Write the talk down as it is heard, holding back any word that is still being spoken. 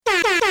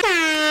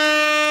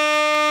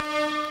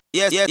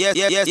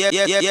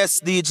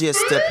Yes, DJ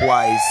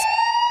Stepwise.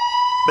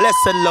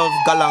 Blessed love,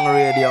 Galang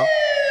Radio.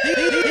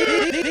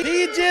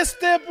 DJ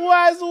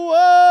Stepwise,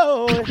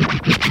 whoa.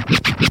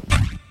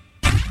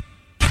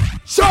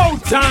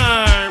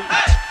 Showtime.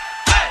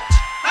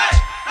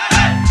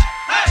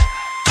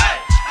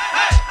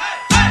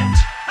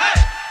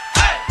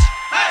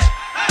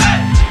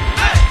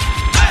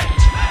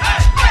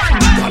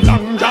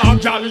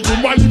 Girl, you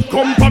want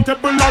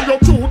compatible and your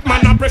cute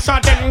man a pressure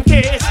them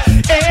case.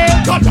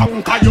 Eh,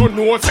 Kalanka, you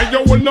know say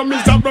you will no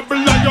miserable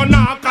and you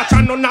not catch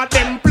none of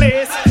them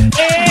place.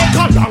 Eh,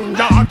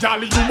 Kalanka,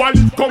 girl, you want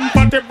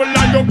compatible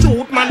and your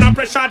cute man a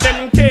pressure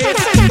them case.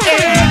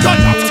 Eh,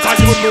 Kalanka,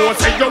 you know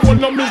say you will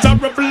no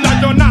miserable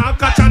and you not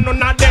catch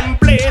none of them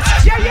place.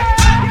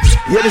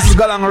 Yeah, this is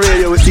Galang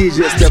Radio with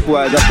DJ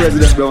Stepwise. The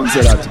President Brown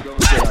said that.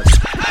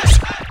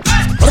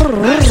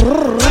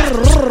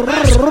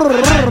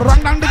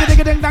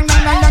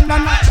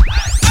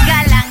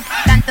 Galán,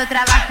 tanto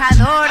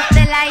trabajador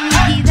de la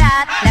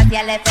iniquidad, la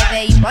hacia el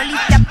FBI,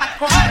 policía pa'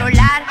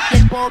 controlar, y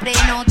el pobre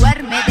no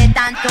duerme de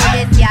tanto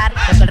desear,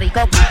 porque el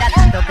rico oculta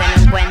tanto que no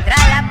encuentra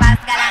la paz.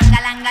 Galán,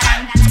 galán,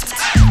 galán, galán.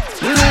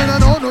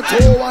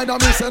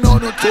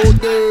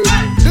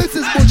 This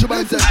is Bunch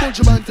Banter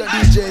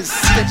DJs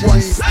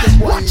Stepwise.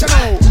 Watch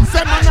out.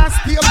 Say man a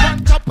stay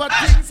on top of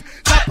things.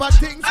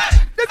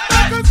 This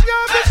niggas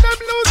can't make them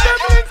lose them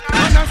links.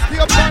 Man a stay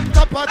on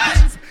top of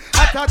things.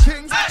 Other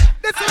things.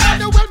 This is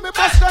the way me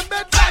bust them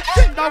bed like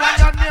king. Now I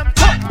got name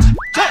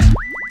Chop.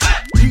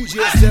 DJ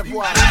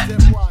Stepwise.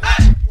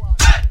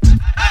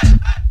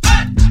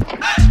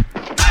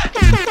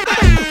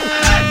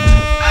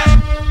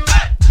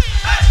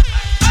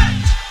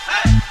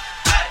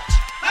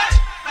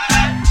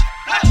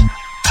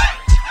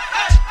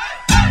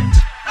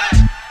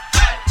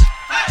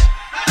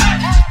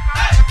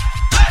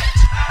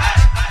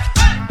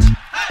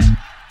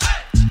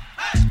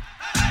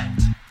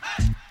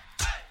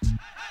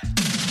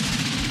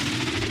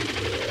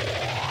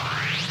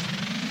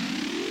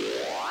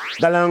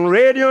 Galang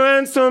Radio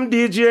and some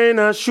DJ in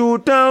a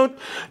shootout.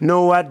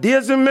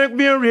 Nowadays we make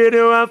me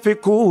radio have to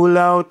cool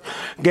out.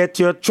 Get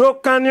your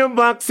truck and your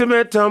box, you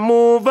better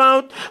move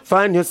out.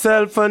 Find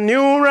yourself a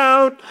new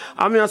route.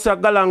 I'm just a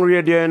Galang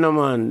Radio, you know,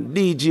 man.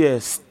 DJ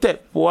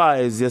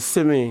Stepwise, you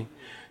see me?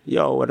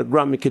 Yo, with the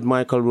Grammy Kid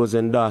Michael Rose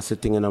and Darcy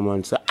thing in a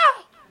man. So,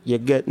 you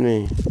get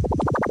me?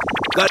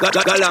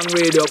 Galang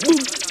Radio, boom.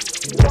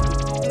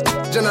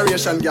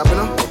 Generation gap, you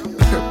know?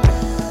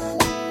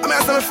 I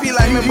mean, I feel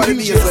like remember the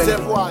days when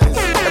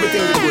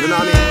everything is good, you know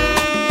what I mean?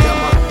 Yeah,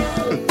 man.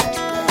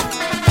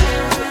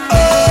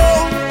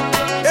 Oh,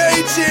 hey,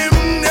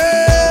 chimney,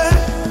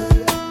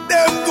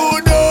 them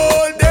good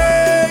old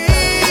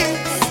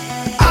days.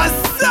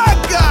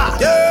 Asaka,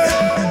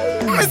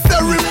 yeah. Mr.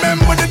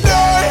 Remember the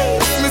days.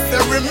 Mr.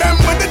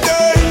 Remember the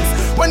days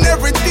when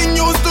everything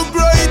used to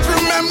great.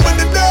 Remember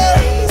the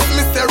days.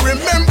 Mr.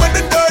 Remember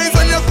the days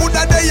when you could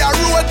have day a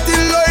road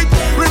till light.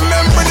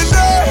 Remember the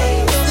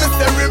days.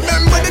 Mr.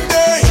 Remember the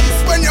days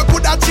when you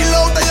could have chill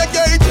out of your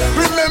gate.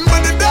 Remember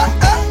the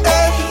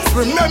days.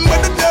 Remember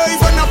the days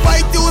when I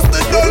fight used to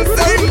done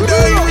same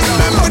day.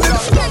 Remember the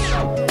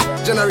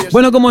generation.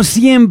 Bueno, como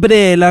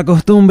siempre, la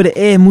costumbre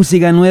es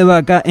música nueva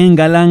acá en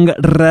Galang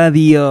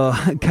Radio.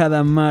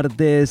 Cada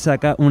martes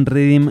saca un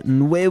rhythm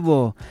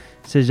nuevo.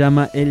 Se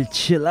llama el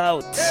Chill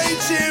Out.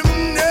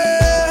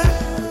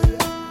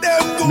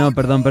 No,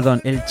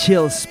 perdón, el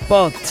Chill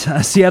Spot.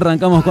 Así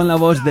arrancamos con la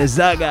voz de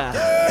Zaga.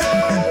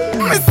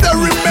 Mr.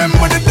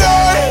 Remember the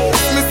days.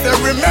 Mr.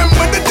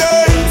 Remember the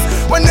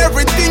days when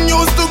everything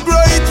used to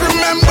great.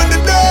 Remember the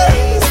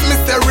days.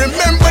 Mr.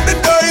 Remember the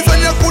days when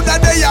you could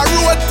have day a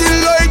road till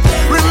light.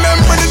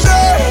 Remember the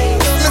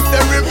days. Mr.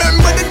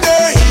 Remember the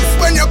days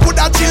when you could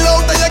have chill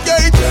out of your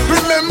gate.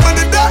 Remember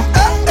the days.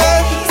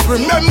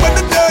 Remember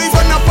the days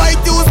when I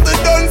fight used to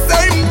done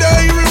same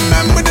day.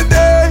 Remember the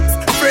days.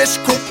 Fresh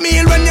cooked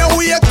meal when you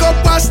wake up,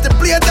 wash the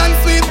plate and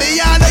sweep the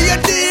yard of your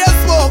day's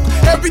work.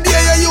 Every day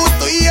you used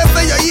to hear,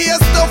 so you hear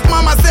stuff.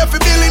 Mama said for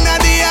billing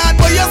at the yard,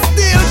 but you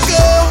still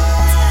go.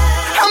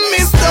 I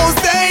miss those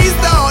days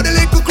down. The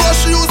little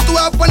crush you used to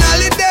have on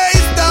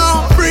holidays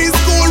down.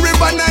 Preschool,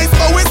 river nice,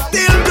 but we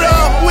still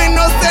grow. We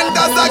no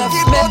centers a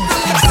kid.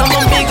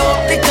 Someone big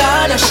up the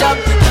corner shop,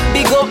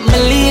 big up my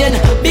lane,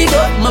 big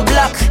up my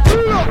block.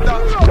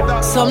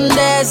 Some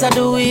days of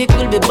the week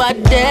will be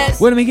bad days.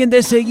 Bueno, mi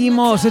gente,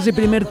 seguimos. Ese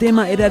primer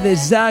tema era de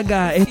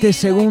Zaga. Este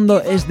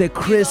segundo es de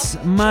Chris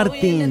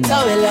Martin.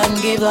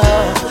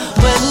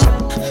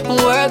 When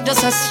work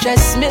just a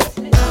stress me,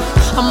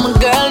 I'm a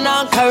girl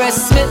now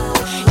caress me.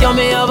 You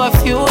me have a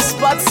few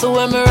spots, so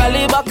when me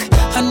rally back,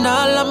 and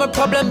all of my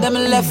problem them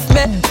left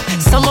me.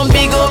 Someone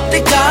big up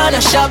the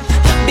corner shop,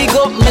 big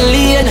up my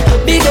lane,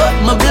 big up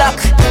my block.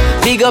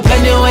 Big up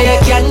anywhere you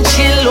can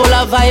chill, all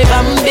a vibe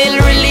and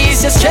build.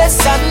 Release your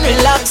stress and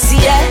relax,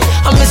 yeah.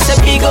 I'm say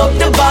big up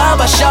the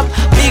barber shop,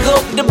 big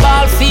up the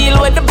ball field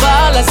where the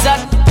ball is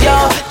at.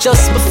 Yo,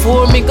 just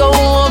before me go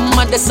home,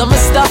 I just I'ma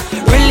stop,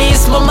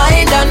 release my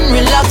mind and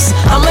relax.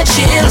 I'm a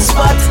chill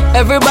spot.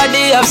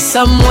 Everybody have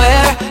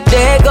somewhere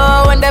they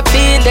go when they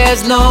feel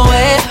there's no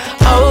way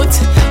out.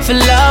 For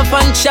love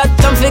and chat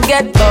and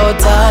forget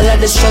about all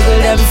of the struggle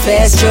them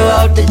face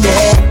throughout the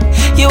day.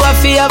 You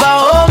have to have a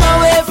home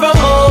away from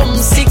home.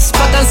 6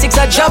 pack and 6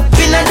 a drop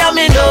in a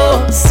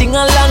domino. Sing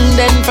along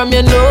then from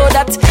you know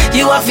that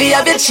you have to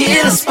have your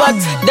chill spot.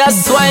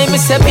 That's why me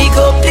say big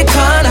up the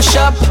corner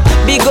shop,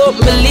 big up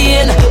my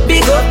lane,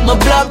 big up my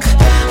block,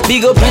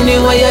 big up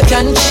anywhere you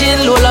can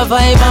chill. All a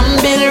vibe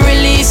and build,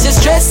 release your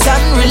stress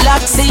and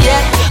relax,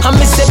 yeah. And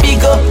me say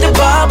big up the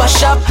barber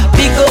shop,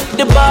 big up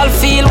the ball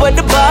field where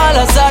the ball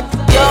is at.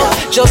 Yo,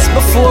 just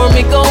before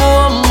me go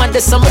home, I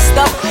just I'ma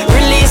stop,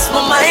 release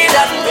my mind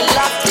and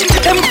relax.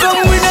 Them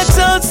come with a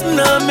thoughts,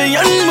 now me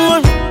and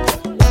more.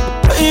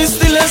 But you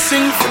still a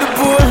sing for the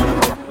poor.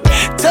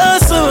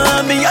 Thoughts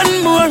around me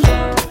and more.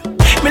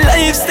 My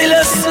life still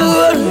a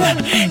soul.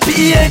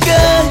 Be a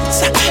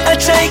guns, I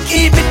try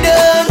keep it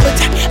down, but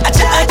I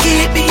try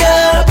keep me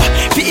up.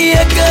 Be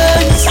a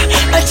guns,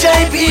 I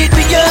try beat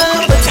me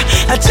up, but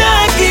I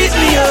try keep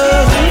me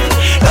up.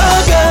 Oh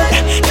God,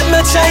 them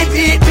a try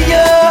beat me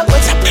up,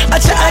 but I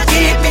try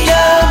keep me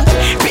up.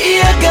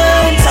 Be a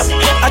guns,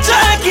 I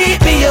try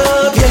keep me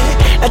up,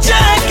 yeah. I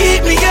try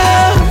keep me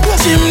up.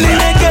 Chimney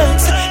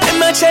guns,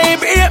 them a try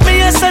break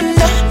me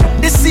asunder.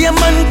 This same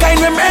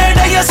mankind we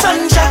murder your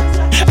sunshine.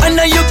 And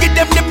now you give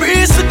them the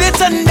breeze to the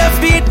thunder.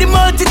 Feed the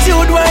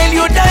multitude while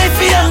you die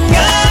for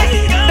hunger.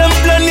 Them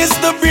plan is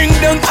to bring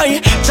down high.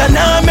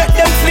 Chana make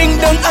them fling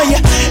down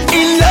high.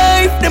 In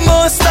life the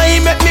most I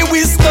make me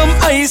wisdom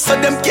high. So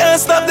them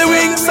can't stop the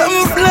wings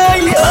and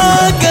fly.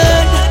 Oh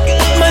God,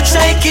 I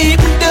try keep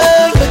me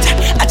down, but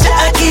I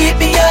try keep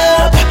me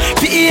up.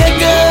 Be a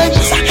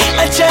guns,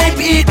 I try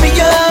beat me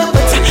up,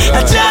 but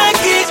I try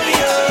keep me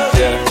up.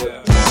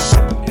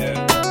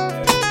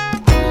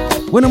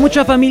 Bueno,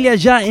 mucha familia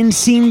ya en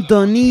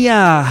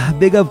sintonía.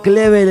 Big up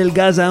Clever, el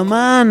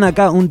Gazaman.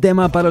 Acá un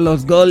tema para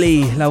los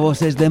Goli. La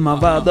voz es de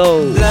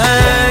Mavado.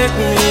 Like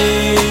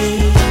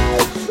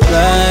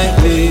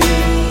me,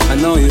 I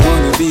know you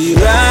wanna be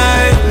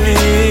like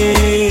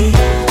me,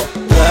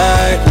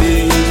 like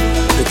me.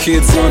 The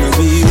kids wanna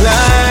be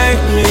like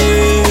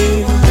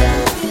me,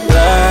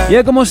 like.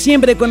 Y como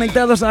siempre,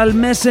 conectados al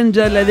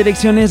Messenger, la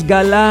dirección es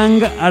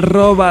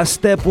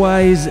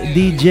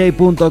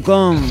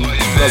galang@stepwisedj.com.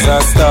 Cause I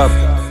stop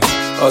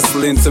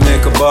hustling to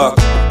make a buck.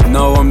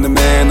 Now I'm the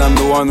man, I'm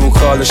the one who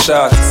call the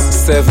shots.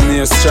 7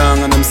 years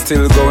strong and I'm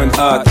still going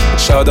hot.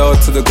 Shout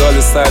out to the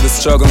gully side, the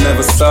struggle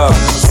never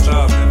stops.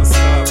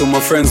 To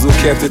my friends who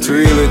kept it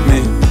real with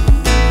me,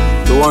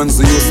 the ones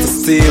who used to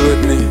steal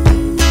with me,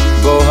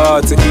 go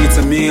hard to eat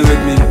a meal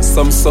with me.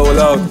 Some sold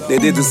out, they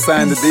didn't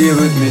sign the deal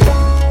with me.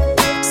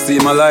 See,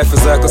 my life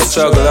is like a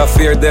struggle, I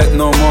fear death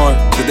no more.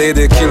 The day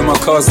they kill my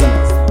cousin,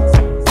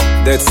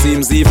 that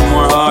seems even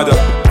more harder.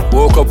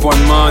 Woke up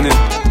one morning,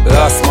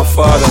 lost my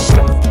father.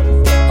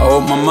 I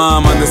hope my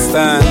mom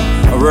understand.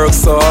 I work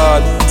so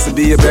hard to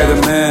be a better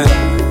man.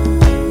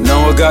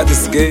 Now I got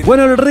this game.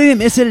 Bueno, el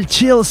rhythm es el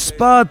chill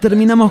spot.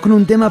 Terminamos con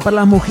un tema para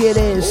las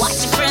mujeres.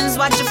 Watch your friends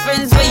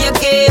where you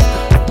keep.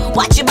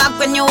 Watch your back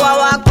when you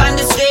walk on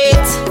the street.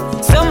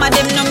 Some of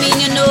them no mean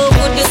you know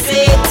good you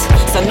sit.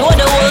 So know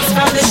the words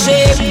from the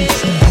shape.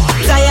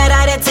 Tired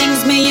of the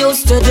things me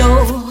used to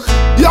do.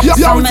 Yo, it's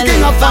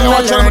King of Fire,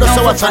 watch them,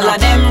 follow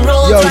them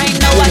rules. Right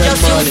now I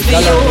just use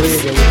for you.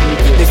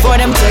 Before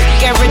them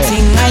take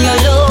everything and you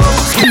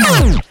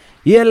lose.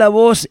 Y la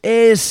voz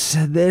es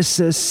de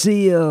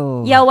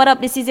Cecile. Yo, what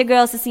up? This is your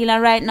girl Cecile,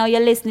 and right now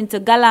you're listening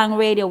to Galang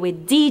Radio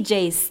with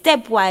DJ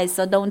Stepwise.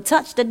 So don't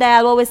touch the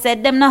dial. What we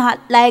said, them not hot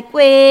like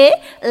we,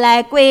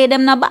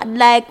 them not bad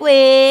like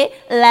we.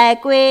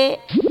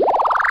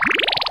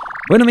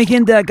 Bueno, mi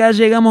gente, acá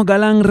llegamos,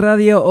 Galang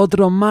Radio,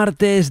 otro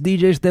martes.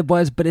 DJ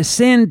Stepwise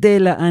presente,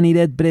 la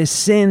Aniret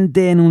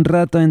presente. En un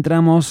rato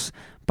entramos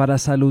para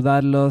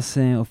saludarlos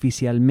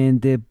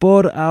oficialmente.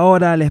 Por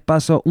ahora les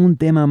paso un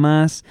tema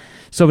más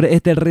sobre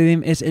este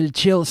rhythm. Es el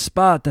Chill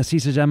Spot,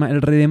 así se llama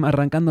el rhythm.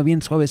 Arrancando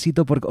bien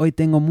suavecito porque hoy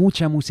tengo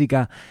mucha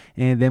música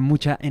de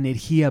mucha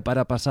energía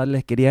para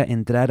pasarles. Quería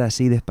entrar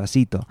así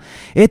despacito.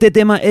 Este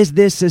tema es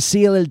de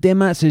Cecile. El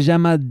tema se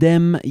llama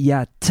Dem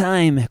Ya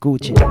Time.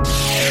 Escuchen.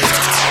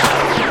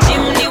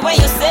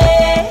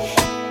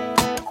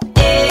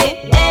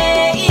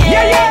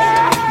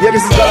 Yeah,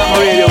 this is Galang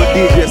Radio with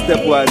DJ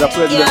Stepwise. The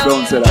President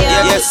Brown said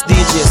that. Yes,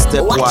 DJ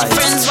Stepwise. Watch your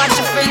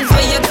friends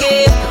where you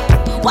keep.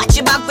 Watch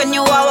your back when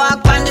you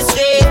walk on the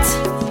street.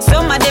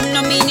 Some of them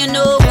no mean you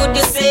know good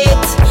you sit.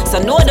 So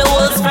know the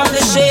words from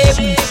the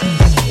shape.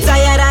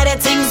 Tired of the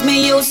things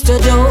me used to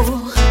do.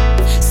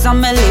 Some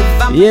me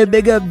live. Yeah,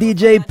 big up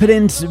DJ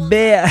Prince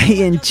B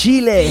ahí en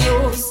Chile.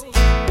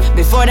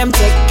 Before them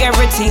take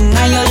everything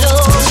and you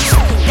lose.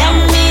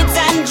 Them meet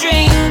and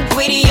drink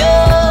with you.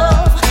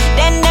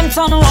 Then them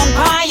turn around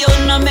by you.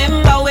 No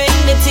remember when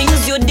the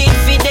things you did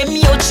for them.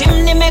 You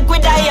chimney make we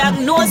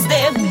diagnose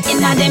them.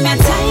 Inna them your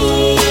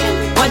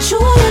time. What you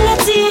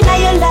let in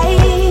your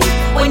life.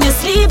 When you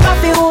sleep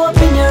off your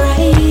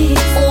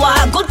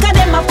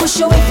push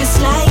you if you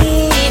slide.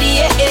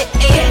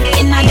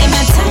 Inna them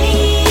a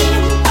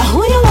time.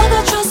 Who you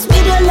wanna trust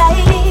with your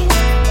life?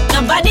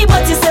 Nobody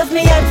but yourself,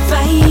 me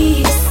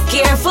advice.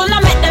 Careful, no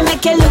make them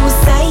make you lose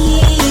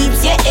sight.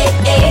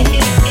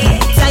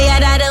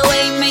 Tired of the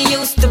way me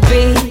used to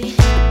be.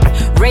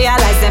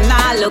 Realize them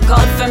now look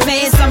out for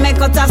me. So me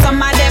cut off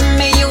some of them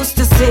me used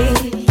to see.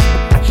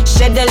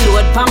 Shed the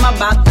load from my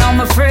back, now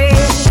I'm free.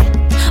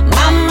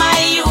 Mama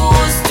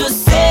used to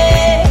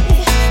say,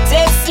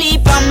 take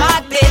sleep on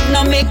my bed,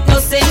 no make no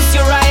sense.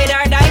 You ride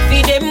or die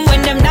for them.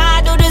 When them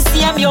not do the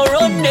same, you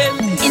run them.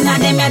 Inna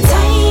them your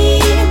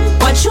time.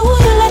 Watch who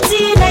you let in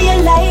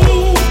your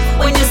life.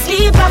 When you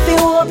sleep, I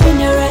feel open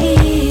your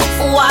eyes.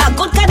 Walk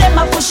good, cause them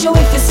a push you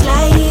if you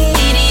slide.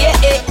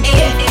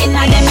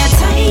 Inna them your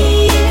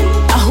time.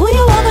 Who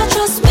you wanna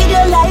trust with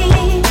your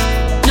life?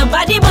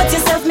 Nobody but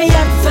yourself, me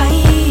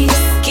advice.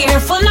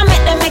 Careful, no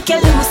make them make you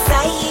lose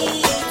sight.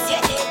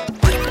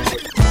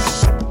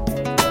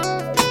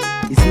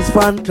 This is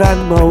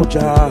Fantran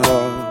Moja,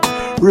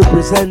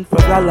 represent for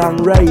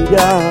Galang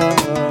Rider.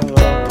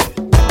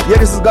 Yeah,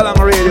 this is Galang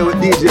Radio with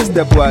DJ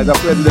Stepwise, the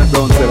President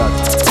Brown said that.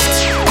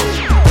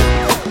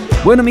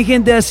 Bueno, mi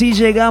gente, así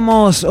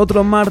llegamos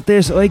otro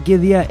martes. Hoy que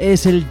día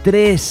es el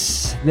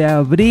 3 de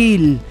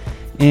abril.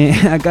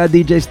 Acá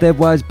DJ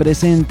Stepwise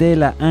presente,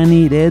 la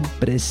Annie Red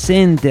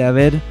presente, a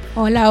ver.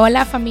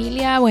 Hola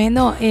familia,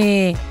 bueno,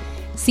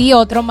 sí,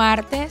 otro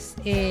martes.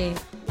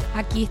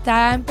 Aquí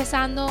está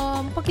empezando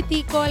un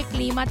poquitico el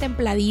clima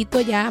templadito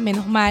ya,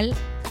 menos mal.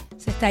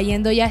 Se está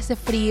yendo ya ese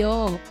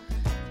frío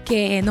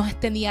que nos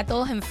tenía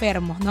todos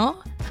enfermos, ¿no?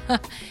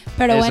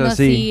 Pero eso bueno,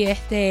 sí,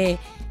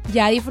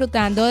 ya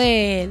disfrutando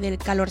del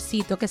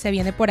calorcito que se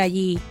viene por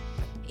allí.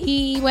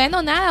 Y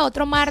bueno, nada,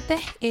 otro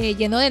martes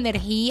lleno de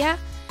energía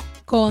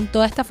con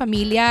toda esta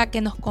familia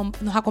que nos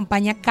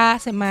acompaña cada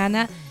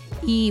semana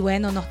y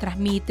bueno, nos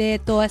transmite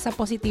toda esa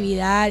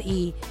positividad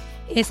y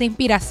esa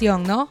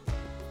inspiración, ¿no?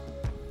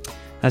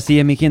 Así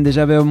es, mi gente,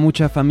 ya veo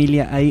mucha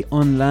familia ahí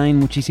online,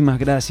 muchísimas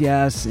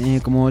gracias.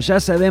 Como ya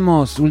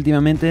sabemos,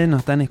 últimamente nos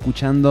están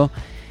escuchando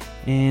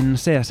en, no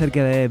sé,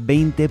 cerca de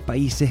 20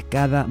 países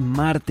cada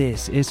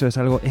martes. Eso es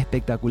algo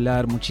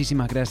espectacular.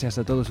 Muchísimas gracias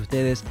a todos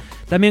ustedes.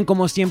 También,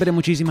 como siempre,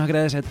 muchísimas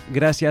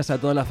gracias a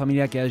toda la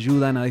familia que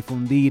ayudan a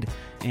difundir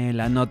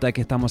la nota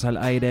que estamos al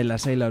aire. La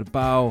Sailor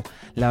Pau,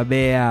 la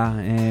Bea,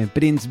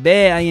 Prince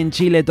B ahí en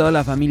Chile, toda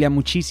la familia.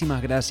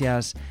 Muchísimas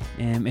gracias.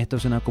 Esto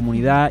es una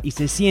comunidad y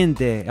se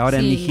siente, ahora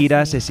en mi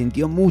gira se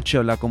sintió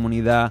mucho la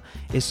comunidad.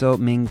 Eso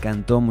me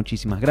encantó.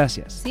 Muchísimas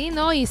gracias. Sí,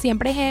 ¿no? Y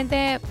siempre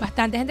hay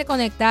bastante gente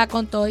conectada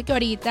con todo y que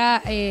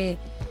ahorita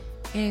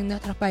en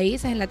nuestros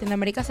países, en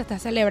Latinoamérica, se está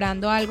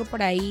celebrando algo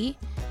por ahí.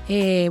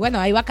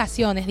 Bueno, hay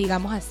vacaciones,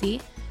 digamos así,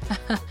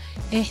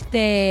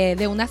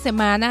 de una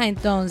semana.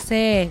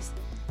 Entonces,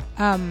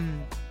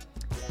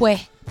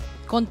 pues,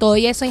 con todo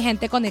y eso hay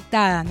gente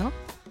conectada, ¿no?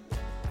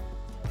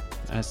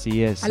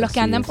 Así es. A los que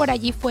andan por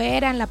allí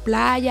fuera, en la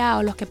playa,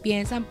 o los que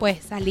piensan,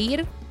 pues,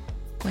 salir,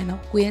 bueno,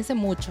 cuídense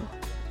mucho.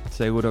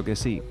 Seguro que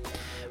sí.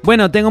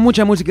 Bueno, tengo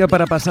mucha música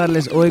para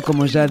pasarles hoy,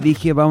 como ya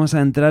dije, vamos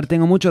a entrar.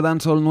 Tengo mucho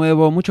dancehall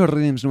nuevo, muchos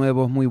rhythms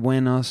nuevos muy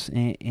buenos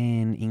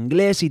en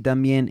inglés y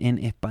también en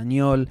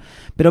español.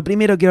 Pero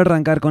primero quiero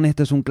arrancar con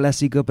esto, es un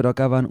clásico, pero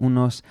acá van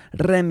unos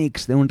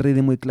remix de un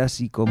rhythm muy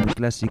clásico,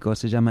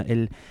 se llama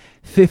el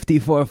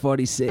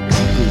 5446.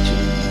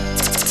 Escuchen.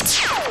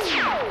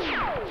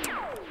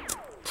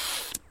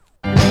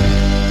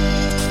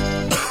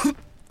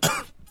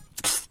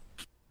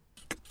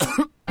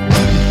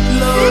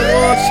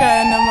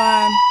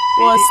 Chinaman,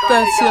 what's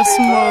that you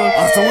smoke?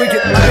 That's a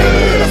wicked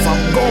man, that's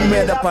a gun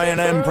made up by an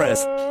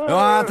empress. You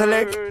want to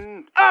lick?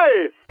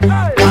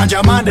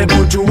 Ganja man, they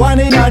put you one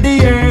in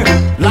the air.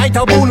 Light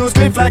a bonus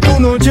cliff like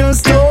uno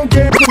just don't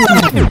care.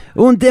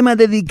 Un tema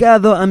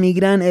dedicado a mi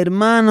gran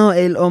hermano,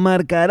 el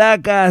Omar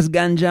Caracas.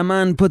 Ganja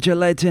man, put your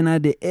lights in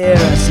the air,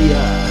 así.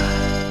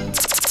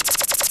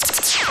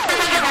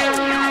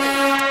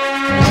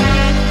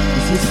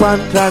 This is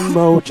Fantran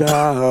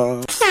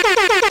Moja.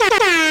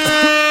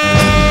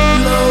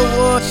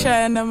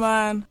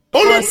 Chinaman,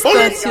 what's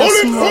that you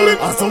smoke?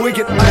 That's a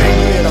wicked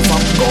man, that's a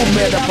gun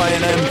made up by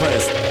an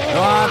empress. You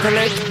want to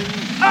lick?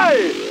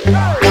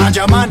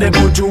 Ganja man, they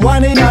put you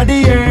one in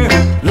the air.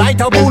 Light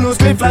a bonus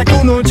cliff like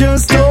uno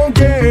just don't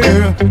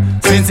care.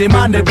 Since the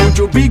man, they put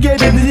you big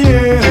head in the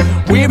air.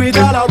 We be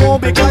all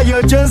around because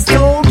you just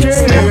don't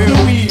care.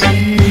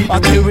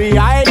 Until we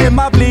hide them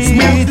a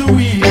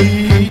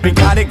bleed.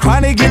 Because the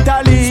chronic get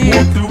a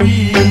lead.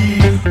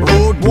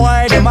 Road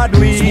boy, them a do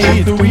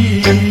it.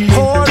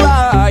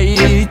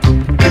 Alright.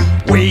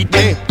 Wait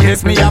there,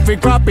 yes me have to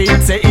crop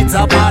it. Say it's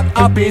a bad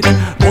habit,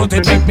 but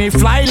it make me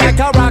fly like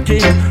a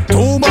rocket.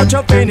 Too much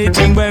of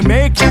anything will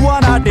make you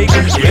an addict.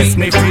 Yes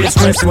me feel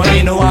stress when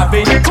me no have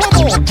it.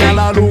 Come on, girl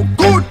I look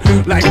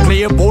good like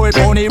Playboy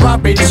Bunny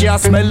Rabbit. She a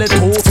smell it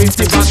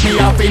 250 back me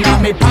up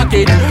in me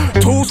pocket.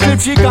 Too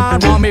stiff she gone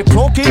want me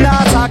plucking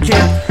her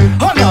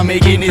socket. Under me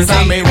Guinness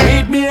and me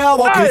weed, me a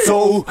walk it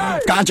so.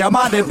 Can't you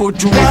man, they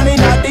put you one in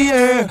at the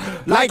air.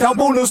 Like a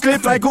bonus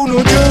clip, like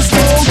Uno just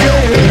don't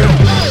care.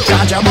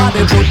 Can't you man,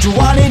 they put you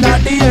one in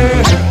at the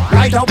air.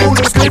 Like a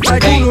bonus clip,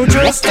 like Uno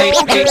just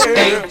don't care.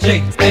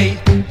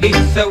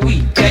 It's a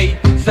weekday,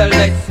 so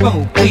let's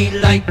smoke weed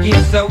like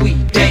it's a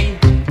weekday.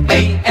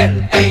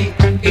 A-L-A,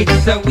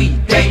 it's a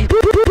weekday.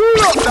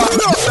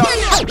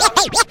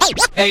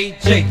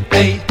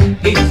 A-J-A,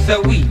 it's a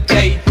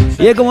weekday.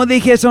 Y como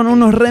dije, son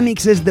unos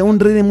remixes de un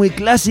rhythm muy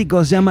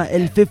clásico, se llama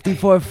el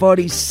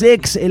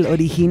 5446, el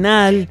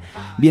original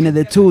viene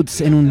de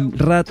Toots, en un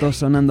rato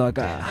sonando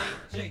acá.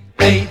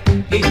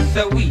 It's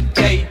a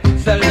weekday,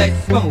 so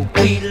let's smoke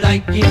weed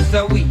like it's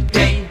a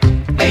weekday.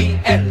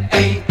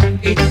 A-L-A,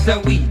 it's a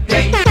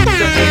weekday, so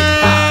get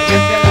high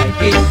if you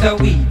like it's a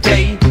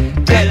weekday.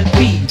 Tell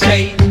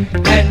PJ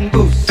and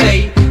Goose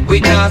say we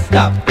not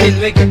stop till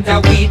we get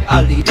a weed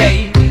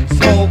holiday.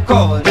 Smoke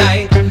all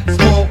night,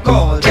 smoke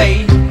all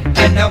day,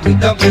 and now we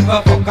don't give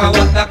a fuck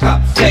what the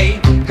cops say.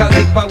 Cause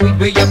if a weed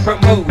we you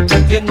promote,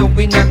 you know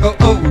we not go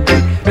out.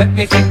 Let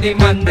me see the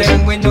man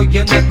then we know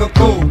you never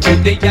go.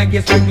 The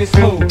youngest when we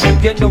smoke,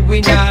 you know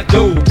we not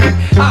do.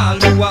 All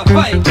who are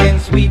fighting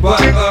sweet walk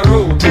a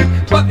road.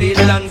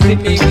 Babylon see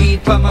me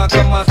weed from a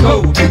come a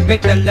smoke. Me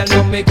tell them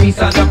no make peace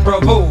and not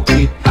provoke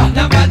it.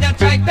 Now bother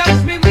try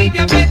touch me weed,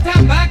 you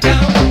better back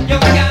down. You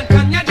can't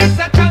turn your this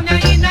a turn you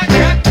in a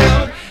crack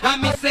down.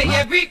 And me say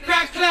every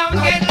crack clown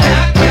get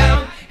locked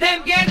down.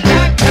 Them get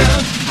locked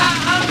down.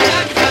 I'm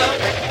locked down.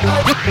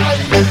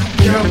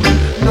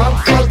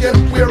 Not forget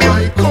where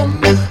I come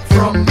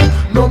from.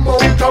 No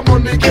amount of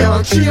money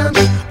can't change,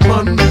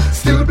 man.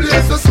 Still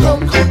blaze the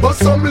skunk, but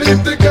some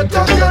live to get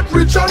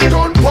rich and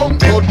done punk.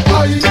 But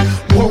I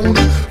won't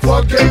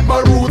forget my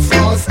roots,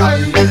 cause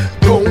I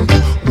don't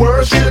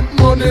worship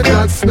money,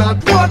 that's not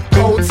what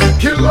counts.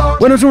 Killer.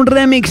 Bueno, es un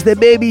remix de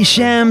Baby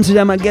Sham, se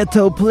llama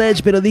Ghetto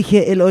Pledge, pero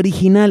dije el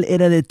original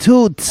era de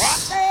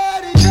Toots.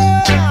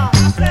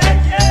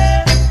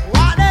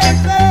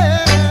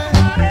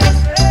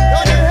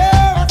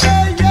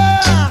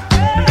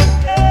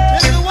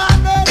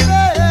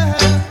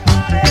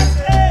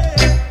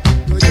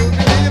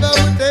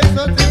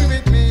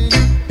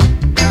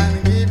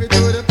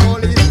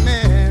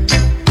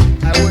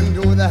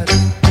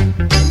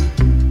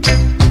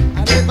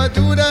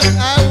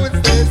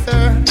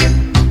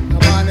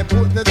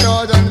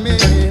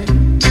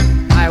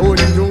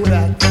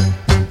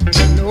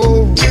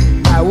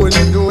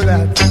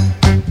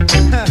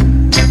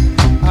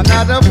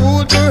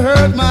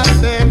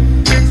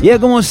 Y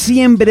como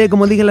siempre,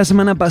 como dije la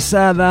semana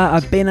pasada,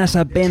 apenas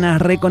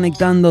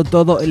reconectando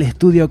todo el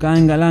estudio acá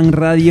en Galán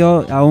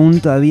Radio.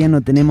 Aún todavía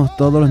no tenemos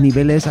todos los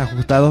niveles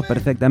ajustados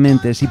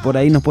perfectamente. Si por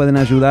ahí nos pueden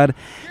ayudar,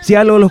 si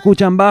algo lo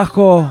escuchan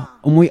bajo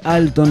o muy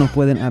alto, nos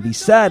pueden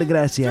avisar.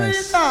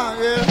 Gracias.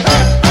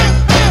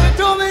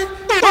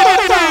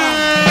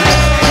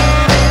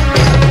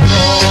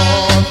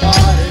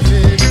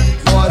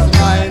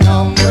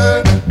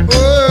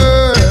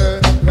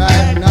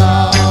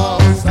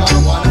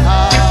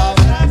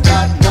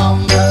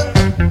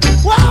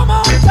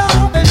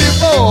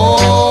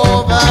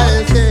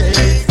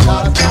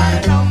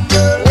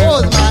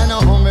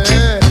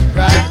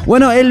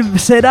 Bueno, el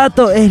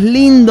Cerato es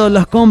lindo,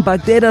 los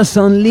compacteros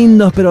son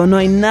lindos, pero no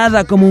hay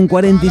nada como un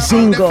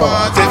 45.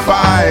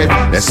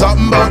 45, there's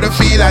something about the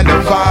feel and the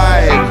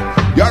vibe.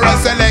 You're a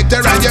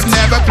selector and you've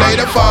never played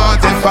a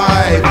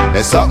 45.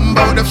 There's something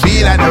about the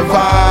feel and the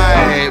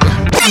vibe.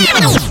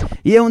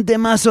 Y un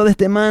temazo de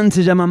este man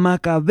se llama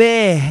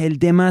Macabé. El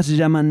tema se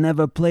llama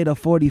Never Played a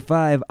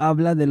 45.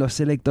 Habla de los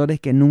selectores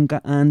que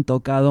nunca han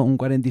tocado un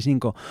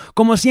 45.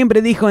 Como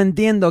siempre dijo,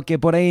 entiendo que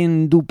por ahí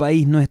en tu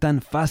país no es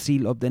tan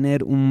fácil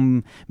obtener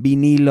un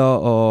vinilo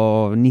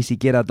o ni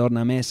siquiera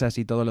tornamesas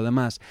y todo lo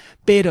demás.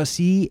 Pero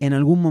si en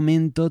algún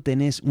momento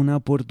tenés una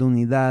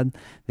oportunidad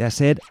de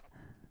hacer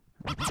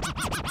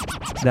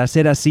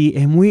así,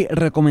 es muy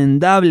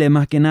recomendable.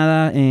 Más que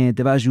nada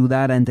te va a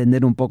ayudar a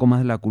entender un poco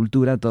más la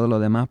cultura, todo lo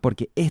demás,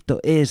 porque esto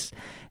es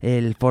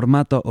el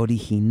formato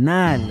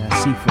original.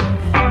 Así fue.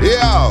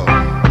 Yo,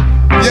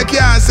 you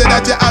can't say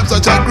that you have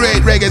such a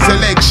great reggae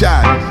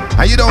selection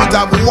and you don't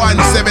have one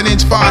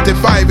 7-inch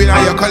 45 in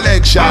your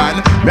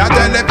collection. Me I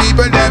tell the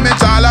people them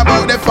it's all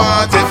about the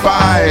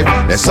 45.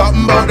 There's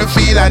something about the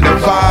feel and the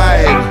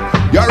vibe.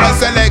 You're a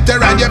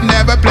selector and you've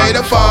never played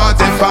a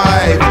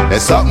 45.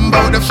 There's something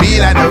about the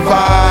feel and the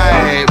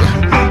vibe.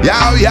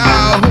 Yo, yo.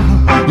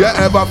 You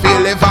ever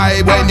feel the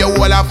vibe when you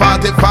hold a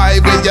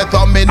 45 with your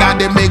thumb in and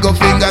the middle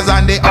fingers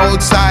on the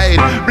outside?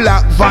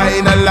 Black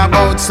vinyl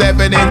about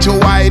 7-inch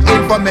wide.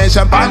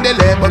 Information on the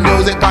label,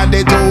 music on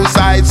the two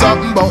sides.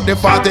 Something about the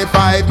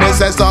 45, me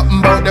say something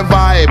about the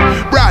vibe.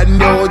 Brand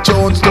new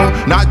tunes too,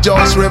 not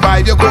just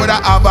revive. You coulda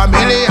have a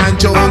million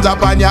tunes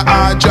up on your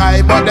hard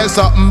drive, but there's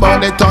something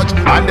about the touch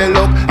and the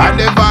look and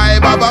the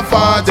vibe of a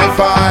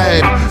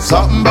 45.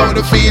 Something about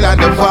the feel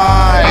and the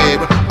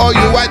vibe. Oh,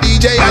 you a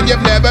DJ and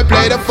you've never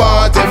played a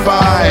 45.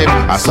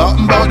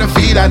 Something about the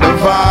feel and the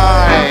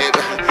vibe.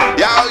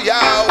 Yo,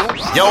 yo.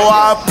 You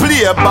want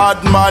play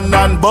bad man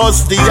and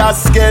bust the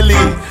Skelly.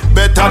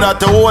 Better that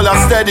the whole a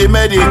steady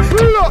medi.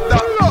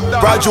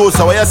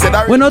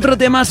 Bueno, otro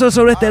temazo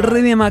sobre este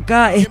rhythm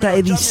acá, esta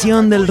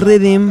edición del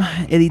rhythm,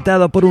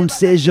 editado por un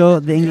sello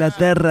de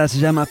Inglaterra, se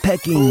llama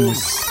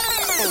Peckings.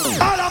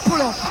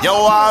 You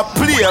want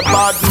play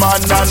bad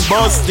man and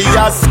bust the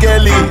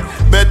Skelly.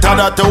 Better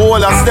that the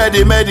whole a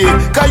steady medi.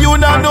 Cause you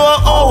not know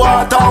how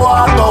water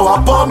walk go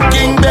a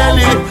pumpkin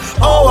belly.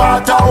 How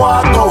water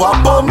walk go a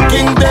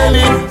pumpkin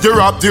belly. You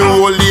rap the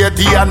old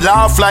lady and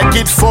laugh like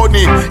it's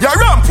funny. You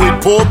ramp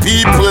with poor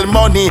people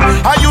money.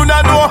 And you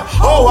not know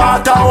how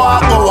water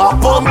walk go a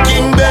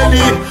pumpkin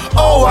belly.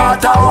 How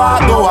water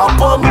walk go a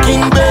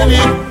pumpkin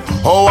belly.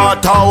 How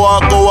water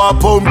walk go a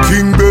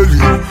pumpkin belly.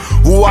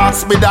 Who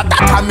asked me that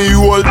a me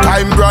old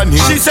time granny.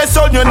 She said,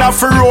 son, you not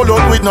for roll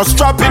out with no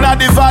strap in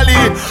the valley.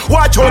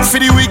 Watch out for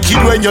the wicked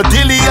when you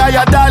dilly or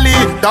you dally.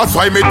 That's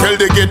why me tell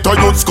the ghetto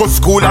youths go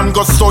school and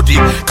go study.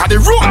 Cause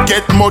the road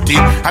get muddy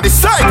and the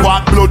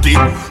sidewalk bloody.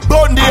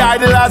 Burn the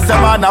idol as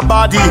them on a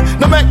body.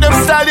 No make them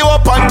style you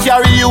up and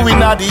carry you in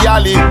the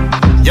alley.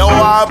 You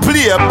want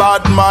play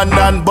bad man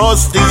and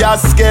bust the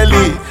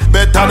Skelly.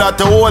 Better that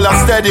the whole a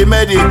steady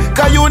medi.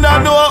 Cause you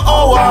not know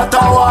how water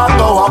walk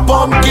go a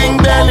pumpkin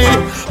belly.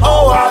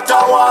 How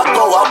water walk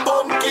go a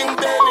pumpkin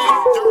belly.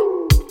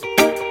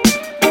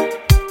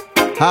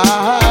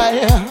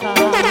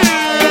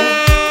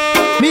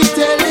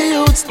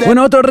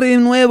 Bueno, otro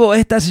ritmo nuevo,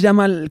 esta se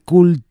llama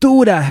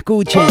Cultura,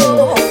 escuchen.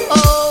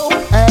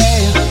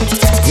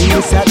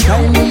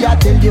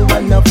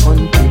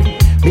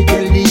 Me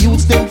tell the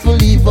youths them to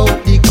leave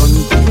out the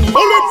country.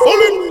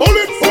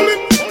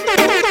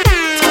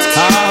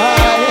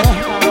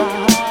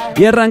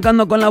 Y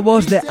arrancando con la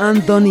voz de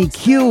Anthony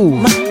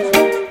Q.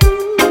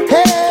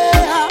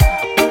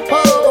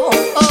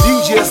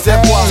 DJ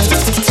Stepwise.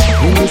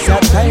 In this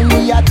time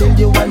me I tell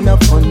you one of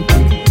fun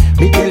thing.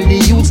 Me tell the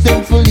youths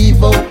them to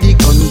leave out the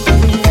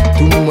country.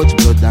 Too much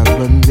blood and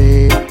run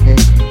there.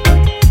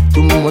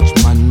 Too much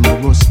man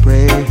must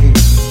spray.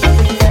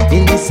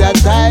 In this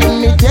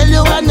time, me tell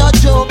you I'm not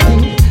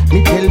joking.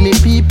 Me tell me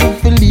people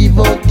to leave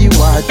out the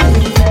water.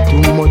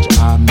 Too much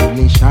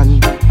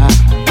ammunition,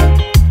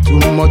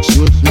 too much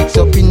youth mix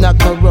up in a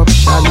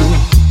corruption.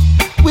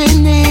 We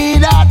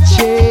need a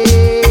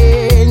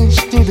change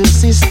to the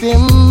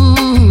system.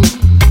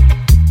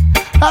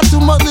 Too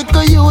much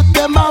little youth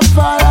them are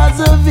fall as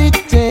a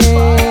victim.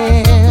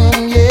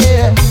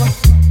 Yeah,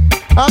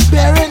 a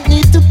parent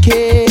need to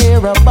care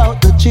about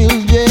the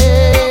children.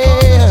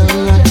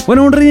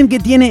 Bueno, un rhythm que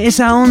tiene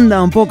esa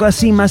onda un poco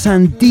así más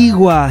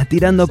antigua,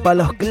 tirando pa'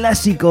 los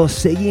clásicos.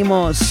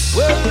 Seguimos.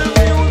 Well, the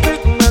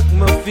music make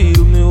me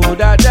feel me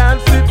woulda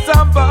dance with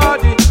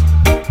somebody.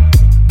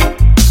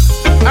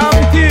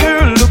 I'm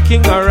here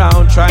looking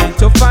around trying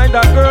to find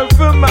a girl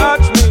to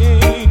match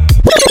me.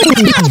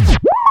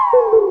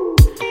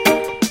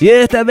 Y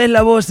esta vez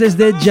la voz es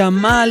de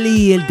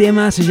Jamali. El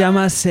tema se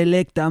llama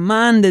Selecta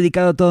Man,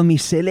 dedicado a todos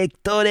mis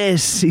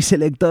selectores y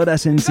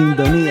selectoras en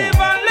sintonía.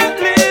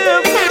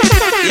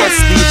 Yes,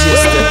 DJ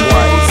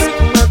Stepwise.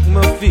 Make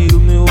me feel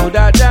me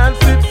woulda dance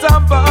with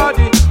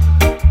somebody.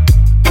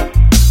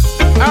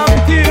 I'm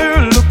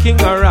here looking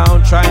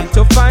around trying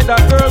to find a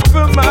girl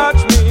to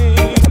match me.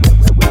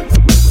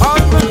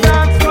 On the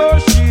dance floor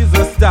she's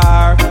a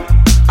star.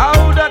 I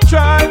woulda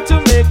tried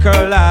to make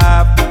her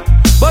laugh,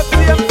 but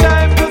same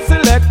time the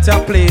selector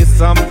play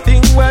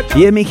something where.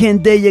 Yeah, mi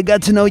gente, you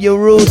got to know your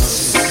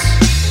roots.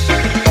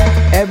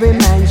 Every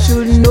man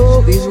should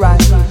know his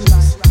rights.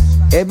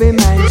 Every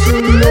man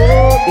should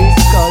know his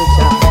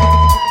culture.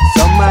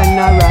 Some man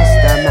a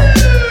Rasta man,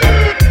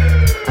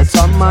 and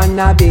some man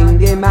a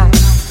Bingy man.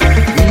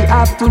 We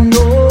have to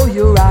know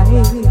your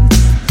rights,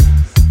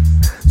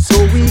 so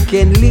we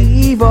can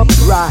live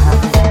upright,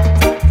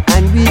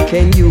 and we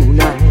can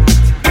unite.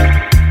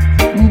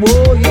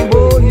 Boy,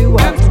 boy,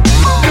 what?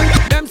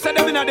 Them say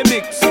them inna the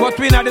mix, but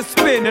we inna the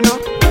spin, you know.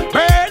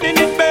 Burning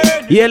it, burning.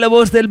 Y la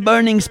voz del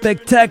Burning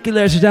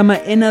Spectacular se llama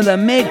Another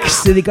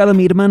Mix, dedicado a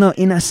mi hermano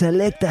Ina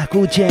Selecta.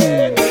 Escuchen.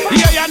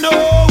 Yeah, you know.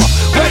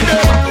 Well,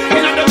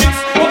 inna the mix,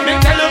 but me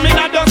tell them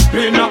inna the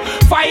spin.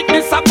 Fight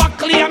this a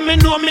buckle, and me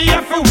know me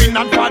have to win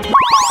and bad.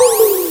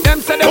 Them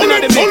say them inna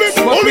the mix,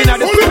 but we inna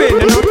the spin,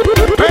 you know.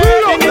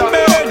 Burning it,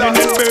 burning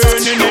it,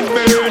 burning it,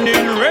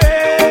 burning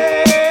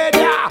red.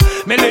 Yeah,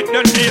 me let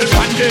the nail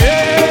on the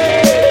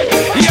head.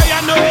 Yeah,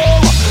 you know.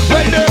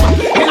 Well,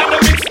 inna the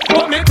mix,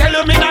 but me tell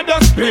them inna the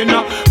spin.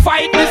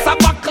 Fight this a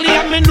buckle,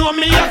 and me know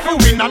me have to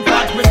win and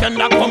bad. We can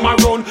come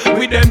around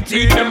with them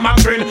teeth, them a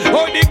grin.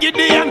 Oh, the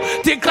Gideon,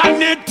 tickle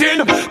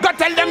knitting. Go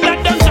tell them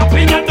that them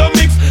chopping at the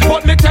mix,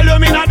 but me tell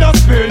them inna the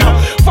spin.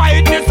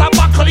 Fight this a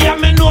buckle,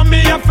 and me know me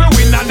have to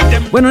win and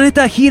them. Bueno, en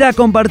esta gira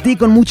compartí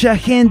con mucha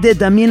gente.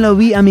 También lo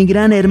vi a mi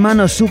gran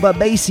hermano Supa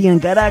Basie en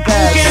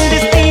Caracas. Que el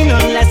destino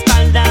en la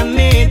espalda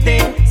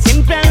mete,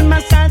 siempre al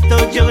más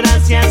alto yo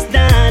gracias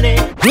daré.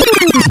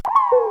 Genius,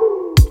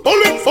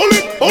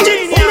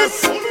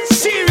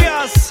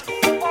 serious.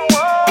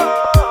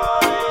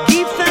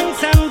 Give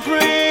thanks and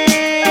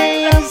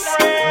praise.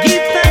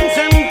 Give thanks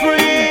and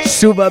praise.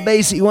 Supa Super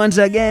Bassy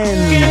once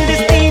again. Que el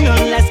destino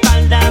en la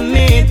espalda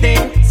mete,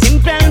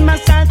 siempre al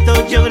más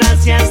alto yo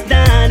gracias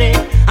daré.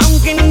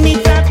 Aunque en mi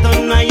plato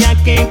no haya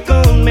que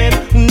comer,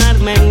 un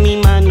arma en mi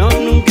mano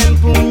nunca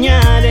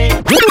empuñaré.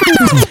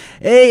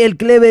 Hey, el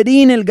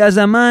Cleverín, el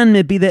Gazamán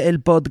me pide el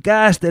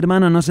podcast.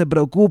 Hermano, no se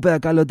preocupe,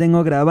 acá lo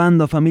tengo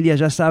grabando. Familia,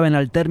 ya saben,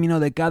 al término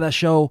de cada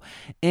show,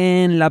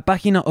 en la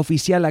página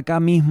oficial acá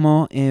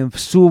mismo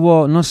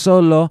subo no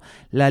solo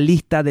la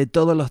lista de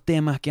todos los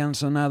temas que han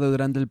sonado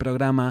durante el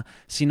programa,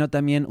 sino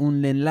también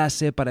un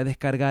enlace para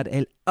descargar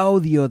el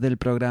audio del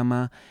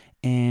programa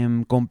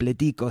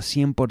completico,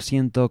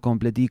 100%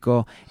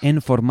 completico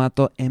en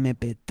formato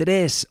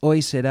MP3.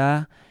 Hoy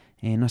será...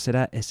 no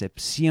será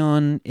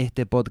excepción.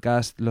 Este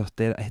podcast lo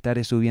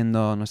estaré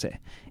subiendo, no sé,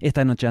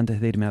 esta noche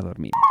antes de irme a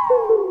dormir.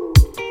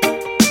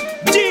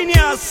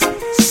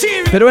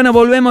 Pero bueno,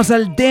 volvemos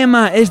al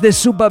tema. Es de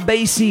Super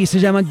Bassy, se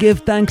llama Give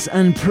Thanks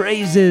and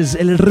Praises.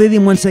 El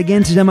rhythm once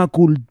again se llama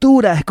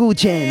Cultura.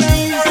 Escuchen.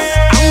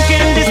 Aunque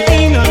el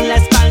destino en la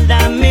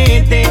espalda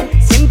mete,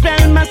 siempre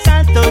al más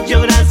alto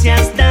yo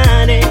gracias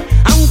daré.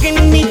 Aunque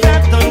en mi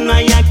plato no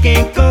haya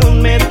que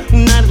comer,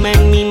 un arma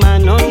en mi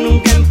mano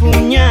nunca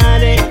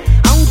empuñaré.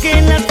 Que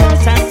las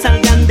cosas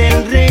salgan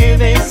del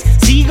revés,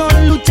 sigo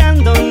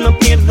luchando, no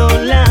pierdo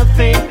la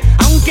fe.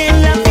 Aunque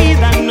la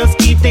vida nos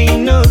quite y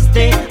nos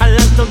dé, al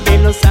alto de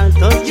los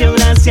altos yo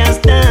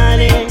gracias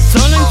daré.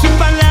 Solo en sus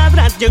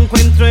palabras yo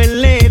encuentro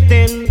el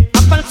éter,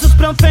 a falsos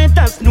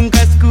profetas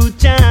nunca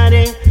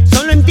escucharé.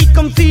 Solo en ti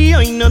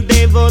confío y no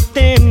debo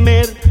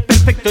temer,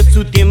 perfecto es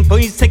su tiempo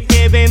y sé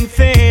que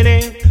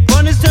venceré.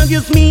 Por eso,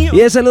 Dios mío.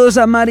 Y saludos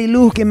a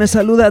Mariluz, que me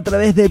saluda a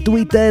través de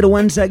Twitter.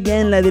 Once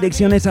again, la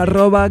dirección es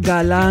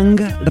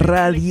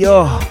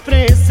 @galangradio.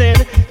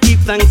 Ofrecer, give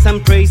thanks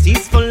and praises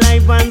for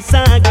life once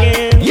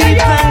again. Give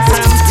thanks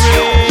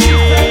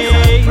and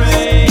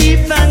praise.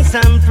 Give thanks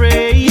and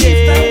praise.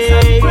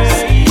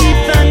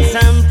 Give thanks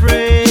and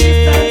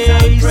praise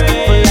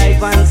for life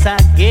once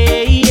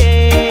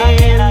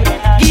again.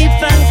 Give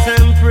thanks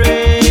and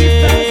praise.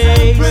 Give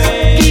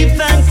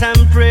thanks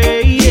and praise.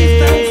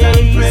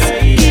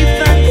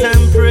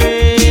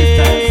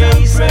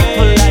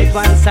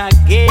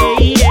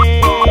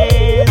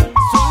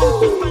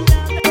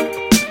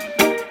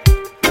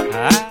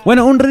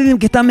 Bueno, un rhythm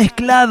que está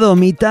mezclado,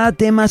 mitad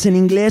temas en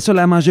inglés o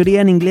la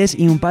mayoría en inglés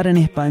y un par en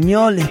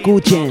español.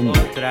 Escuchen.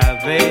 Otra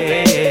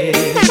vez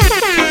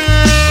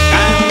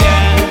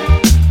cambia,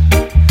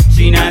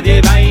 si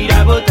nadie va a ir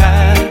a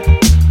votar,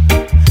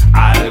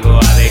 algo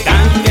ha de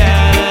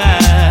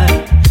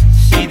cambiar.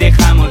 Si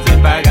dejamos de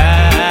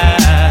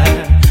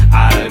pagar,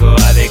 algo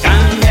ha de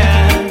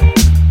cambiar.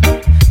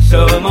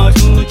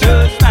 Somos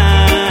muchos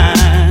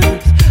más,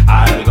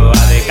 algo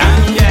ha de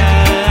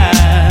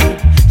cambiar.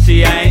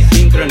 Si hay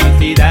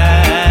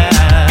sincronicidad,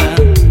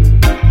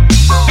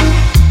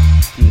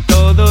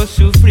 todos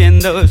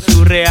sufriendo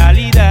su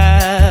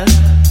realidad.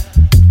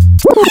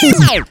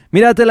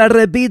 Mira, te la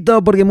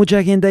repito porque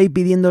mucha gente ahí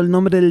pidiendo el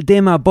nombre del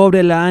tema.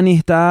 Pobre la Ani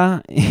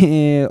está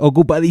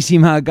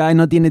ocupadísima acá y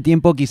no tiene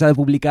tiempo quizás de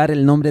publicar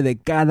el nombre de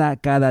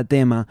cada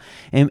tema.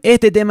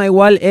 Este tema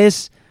igual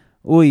es...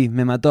 Uy,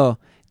 me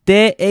mató.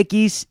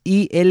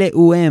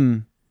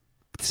 TXILUM,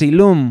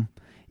 Xilum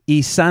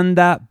y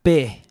Sanda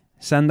P,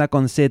 Sanda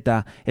con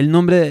Z. El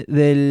nombre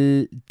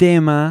del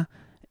tema...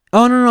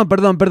 Oh, no,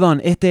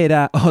 perdón. Este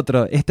era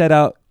otro. Este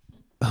era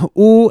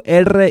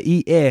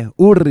URIE,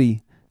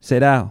 Uri.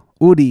 Será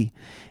Uri.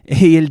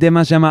 Y el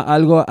tema se llama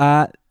Algo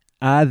ha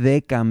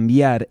de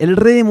cambiar. El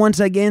rhythm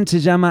once again se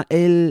llama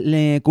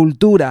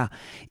Cultura.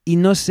 Y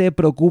no se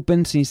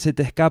preocupen si se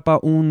te escapa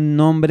un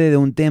nombre de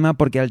un tema,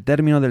 porque al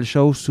término del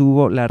show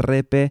subo la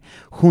repe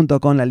junto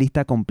con la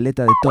lista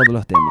completa de todos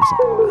los temas.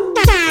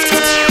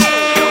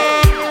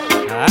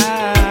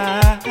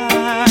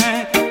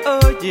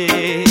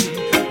 Oye,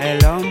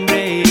 el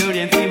hombre Yuri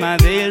encima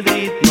del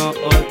ritmo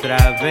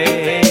otra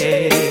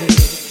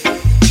vez.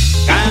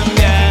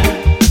 Cambia,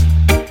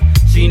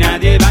 si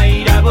nadie va a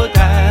ir a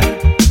votar,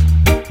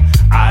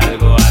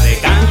 algo ha de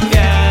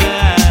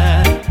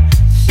cambiar.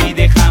 Si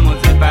dejamos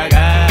de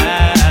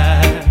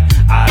pagar,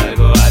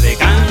 algo ha de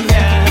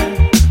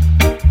cambiar.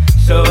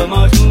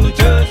 Somos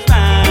muchos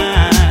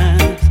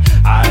más,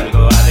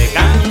 algo ha de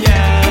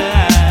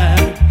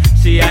cambiar.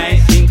 Si hay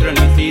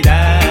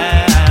sincronicidad.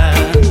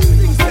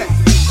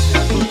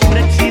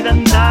 Cultura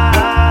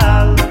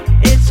occidental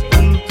es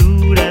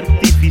cultura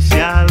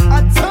artificial.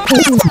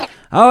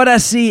 Ahora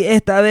sí,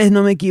 esta vez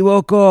no me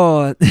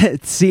equivoco.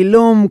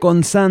 Xilum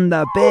con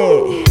Sanda P.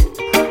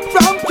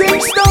 From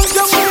Kingston,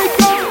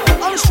 Jamaica,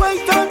 I'm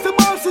straight down to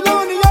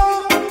Barcelona, yo.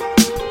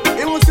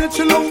 It was in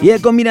Chilum. Y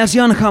en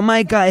combinación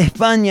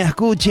Jamaica-España,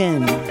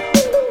 escuchen.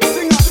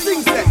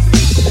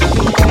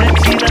 Cultura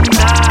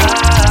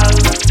occidental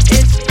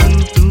es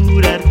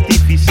cultura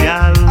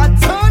artificial.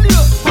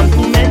 Con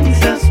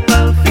comenzas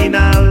pa'l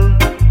final,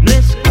 no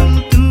es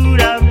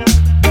cultura,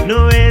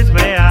 no es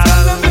real.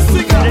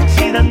 Cultura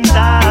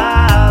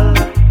occidental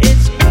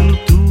es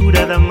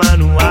cultura de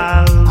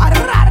manual.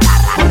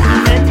 Con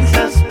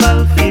comenzas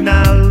pa'l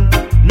final,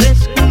 no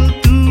es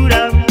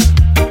cultura,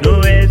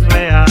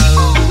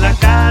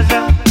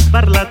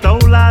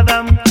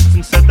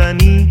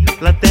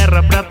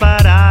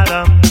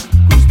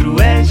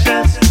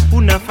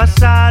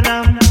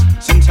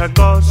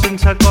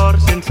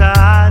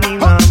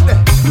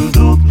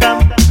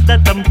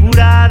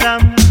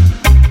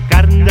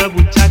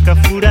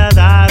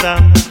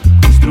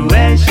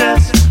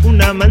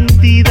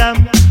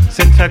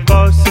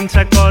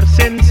 acord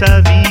sense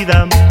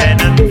vida.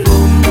 Pen and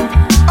fum,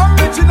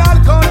 Original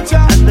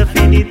culture. en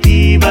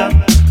definitiva.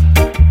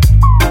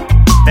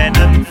 Pen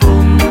and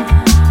fum,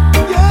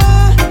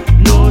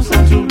 no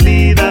se'ns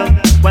oblida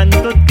quan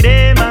tot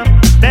crema.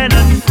 Pen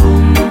and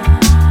fum,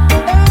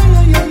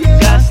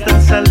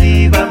 gasten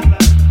saliva.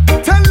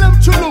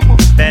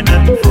 Pen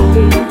and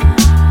fum,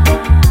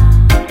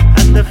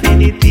 en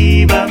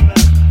definitiva.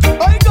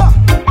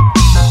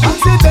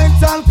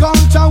 Accidental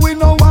culture, we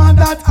no want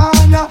that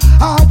on ya.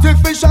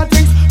 Artificial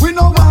things, we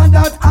no want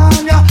that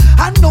on ya.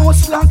 And no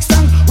slack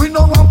song, we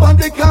no want on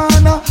the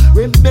corner.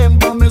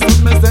 Remember me, so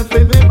me say,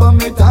 remember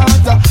me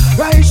tata.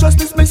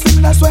 Righteousness me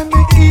sing, that's why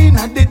me in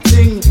at the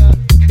thing.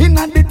 In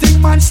at the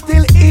thing, man,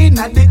 still in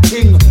at the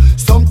thing.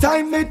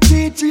 Sometime me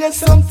teach, yes,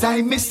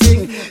 sometime me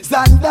sing.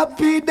 Xander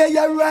P, they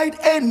are right,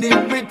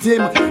 ending with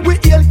him. We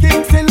hail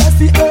King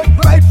Selassie, earth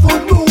rightful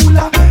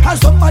ruler. And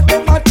some of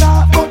them are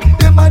talk, but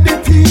them are the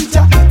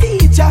teacher.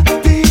 Teacher,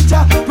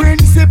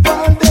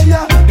 principal, they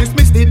are.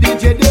 Dismiss the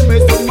DJ, they may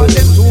some of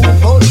them too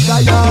old,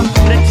 they are.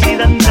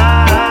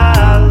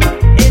 L'accidental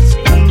és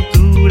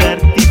cultura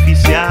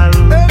artificial.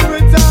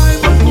 Every time.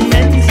 Quan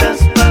comences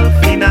pel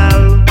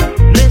final,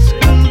 no és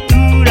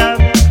cultura,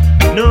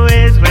 no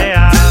és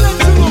real.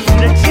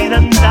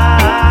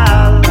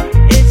 L'accidental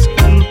és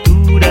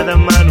cultura de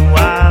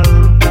manual.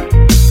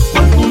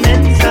 Quan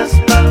comences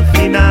pel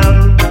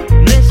final,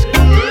 no és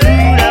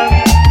cultura,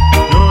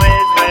 no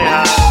és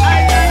real.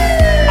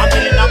 I'm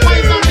feeling a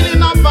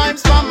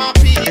vibes from my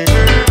people.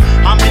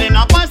 I'm feeling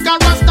a vibes 'cause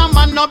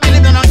Rastaman no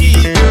believe in a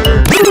evil.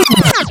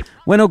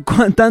 Bueno,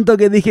 tanto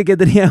que dije que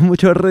tenía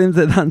muchos rhythms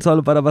de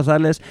dancehall para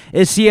pasarles.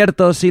 Es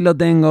cierto, sí lo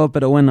tengo,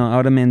 pero bueno,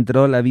 ahora me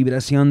entró la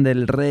vibración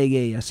del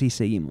reggae y así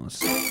seguimos.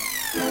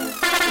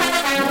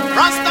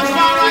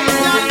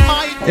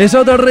 Es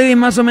otro rhythm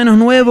más o menos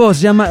nuevo,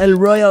 se llama el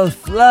Royal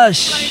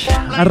Flush.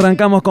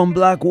 Arrancamos con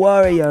Black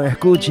Warrior,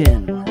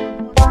 escuchen.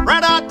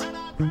 Red Hot.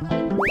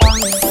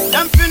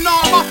 Them fin know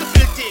about the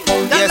filthy.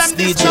 Yes,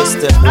 DJ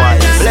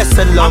Stepwise.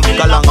 Blessed love,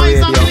 Galang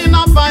Radio. I'm feeling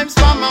a vibes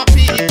from my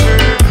people.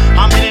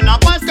 I'm feeling a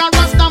vibes 'cause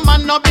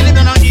Rastaman no believe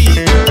in a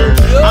evil.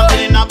 I'm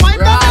feeling a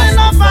vibes, I'm feeling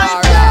a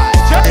vibes,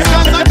 yeah.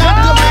 Because I got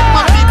to make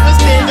my people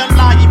stay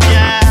alive,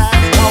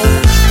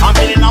 yeah. I'm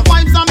feeling a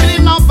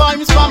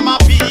vibes from my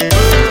people.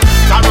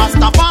 'Cause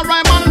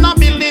Rastafari man no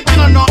believe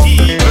in no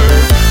evil.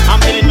 I'm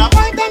feeling a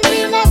vibes,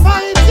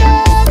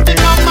 yeah.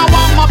 Because I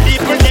want my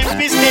people them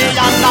to stay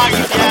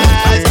alive,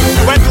 yes.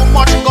 When too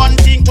much gun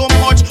thing, too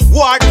much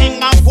war thing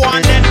and go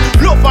on then.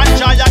 Love and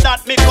joy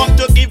that me come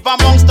to give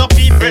amongst the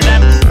people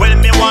them. Well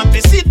me want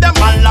to see them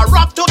all a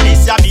rock to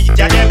this ya beat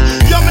ya them.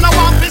 You me no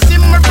want to see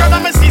my brother,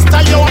 my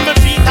sister, you on my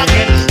feet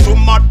again. Too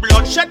much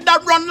bloodshed that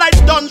run like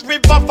Duns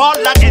River fall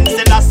again.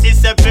 Selassie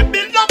say fi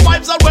build the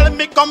vibes and well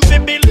me come fi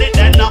build it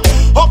then.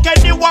 Okay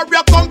the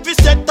warrior come fi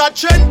set a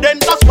trend then.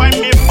 That's why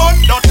me burn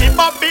dirty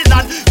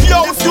Babylon.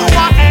 Yo to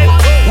a end.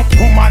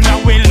 Woman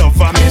that we love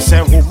and me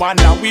say woman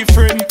that we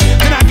friend.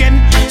 Then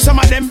again, some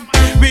of them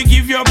we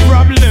give you a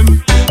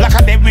problem. Like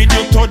a them we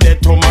do to the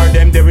tomorrow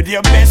them they with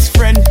your best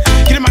friend.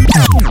 Give them a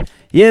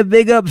Yeah,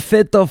 big up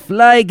Feto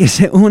Fly que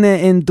se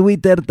une en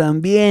Twitter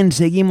también.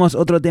 Seguimos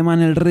otro tema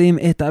en el rhythm.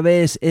 Esta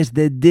vez es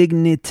de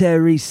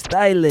Dignitary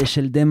Stylish.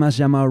 El tema se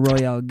llama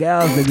Royal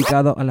Gals,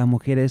 dedicado a las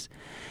mujeres,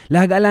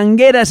 las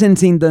galangueras en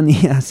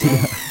sintonía. Sí.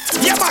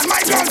 yeah man,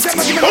 my girls them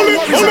give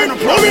me no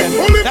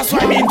problem. That's why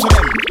I mean to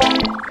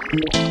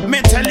them.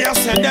 Me tell you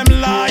say them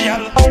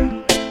loyal.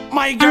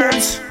 My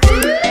girls,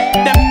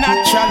 them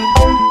natural.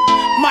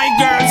 My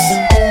girls,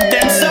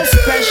 them so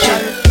special.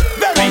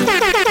 Very,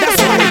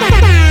 that's why.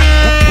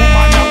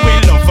 Woman that we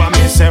love and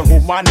me say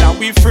woman that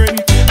we friend.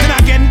 Then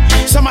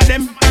again, some of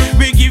them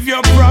we give you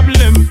a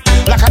problem.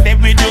 Like a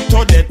them we do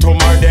to the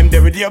tomorrow them they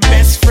with your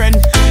best friend.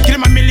 Give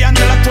them $1 million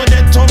to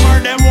the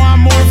tomorrow them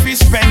want more fi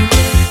spend.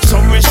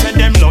 Some we say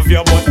them love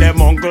you but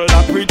them uncle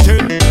a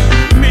pretend.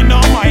 Me no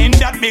mind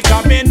that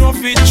because me no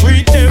fi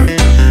treat them.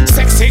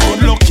 Sexy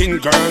good looking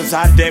girls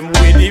are them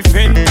we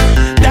defend.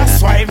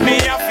 That's why me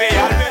a fi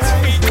always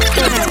feed.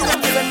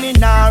 Me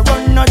nah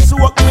run no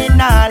joke, me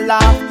nah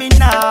laugh, me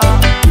nah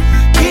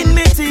in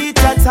me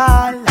teeth at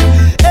all.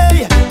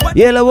 Hey,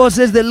 Y la voz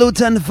es de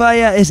Lutan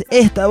Fire, es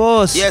esta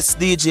voz. Yes,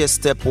 DJ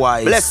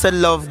Stepwise. Blessed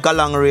love,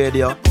 Galang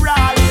Radio.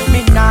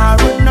 me nah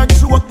run no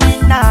joke, me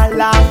nah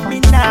laugh, me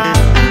nah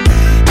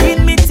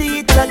in me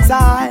teeth at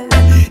all.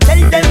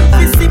 Tell them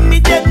to see me,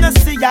 them no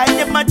see I,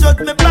 them a judge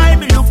me by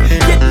me look.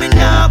 Get me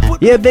nah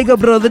put. Y big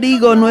up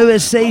Rodrigo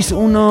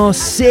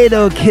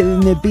 9610 que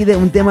me pide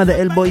un tema de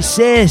El Boy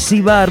C.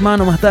 Sí va,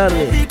 hermano, más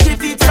tarde.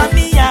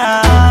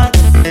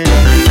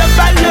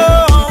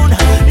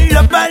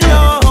 Love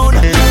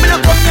alone. Me no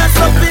come here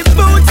so big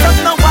boots up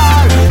no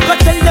wall. But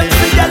tell them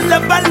to ya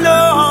love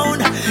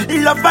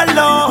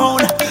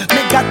alone.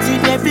 Me got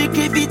in every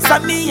give it to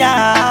me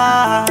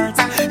heart.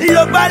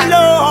 Love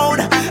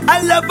alone,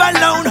 I love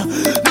alone.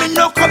 Me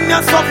no come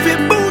here so big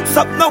boots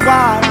up no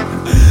wall.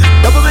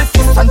 Double my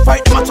fist and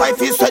fight them a try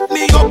to set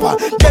me up.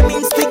 Them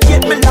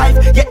instigate my life.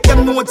 Yet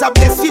them notes are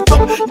blessed it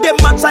up. Them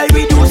a try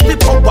reduce the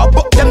power,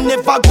 but them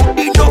never good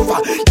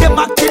enough. Them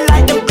acting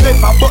like them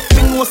clever, but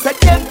me know say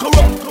them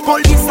corrupt.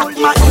 Police at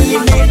my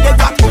email, they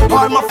got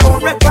all my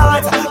phone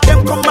records.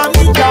 Them come and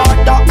me yard,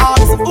 the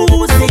ask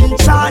who's in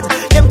charge.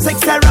 Them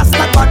take a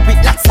rasta but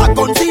with lots of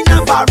guns in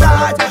a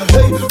barrage.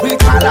 Hey, we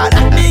call her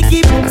that me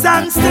give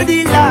thanks to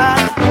the Lord.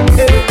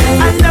 Hey,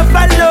 I love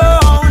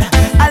alone,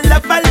 I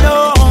love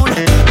alone.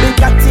 We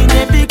got in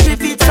every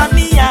clip it's on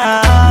me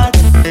heart.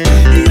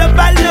 Love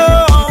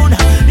alone,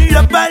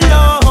 love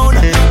alone.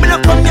 Me no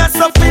come here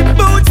so fi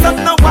boots up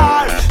no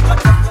wall.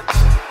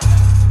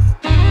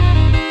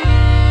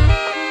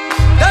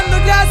 Dando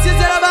gracias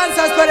y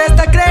alabanzas por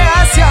esta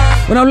creación.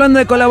 Bueno, hablando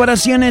de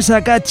colaboraciones,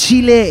 acá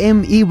Chile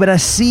y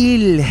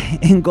Brasil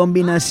en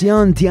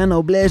combinación,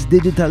 Tiano Bless,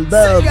 Digital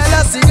Dub.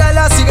 Sígala,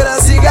 sígala, sígala,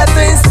 siga tu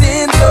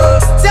instinto.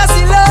 Si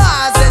así lo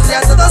haces,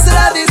 ya todo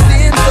será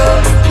distinto.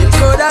 Y el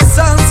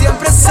corazón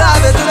siempre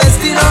sabe tu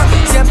destino.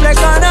 Siempre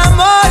con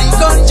amor y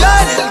con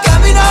joy en el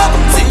camino.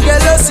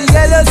 Síguelo,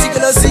 síguelo,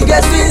 síguelo,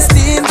 sigue tu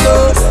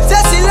instinto. Si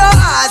así lo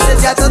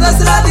haces, ya todo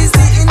será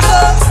distinto.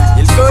 Y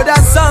el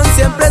corazón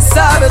siempre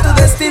sabe tu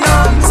destino.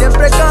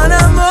 Siempre con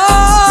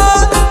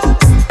amor.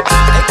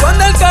 Y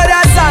cuando el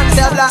corazón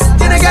te habla,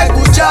 tiene que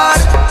escuchar.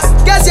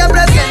 Que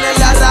siempre tiene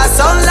la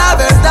razón, la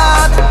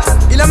verdad.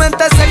 Y la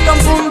mente se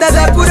confunde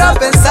de puro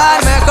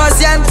pensar. Mejor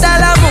siente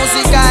la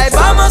música y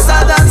vamos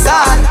a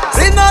danzar.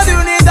 Ritmo de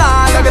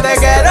unidad, lo que te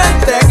quiero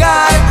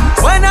entregar.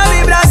 Buena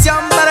vibración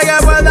para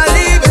que puedas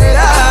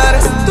liberar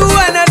tu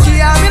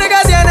energía, mira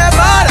que tiene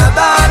para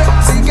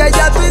dar. Sigue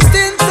ya tu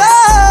instinto.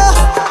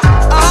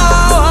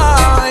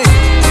 Oh,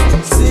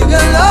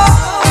 síguelo.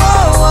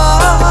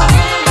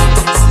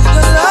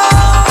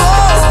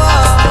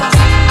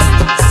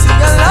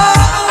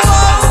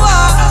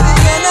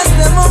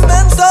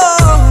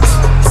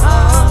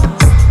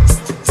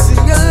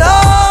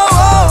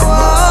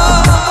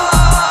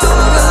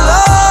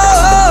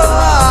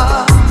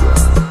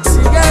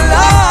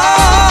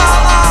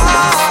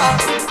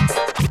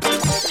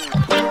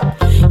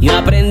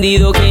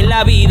 Que en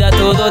la vida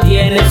todo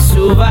tiene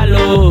su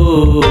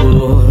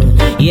valor.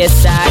 Y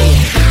es ahí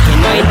que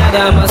no hay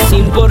nada más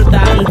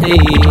importante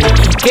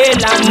que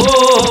el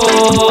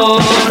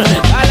amor.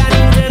 Galan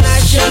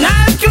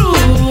International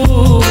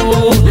Crew,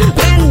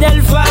 prende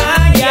el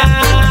falla.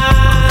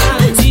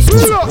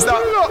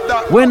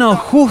 Bueno,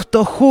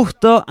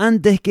 justo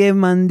antes que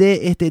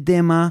mandé este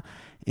tema,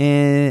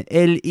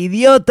 el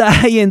idiota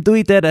ahí en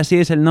Twitter, así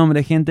es el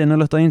nombre, gente, no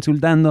lo estoy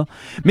insultando,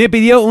 me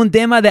pidió un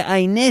tema de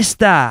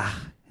Ainesta.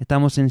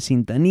 Estamos en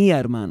sintonía,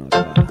 hermanos.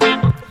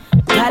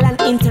 Galan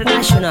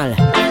International.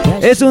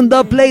 Es un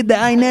dubplate de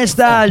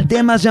Ainesta. El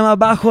tema se llama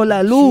Bajo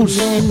la Luz.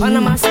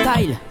 Panama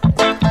Style.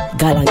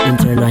 Galan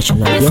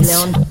International. Yes,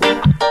 León.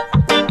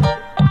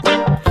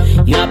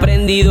 Yo he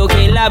aprendido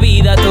que en la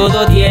vida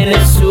todo tiene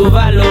su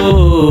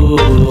valor.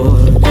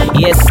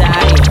 Y es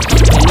ahí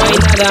que no hay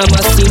nada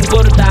más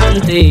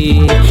importante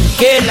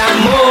que el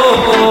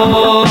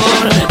amor.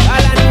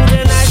 Galan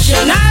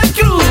International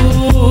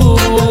Crew,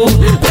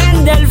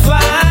 prende el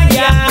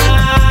falla.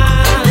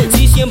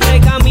 Si siempre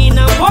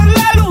caminan por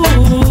la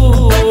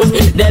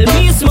luz del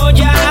mismo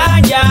ya.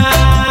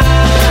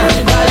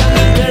 Galan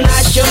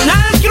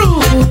International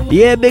Crew.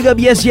 Yeah, big up,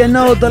 yes, you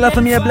know, toda la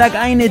familia Black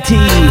Ainity.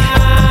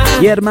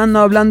 Y hermano,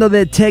 hablando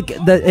de Tech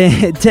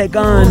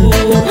On,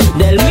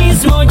 del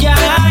mismo ya.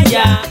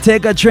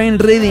 Tech a Train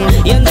Rhythm.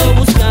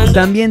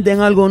 También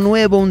tengo algo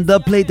nuevo, un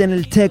dubplate en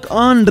el Tech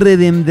On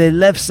Rhythm de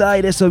Left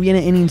Side. Eso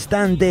viene en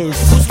instantes.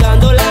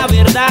 Buscando la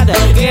verdad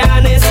que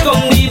han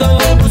escondido,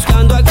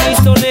 buscando a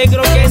Cristo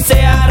negro que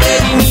se ha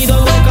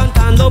redimido,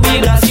 cantando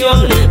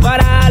vibración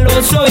para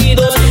los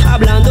oídos,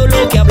 hablando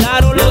lo que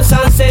hablaron los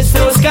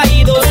ancestros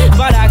caídos,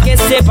 para que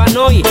sepan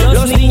hoy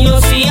los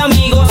niños y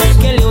amigos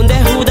que el león de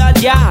Judá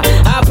ya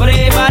ha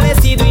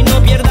prevalecido y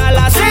no pierda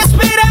las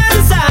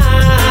esperanzas.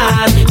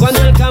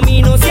 Cuando el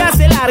camino se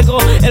hace largo,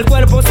 el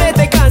cuerpo se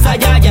te cansa,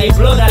 ya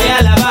implórale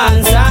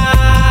alabanzas,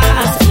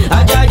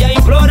 ya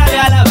implórale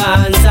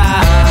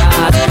alabanzas,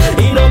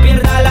 y no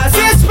pierda las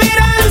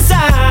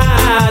esperanzas.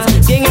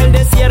 Si en el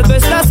desierto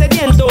estás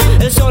sediento,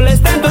 el sol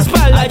está en tu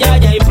espalda, ya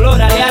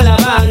implórale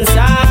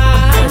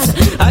alabanzas,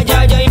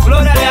 ya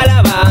implórale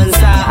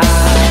alabanzas.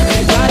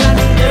 Galan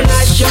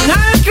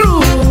International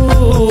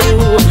Crew,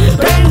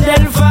 prende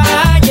el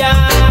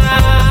falla.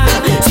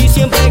 Si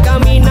siempre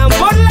caminan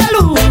por la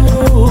luz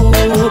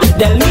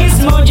del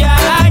mismo ya.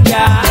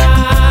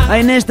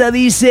 Ainesta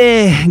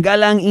dice,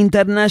 Galan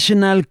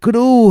International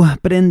Crew,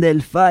 prende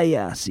el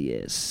falla, así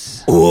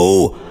es.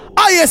 Oh,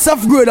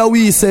 ISF grade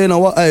we say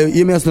now.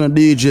 You may say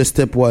DJ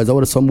Stepwise. I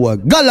want some boy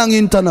Galang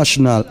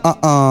International.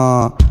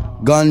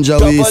 Ganja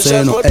we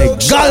say no. Hey,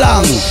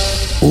 Galang.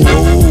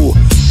 Oh,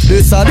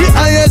 this are the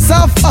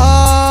ISF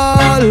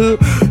all.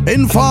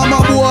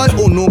 Informer boy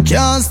who no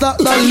can't stop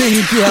the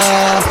link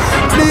yeah.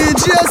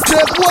 DJ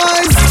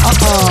Stepwise.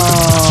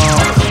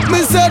 Me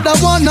said that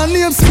one and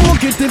name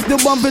smoke it. If the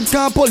bump it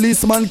can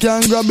policeman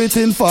can grab it.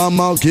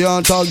 Informer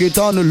can't target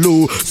on the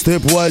low.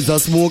 Stepwise a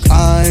smoke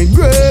high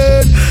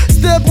grade.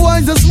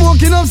 Stepwise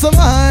up some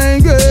high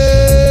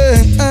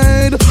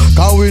grade.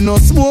 Cause we no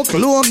smoke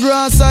low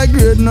grass, high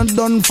grade not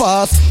done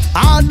fast.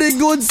 All the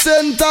good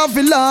scent of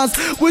the last.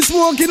 We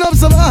smoking up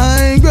some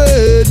high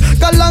grade.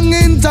 Galang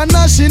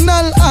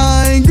International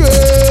high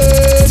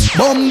grade.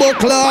 Bumbo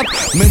clock,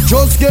 me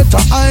just get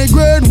a high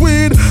grade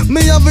weed.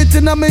 Me have it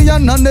in a me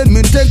hand and then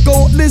me take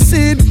out the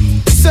seed.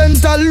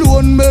 Scent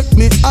alone make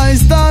me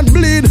eyes start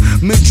bleed.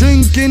 Me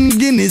drinking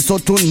Guinness so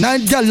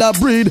tonight gala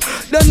breed.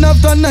 Then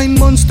after 9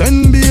 months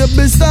 10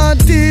 baby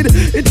started.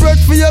 It work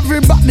for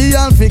everybody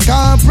and for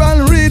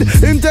Corporal Reed.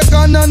 Him take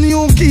on a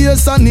new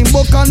case and him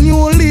book a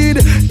new lead.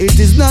 It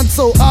is not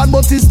so hard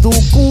but it's too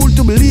cool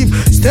to believe.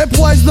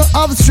 Stepwise no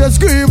have stress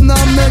grief now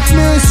make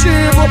me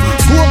shiver.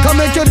 Coca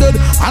make you dead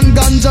and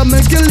ganja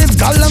make you live.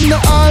 Galang the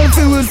all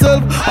for yourself.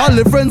 All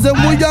the friends them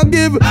we a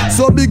give.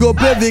 So big up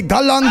every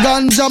galang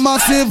ganja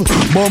massive.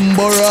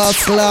 Bumbo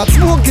rascal,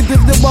 smoke it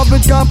if the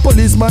bobby can.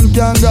 Policeman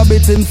can grab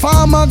it,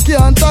 informer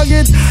can't tag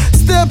it.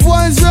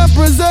 Stepwise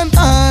represent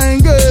high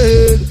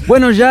grade.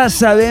 Bueno, ya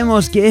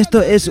sabemos que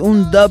esto es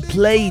un dub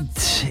plate.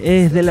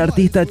 Es del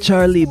artista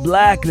Charlie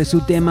Black, de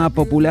su tema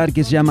popular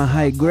que se llama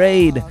High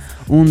Grade.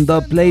 Un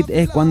dub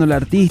plate es cuando el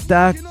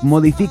artista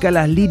modifica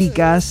las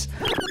líricas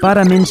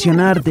para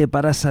mencionarte,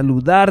 para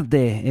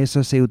saludarte.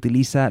 Eso se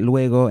utiliza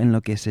luego en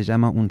lo que se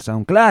llama un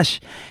sound clash.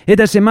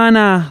 Esta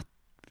semana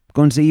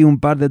conseguí un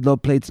par de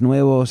dub plates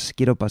nuevos.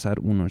 Quiero pasar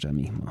uno ya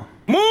mismo.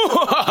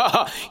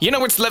 You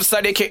know it's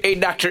Leftside aka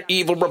Dr.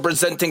 Evil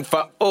representing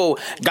for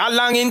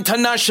Galang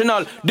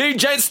International.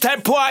 DJ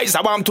Stepwise,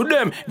 I want to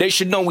them. They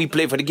should know we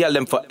play for the girl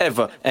them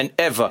forever and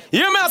ever. You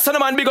know son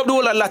man, big up the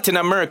whole of Latin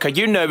America.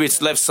 You know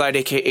it's Leftside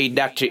aka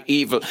Dr.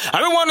 Evil. I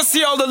don't want to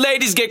see all the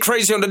ladies get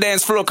crazy on the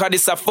dance floor cause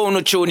it's a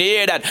phone tune. You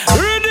hear that?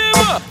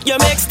 Rhythm! You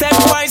make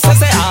Stepwise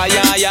say ah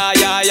yeah yeah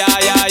yeah yeah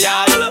yeah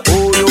yeah.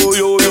 Oh yo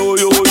yo yo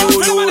yo yo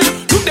yo.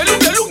 Look there, look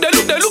there, look there,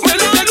 look there, look there,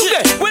 look there, look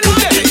there. When look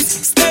there.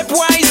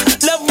 Stepwise,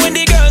 love when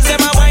the girls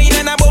them a wine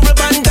and a bubble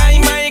pan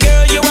time. My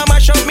girl, you a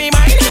mash up me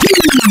mind.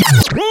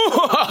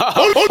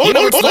 You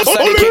know it's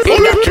Leftside aka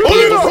Dr.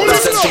 Evil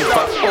representing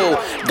for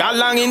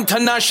Galang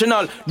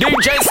International.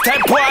 DJ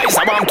Stepwise,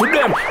 I want to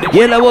them.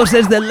 Y la voz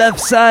es de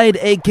Leftside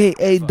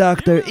aka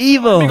Dr.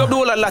 Evil. Big up the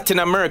whole of Latin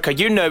America.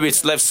 You know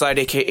it's Leftside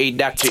aka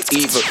Dr.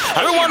 Evil.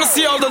 I don't want to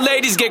see all the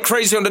ladies get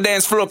crazy on the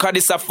dance floor cause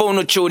it's a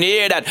phone tune. You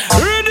hear that?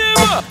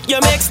 Rhythm! You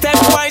make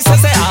Stepwise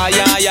say ah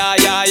yeah yeah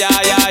yeah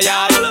yeah yeah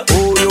yeah.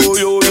 Oh yo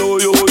yo yo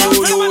yo yo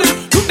yo.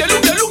 Look there,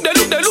 look there, look there,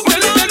 look there, look there,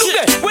 look there, look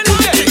there. When look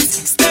there.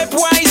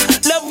 Stepwise,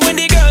 love when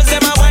the girls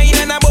them a wine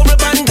and a bubble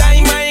pan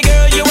time. My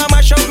girl, you a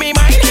mash up me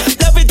mind.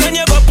 Love it when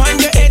you go on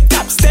your head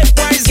top.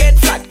 Stepwise get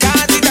flat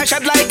cause it a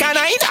shot like a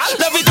nine.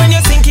 Love it when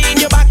you sink in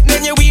your back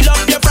then you wheel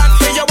up your frack.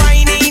 When your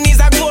whining is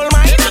a gold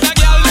mine.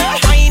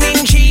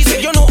 Whining cheesy,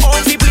 you know how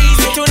to please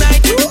it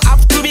tonight. You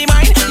have to be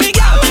mine, big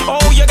girl.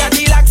 Oh you got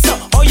the lax so,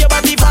 oh your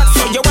body fat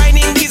so. Your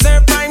whining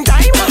deserve prime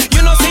time.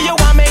 You know say you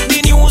want make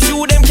the news,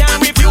 you them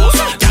can't refuse.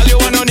 Girl you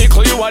want no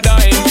nickel, you a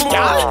dime.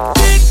 Girl,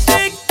 tick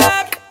tick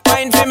tock,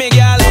 wine for me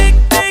girl. Tick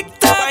tick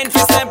tock, wine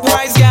for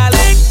Stepwise girl.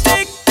 Tick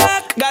tick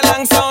tock,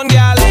 galang sound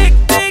girl. Tick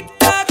tick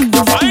tock,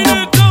 you find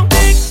it too.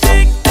 Tick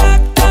tick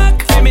tock tock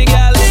for me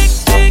girl. Tick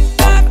tick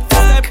tock,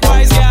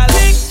 Stepwise girl.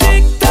 Tick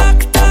tick tock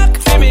tock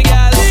for me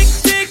girl. Tick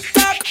tick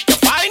tock, you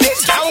find it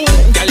too.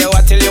 Girl you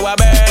a till you a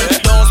burn.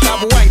 Don't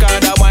stop wine 'cause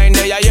the wine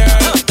they a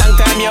yearn. Long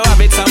time you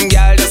have it, some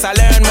girl just a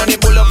learn. Money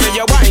pull up with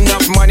your wine,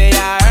 enough money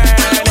I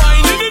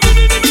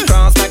earn.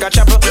 Cross like a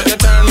chopper, you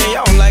turn me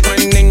on like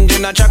when ninja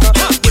in a chopper.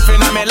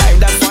 Giving on me life,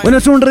 that's why. Bueno,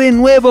 es un rey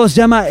nuevo,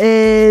 se llama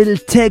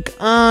el Tech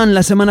On.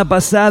 La semana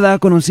pasada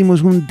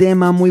conocimos un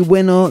tema muy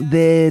bueno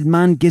del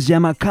man que se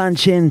llama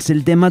Conscience.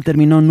 El tema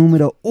terminó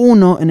número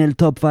 1 en el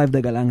Top 5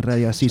 de Galang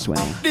Radio, así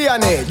suena.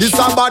 DNA, this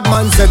a bad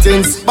man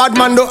settings. Bad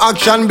man do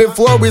action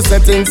before we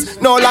settings.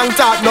 No long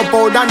talk, no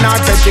powder, no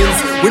settings.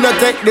 We no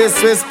take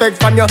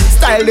disrespect from your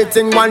style the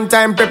thing one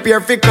time, prepare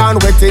for can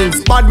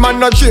wettings. Bad man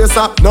no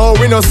chaser, no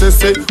we no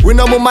sissy. We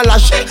no mama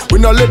lashy, we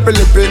no lippy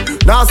lippy.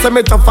 Now say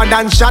me tougher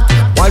than shot.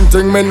 One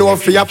thing me know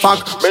for your pack,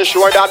 make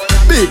sure that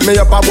beat me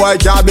up a boy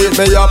can't beat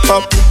me up.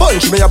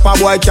 Punch me up a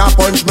boy can't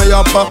punch me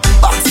up.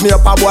 Box me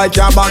up a boy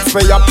can't box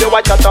me up. You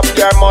watch chat up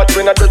your mouth,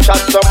 we not do chat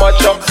so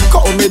much.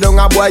 Call me down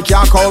a boy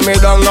can't call me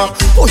down.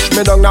 Push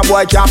me down a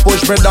boy can't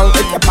push me down.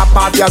 If you pop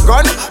off your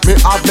gun, me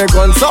have me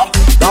gun so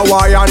that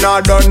why you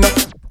not done.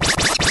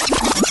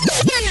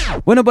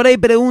 Bueno, por ahí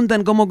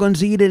preguntan cómo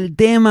conseguir el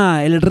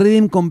tema. El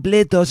rhythm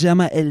completo se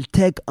llama el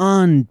Tech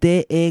On,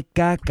 T-E-K-K-O-N-N.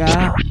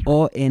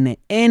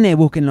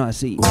 Búsquenlo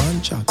así.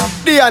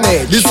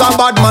 DNA, this a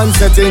bad man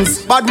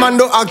settings. Bad man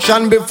do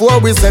action before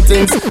we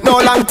settings.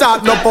 No long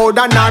talk, no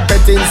powder, no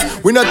pettings.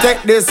 We no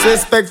take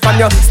disrespect from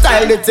your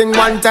style the thing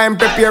one time,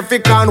 prepare for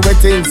can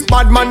wettings.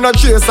 Bad man no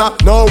chaser,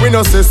 no we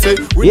no sissy.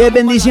 Y es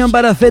bendición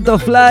para Feto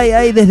Fly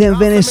ahí desde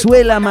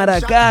Venezuela,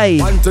 Maracay.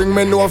 One thing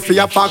me know for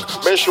your pack,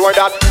 make sure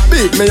that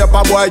beat me up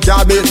a boy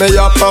can't beat me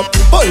up.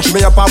 Punch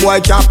me up, a boy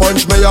can't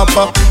punch me up.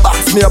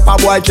 Box me up, a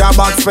boy can't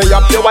box me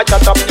up. You watch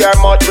chat up your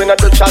mouth, we not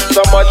do chat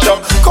so much.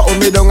 Call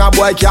me down, a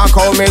boy can't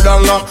call me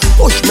down.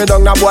 Push me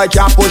down, a boy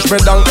can't push me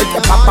down. If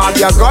you pop out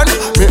your gun,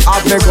 me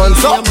have me gun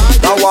so.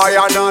 Now why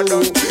you not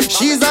do?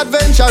 She's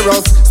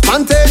adventurous,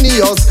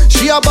 spontaneous.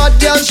 She a bad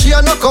girl, she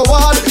a no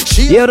coward.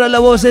 Y ahora la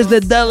voz es de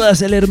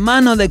Dallas, el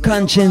hermano de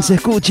Conscience.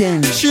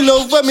 Escuchen. She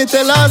love when me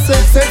tell her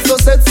set so,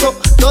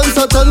 done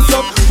so.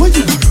 When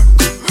you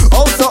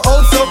also.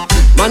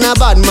 Man a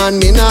bad man,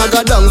 me nah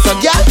go down so.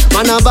 Yeah,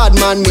 man a bad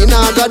man, me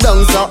nah go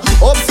down so.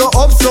 Up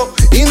so,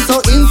 in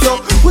so.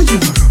 When you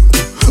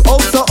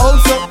also.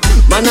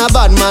 Man a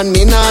bad man,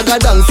 me nah go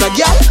down so.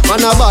 Yeah,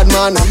 man a bad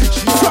man.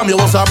 From you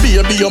was a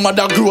baby, your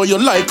mother grow you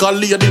like a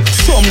lady.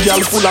 Some girl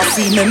full of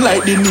semen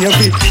like the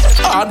Navy.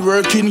 Hard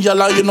working,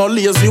 girl, you no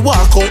lazy.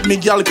 Walk out me,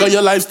 girl, cause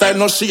your lifestyle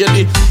no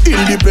shady.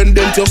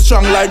 Independent, you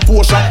strong like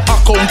Porsche.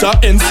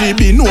 Accountant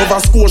NCB, Nova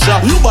Scotia.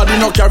 Your body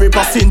no carry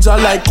passenger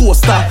like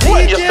Coaster.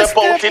 When you step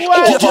out it,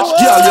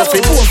 girl, you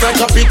fit pose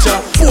like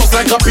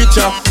a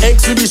picture.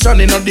 Exhibition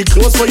in the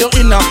clothes for your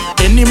inner.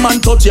 Any man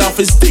touch you off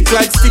his stick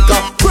like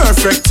sticker.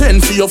 Perfect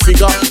 10 for your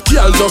figure.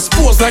 Girl, just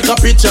pose like a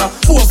picture.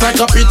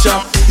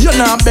 You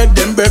nah beg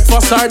them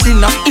breakfast or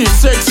dinner. If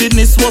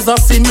sexiness was a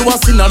sin, you a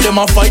sinner. Them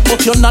a fight,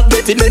 but you're not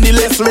getting any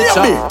less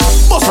richer.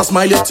 Bust a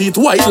smile, your teeth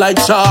white like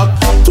shark.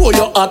 Throw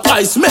your hot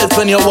eyes melt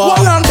when you walk.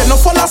 Well, and then no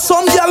follow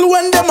some girl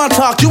when them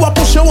attack. You a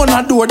push your one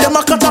a door, them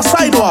a cut a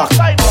sidewalk.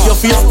 Your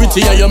face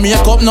pretty and your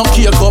makeup no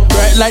cake up.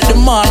 Bright like the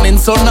morning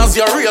sun as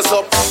you raise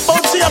up.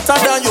 Out theater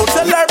than you,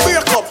 tell her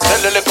break up.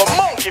 Tell her like a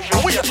monkey if you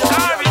wait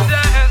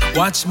up.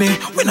 Watch me,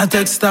 we not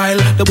textile.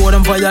 The boy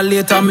them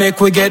violate and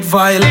make we get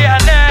vile.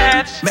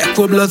 Make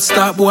we blood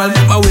stop boil.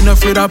 But we not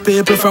afraid of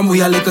people from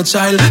we a little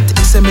child.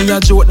 Things me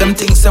a joke, them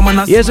things them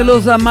a. Y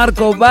saludos a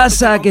Marco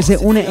Baza que se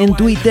une en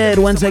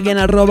Twitter. Once again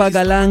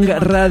 @Galang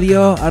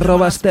Radio,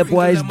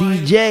 @Stepwise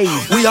DJ.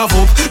 We have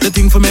up the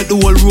thing for make the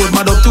whole road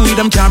mad up. To we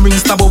them can't bring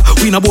stab up.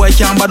 We no boy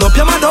can't bad up.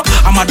 You mad up?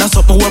 I'm mad as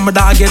something when my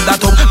dog get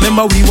that up.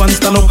 Remember we want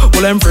stand up.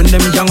 All them friend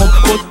them gang up.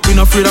 But we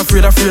not afraid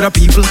of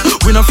people.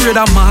 We not afraid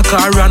of my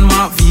car and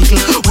my vehicle.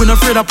 We not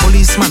afraid of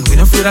policeman. We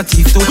not afraid of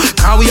thief too.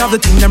 Cause we have the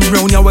thing them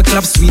round here we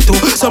clap sweet too.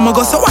 Some of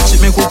us watch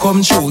it make we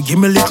come true. Give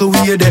me a little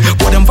weird there.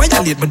 But them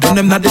violate me done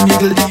them not the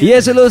niggle.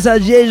 Y saludos a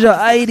Yeyo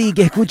Airi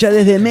que escucha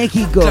desde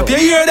México.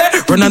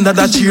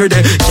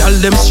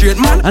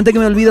 Antes que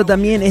me olvido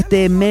también,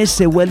 este mes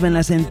se vuelven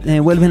las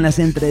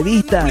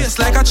entrevistas.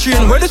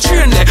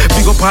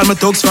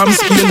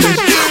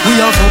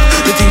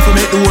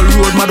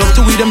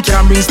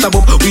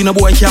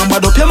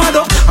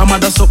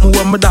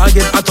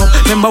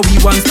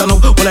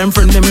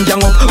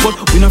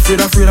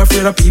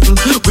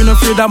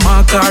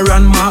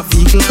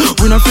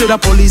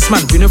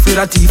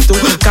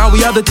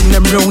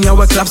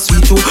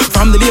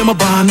 From the day my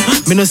born,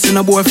 me no seen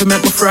a boy fi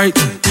make me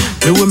frighten.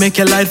 Me will make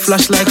your light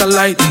flash like a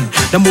lightning.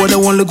 Them boy they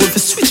only good for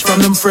switch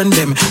from them friend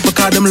them.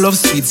 Because them love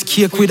sweets,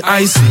 cake with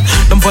icing.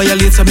 Them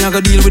violates me, I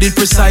gotta deal with it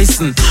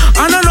precising.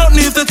 And I don't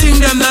need to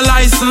think them the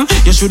license.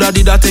 You shoulda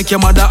did that take your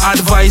mother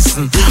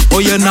advising.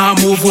 But you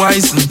not move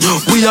wising.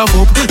 We have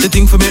up the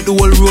thing for make the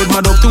whole road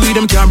mad up. To we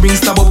them can't bring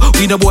stab up.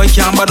 We the boy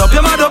can't bad up.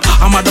 You mad up?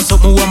 I'm mad at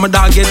something when my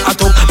dog get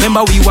hot up.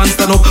 Remember we want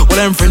stand up. Well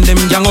them friend them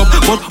gang up.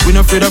 But we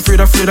not afraid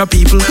of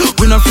people.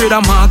 We not afraid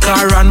of my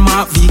car and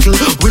my vehicle.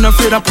 We not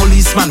afraid of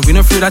policeman. We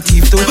not afraid of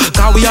thief too.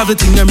 Cause we have the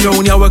thing them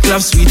round here we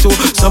clap sweet too.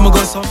 Some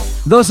go some.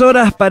 2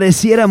 horas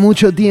pareciera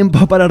mucho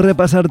tiempo para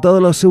repasar todos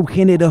los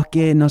subgéneros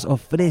que nos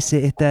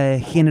ofrece este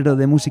género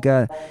de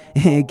música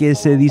que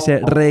se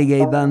dice reggae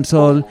y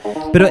dancehall,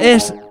 pero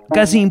es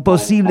casi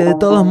imposible. De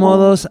todos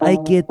modos hay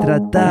que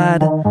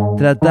tratar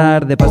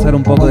de pasar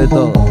un poco de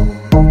todo.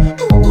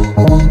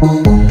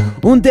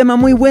 Un tema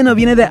muy bueno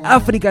viene de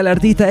África, el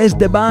artista es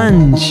The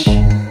Bunch.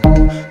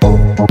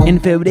 En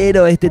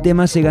febrero este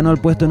tema se ganó el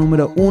puesto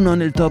número 1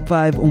 en el Top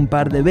 5 un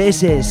par de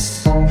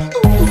veces.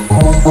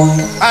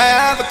 I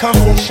have a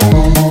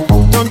confession,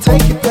 don't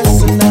take it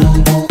personal.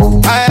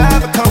 I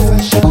have a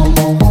confession,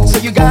 so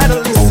you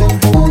gotta listen.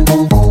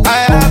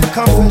 I have a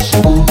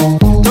confession,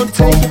 don't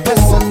take it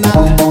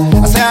personal.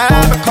 I say I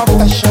have a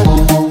confession,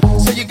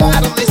 so you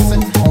gotta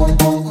listen.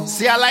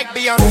 See, I like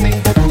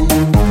Beyonce,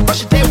 but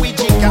she did with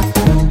Jigga.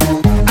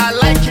 I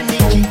like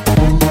Nicki,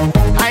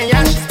 I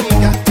am she's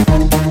bigger.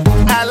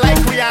 I like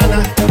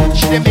Rihanna,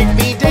 she did make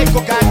me dey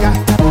go gaga.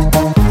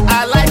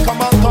 I like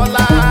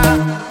Omontola,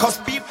 cause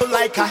people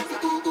like her.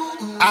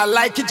 I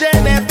like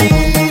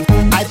Genevieve,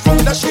 I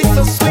think that she's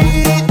so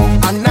sweet.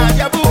 And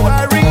Nadia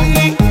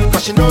Buhari,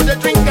 cause she know the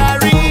drink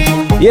Gary.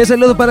 Y un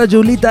saludo para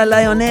Julita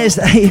Lioness,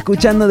 ahí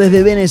escuchando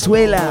desde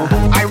Venezuela.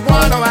 I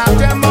wanna have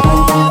them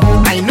all.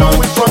 I know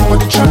it's wrong, but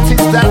the truth is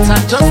that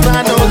I'm just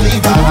an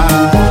Oliver.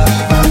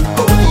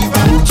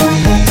 Oliver,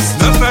 trees,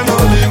 not an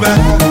Oliver.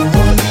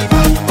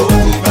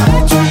 Oliver,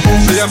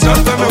 trees. Say I'm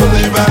just an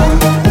Oliver.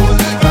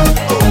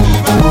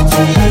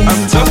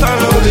 I'm just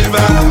an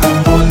Oliver.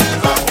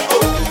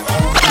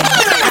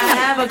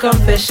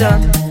 Confession,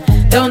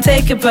 don't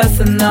take it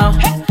personal.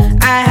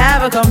 I I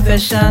have a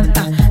confession,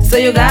 so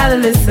you gotta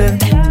listen.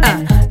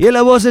 Y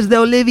la voz es de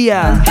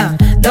Olivia.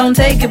 Don't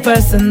take it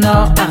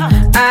personal.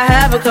 I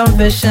have a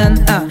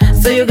confession,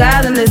 so you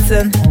gotta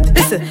listen.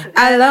 Listen,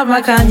 I love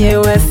my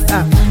Kanye West,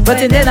 but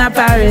he did not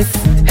Paris.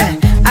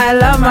 I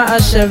love my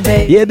Usher,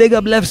 baby. Yeah, big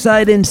up Left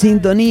Side en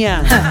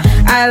sintonía.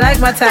 I like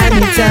my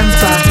tiny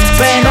temper,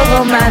 but ain't no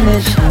go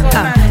manage.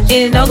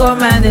 Ain't no go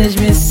manage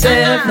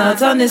myself,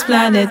 not on this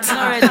planet.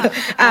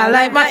 I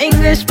like my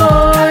English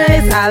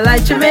boys, I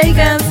like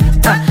Jamaicans,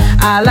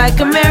 I like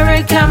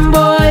American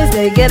boys,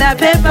 they get that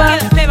paper,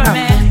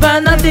 but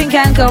nothing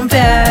can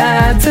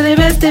compare to the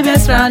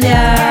best round,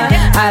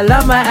 yeah. I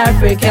love my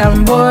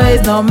African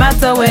boys, no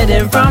matter where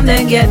they're from,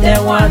 they get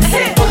their one.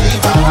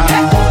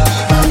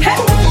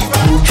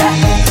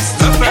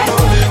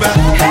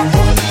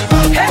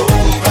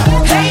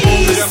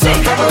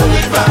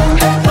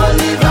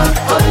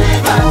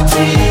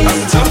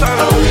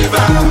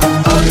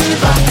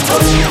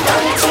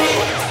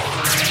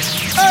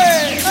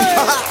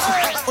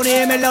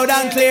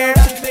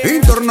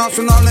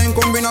 Internacional en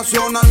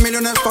combinación al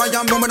millón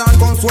estallan boomerang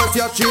con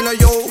Suecia, Chile,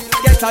 yo.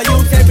 Get a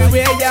youth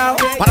everywhere, yo.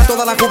 Para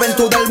toda la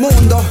juventud del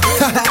mundo.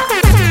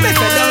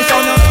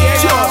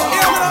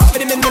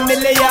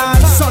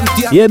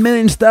 Y el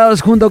Million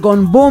Styles junto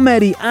con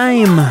Boomer y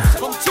I'm.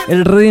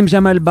 El rhythm se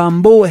llama El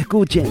Bambú,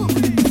 escuchen.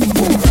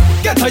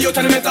 Get a youth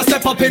and make a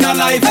step up in a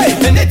life. Hey,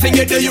 anything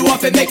you do, you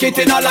have to make it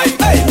in a life.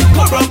 Hey,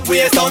 corrupt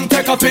ways don't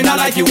take up in a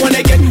life. You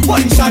wanna get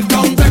one shot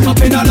down, take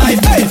up in a life.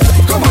 Hey,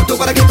 como tú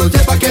para que tú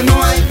sepas que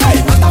no hay.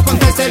 Hey, hasta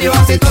ponte serio,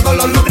 así todo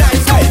lo lográis.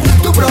 Hey,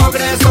 tu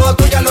progreso,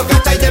 tú ya lo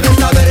cachai, debes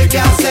saber qué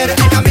hacer.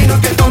 El camino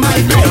que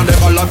tomáis. Mira,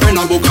 deja la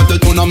pena, búscate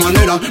tú una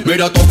manera.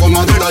 Mira, toco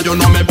madera, yo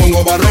no me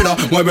pongo barrera.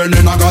 Mueve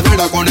en la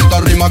cadera con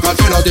esta rima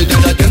casera. Si te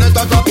detienes,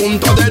 estás a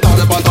punto de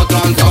dar pata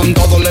atrás.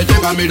 Todo le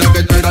llega, mira que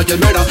espera y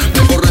espera.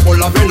 Me corre por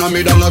la pena,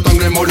 mira la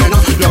sangre morena.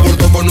 Yo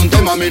aborto con un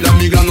tema, mira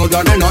mi grano de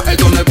arena.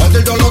 Esto no es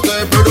fácil, yo lo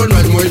sé, pero no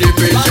es muy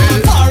difícil.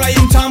 Alright,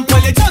 in time,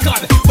 pull it on.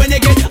 When you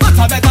get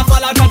hotter, better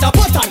fall out of the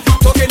button.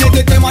 Talking in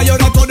the tema, you're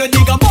not gonna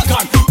dig a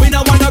buckan. We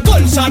don't want a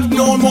gunshot,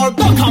 no more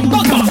buckan.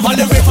 All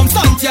the way from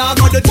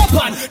Santiago to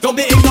Japan. Don't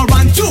be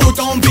ignorant, you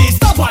don't be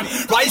stubborn.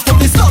 Rise from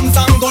the slums,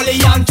 Angola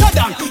and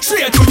Jordan.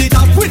 Straight to the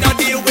top, we not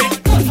deal with.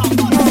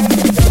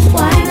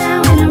 Why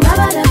now when I'm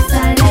rubber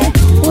upside it?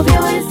 Move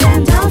your waist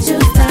and don't you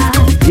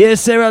stop. Y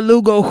es Sarah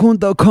Lugo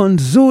junto con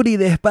Zuri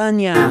de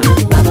España.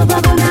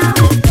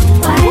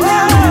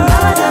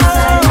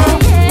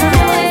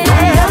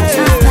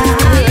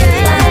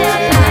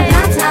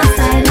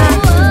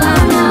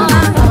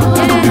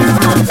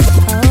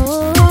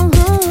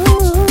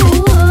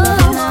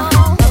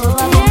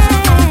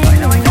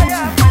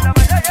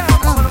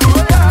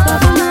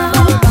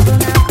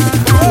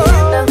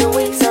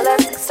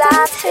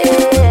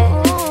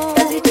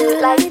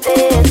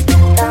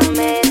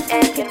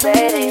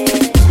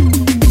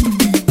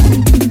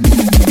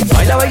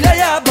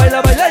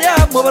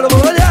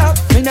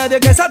 Nadie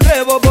que se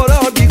atrevo por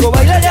os digo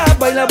baila ya,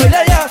 baila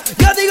ya.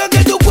 Yo digo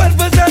que tu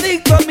cuerpo es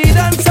adicto a mi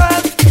danza.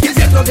 Y es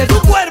cierto que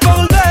tu cuerpo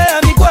vuelve a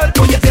mi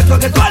cuerpo. Y es cierto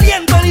que tu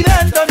aliento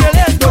alimenta mi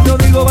aliento. Yo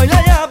digo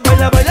baila ya,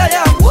 baila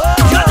ya.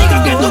 Yo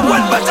digo que tu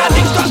cuerpo es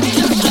adicto a mi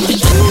danza.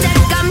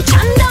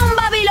 Chanda un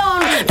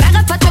Babilón,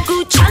 raga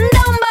pachoku,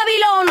 chanda un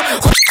Babilón.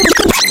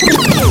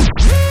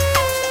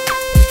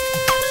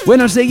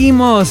 Bueno,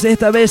 seguimos.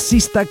 Esta vez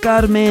Sista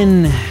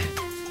Carmen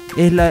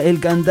es el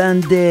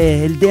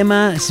cantante. El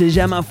tema se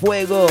llama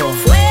Fuego.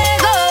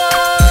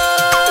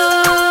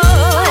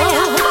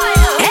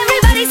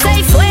 Everybody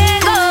say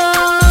fuego.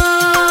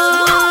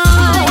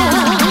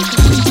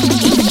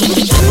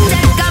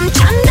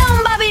 Chanda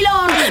un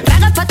Babilón,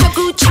 raga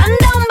pachoku,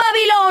 chanda un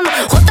Babilón.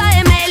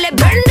 JML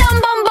burn down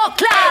bombo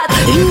clap.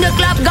 In the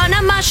club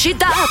gonna mash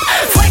it up.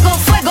 Fuego,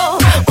 fuego,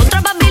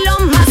 contra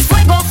Babilón más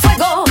fuego,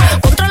 fuego.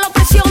 Contra la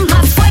opresión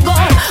más fuego.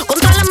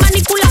 Contra la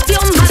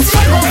manipulación más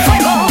fuego,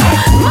 fuego.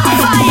 Más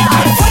fire,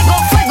 fuego,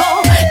 fuego.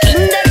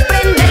 Kinder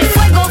prende el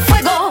fuego,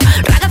 fuego.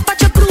 Raga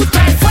Pacho Cruz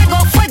trae fuego,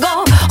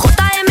 fuego.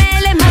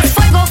 JML más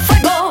fuego,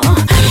 fuego.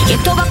 Y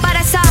esto va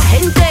para esa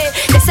gente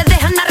que se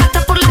dejan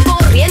arrastrar por la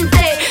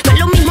corriente. No es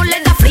lo mismo,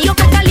 les da frío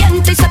que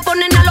caliente. Y se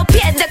ponen a los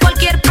pies de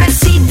cualquier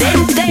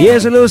presidente. Y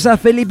saludos a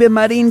Felipe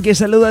Marín que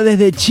saluda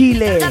desde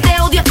Chile.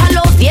 Te odio hasta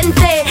los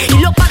dientes y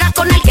lo pagas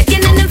con el que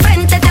tienen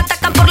enfrente. Te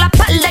atacan por la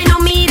espalda y no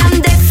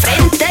miran de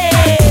frente.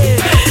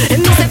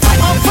 Entonces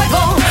fuego,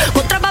 fuego,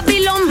 contra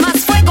Babilón más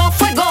fuego,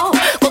 fuego.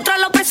 Contra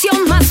la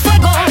opresión más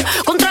fuego.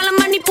 Contra la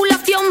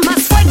manipulación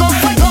más fuego,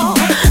 fuego.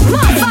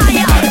 Más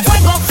fire,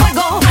 fuego,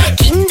 fuego.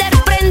 Kinder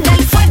prende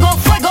el fuego,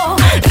 fuego.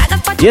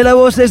 Y la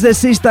voz es de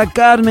Sista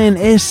Carmen,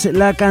 es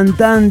la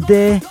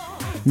cantante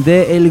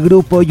del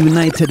grupo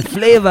United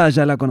Flavor,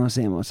 ya la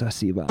conocemos,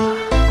 así va.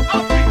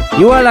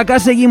 Igual acá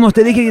seguimos,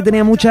 te dije que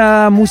tenía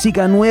mucha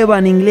música nueva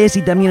en inglés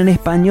y también en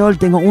español.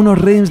 Tengo unos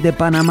rhythms de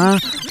Panamá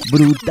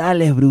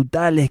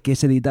brutales que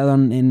se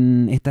editaron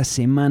en estas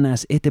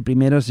semanas. Este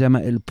primero se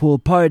llama El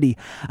Pool Party.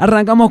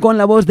 Arrancamos con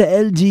la voz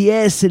de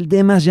LGS, el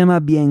tema se llama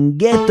Bien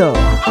Ghetto.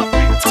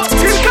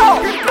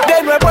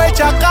 De nuevo el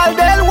chacal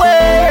del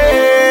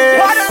wey.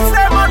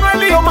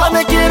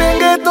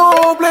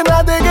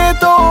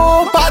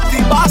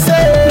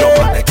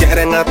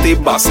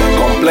 base,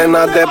 con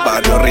plenas de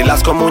barrio,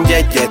 rilas como un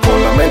yeye,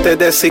 con la mente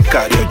de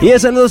sicario. Y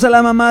saludos a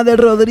la mamá de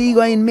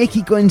Rodrigo ahí en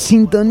México en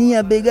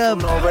sintonía, big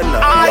up.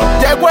 Ay,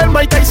 llegó el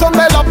Mike Tyson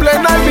de la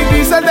plena, el Vin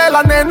Diesel de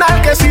la nena,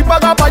 el que si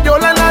paga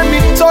payola en la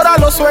emisora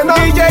lo suena.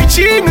 DJ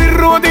Chino y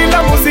Rudy,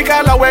 la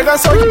música la juega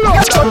soy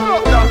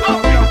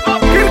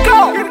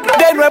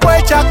de nuevo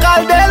el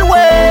chacal del wey.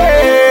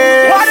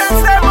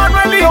 Guárdense,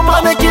 Manuel, los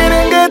manes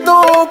quieren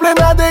gueto,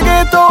 plena de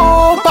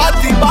gueto,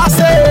 party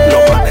base.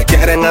 Los manes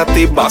quieren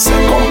activarse,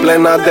 con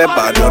plenas de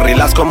barrio,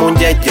 rilas como un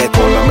yeye,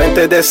 con la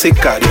mente de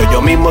sicario.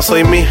 Yo mismo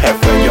soy mi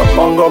jefe, yo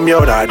pongo mi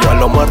horario, a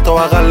los muertos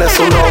háganle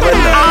su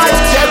novena. Ay,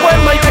 llegó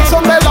el Mike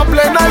Tyson de la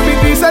plena, el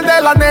Vin Diesel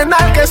de la nena,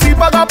 el que si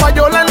paga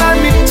payola en la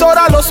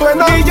emisora lo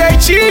suena. DJ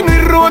Chino y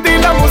Rudy,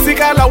 la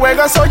música la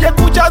juega soy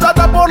escuchada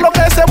hasta por lo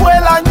que se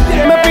vuelan.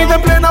 Me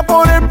piden plena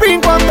por el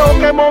pin cuando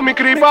quemo mi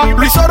cripa.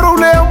 Luis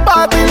rulea un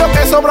bate y lo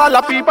que sobra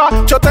la pipa.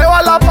 Choteo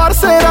a la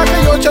parcera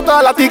que yo choto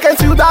a la tica en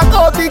Ciudad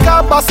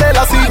Gótica pa' hacer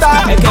la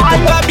cita. Es que tú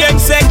estás bien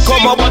seco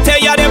como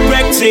botella de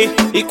Brexit,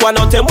 y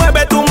cuando te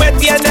mueves tú me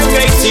tienes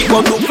crazy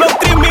con tu flow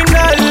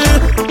criminal.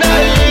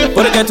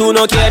 Porque tú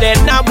no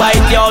quieres nada,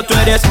 yo tú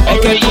eres. Es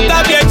que tú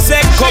estás bien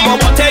seco como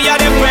botella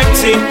de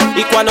Brexit,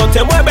 y cuando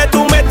te mueves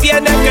tú me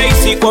tienes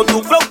crazy con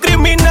tu flow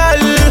criminal.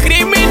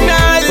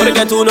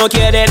 Porque tú no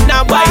quieres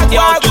nada,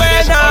 yo tú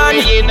eres.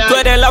 Tú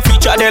eres la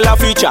ficha de la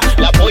ficha,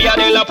 la polla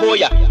de la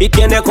polla, y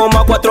tienes como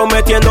a 4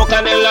 metiendo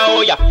carne en la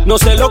olla. No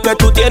sé lo que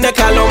tú tienes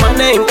que a lo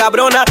manes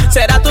encabrona.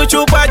 Será tu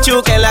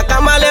chupachu que en la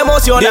cama le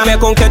emociona. Dime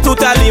con que tú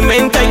te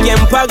alimentas y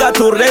quién paga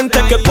tu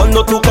renta. Que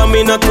cuando tú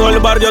caminas todo el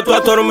barrio tú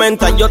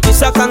atormentas. Yo estoy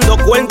sacando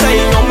cuenta y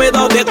no me he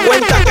dado de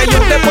cuenta que yo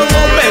te pongo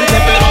 20,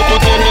 pero tú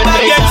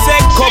tienes bien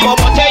seco como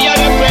botella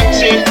de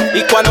Brexit,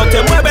 y cuando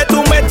te mueves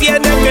tú me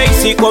tienes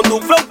crazy con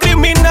tu flow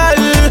criminal.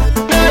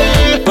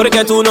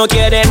 Porque tú no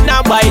quieres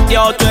nada y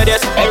yo tú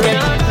eres.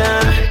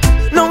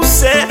 No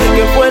sé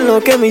qué fue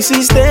lo que me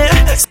hiciste.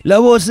 La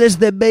voz es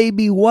de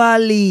Baby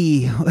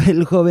Wally,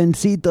 el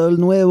jovencito, el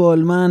nuevo,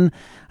 el man,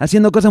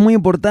 haciendo cosas muy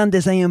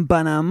importantes ahí en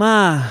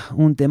Panamá.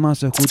 Un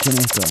temazo, escuchen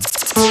esto.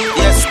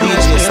 Yes,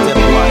 DJ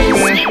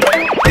Stepwise.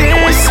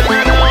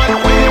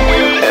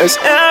 This is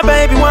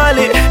Baby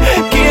Wally,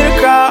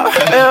 Kirka,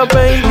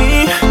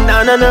 baby,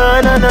 na na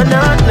na na na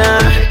na na.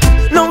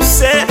 No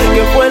sé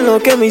qué fue lo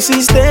que me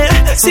hiciste,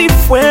 si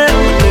fue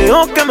un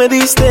leo que me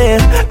diste,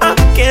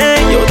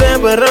 aquello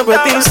debe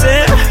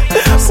repetirse,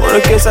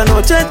 porque esa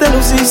noche te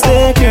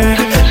luciste, girl.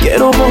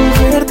 Quiero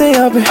volverte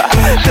a ver,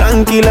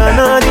 tranquila,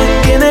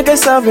 nadie tiene que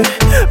saber,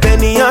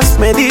 venías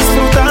me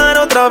disfrutar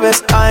otra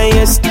vez, ay,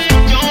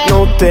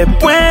 no te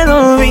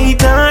puedo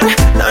evitar,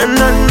 na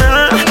na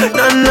na,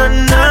 na na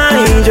na,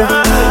 y yo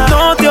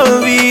no te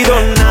olvido,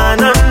 na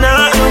na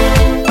na.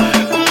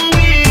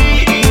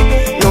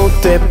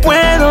 Te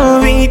puedo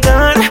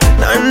evitar,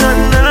 na na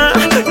na,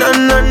 na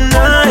na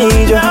na,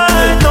 y yo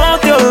no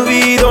te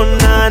olvido,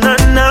 na na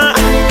na.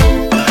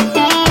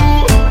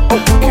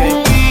 Okay.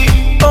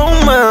 Oh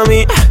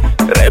mami,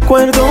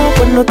 recuerdo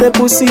cuando te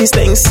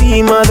pusiste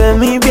encima de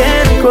mi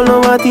bien,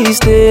 lo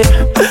batiste,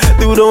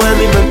 duro en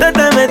mi mente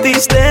te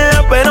metiste,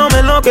 pero me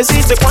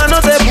enloqueciste cuando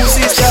te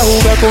pusiste a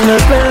jugar con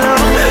el pelado,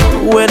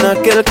 tú en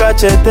aquel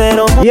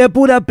cachetero. Y es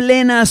pura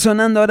plena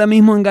sonando ahora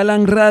mismo en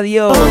Galán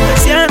Radio.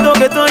 Siento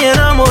que estoy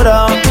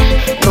enamorado,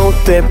 no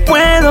te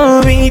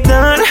puedo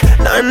evitar.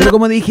 Pero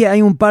como dije,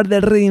 hay un par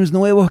de rhythms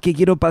nuevos que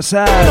quiero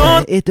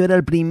pasar. Esto era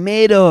el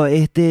primero,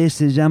 este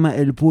se llama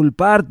el Pool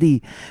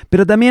Party.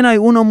 Pero también hay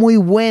uno muy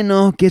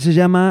bueno que se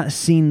llama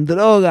Sin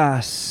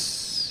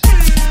Drogas.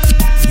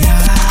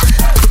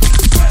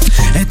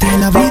 Esta es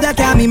la vida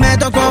que a mí me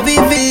tocó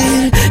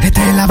vivir.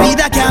 Esta es la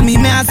vida que a mí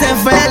me hace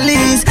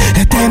feliz.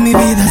 Esta es mi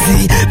vida,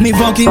 sí, mi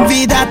fucking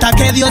vida. Hasta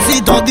que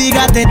Diosito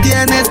diga te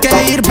tienes que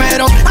ir.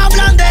 Pero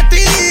hablan de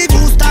ti,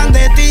 gustan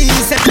de ti.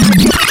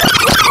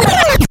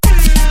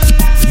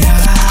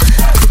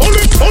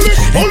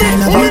 Esta es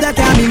la vida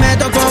que a mí me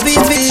tocó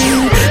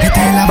vivir.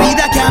 Esta es la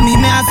vida que a mí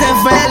me hace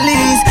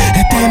feliz.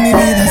 Esta es mi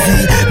vida,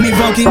 sí, mi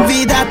fucking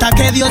vida. Hasta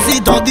que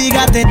Diosito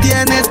diga te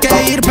tienes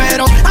que ir.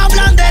 Pero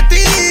hablan de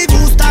ti,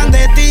 gustan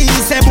de ti,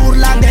 se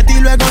burlan de ti,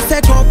 luego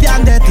se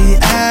copian de ti,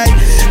 ey.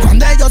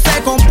 Cuando ellos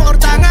se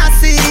comportan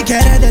así,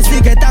 quiere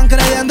decir que están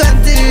creyendo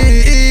en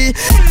ti.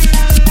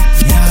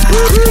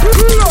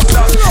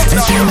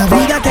 Esta es la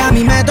vida que a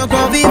mí me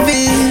tocó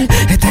vivir.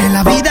 Esta es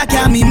la vida que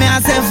a mí me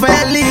hace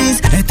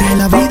feliz. Esta es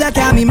la vida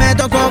que a mí me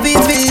tocó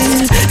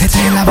vivir. Esta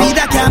es la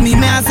vida que a mí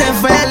me hace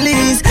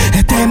feliz.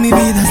 Esta es mi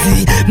vida,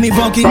 sí, mi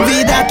fucking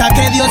vida. Hasta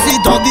que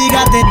Diosito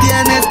diga te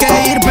tienes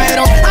que ir.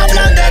 Pero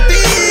hablan de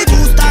ti,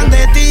 gustan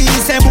de ti,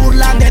 se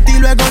burlan de ti,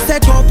 luego se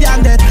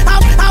copian de ti.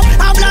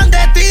 Hablan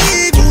de ti,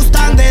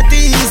 gustan de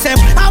ti, se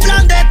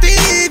hablan de ti,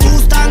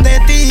 gustan de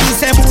ti,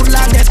 se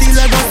burlan de ti,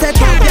 luego se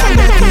copian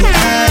de ti.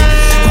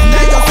 Cuando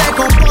ellos se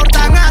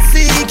comportan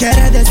así,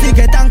 quiere decir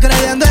que están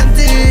creyendo en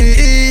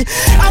ti.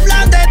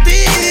 Hablan de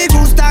ti,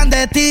 gustan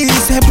de ti,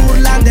 se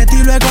burlan de ti,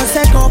 luego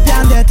se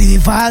copian de ti.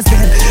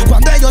 Fácil.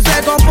 Cuando ellos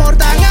se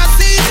comportan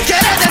así,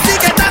 quiere decir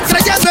que están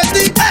creyendo en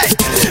ti. Hey,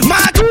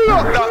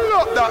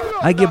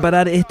 Hay que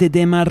parar este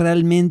tema,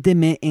 realmente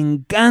me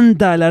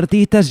encanta. El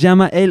artista se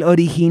llama El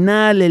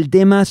Original, el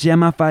tema se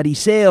llama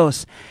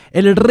Fariseos.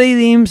 El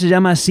rhythm se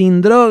llama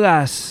Sin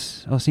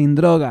Drogas, o Sin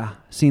Droga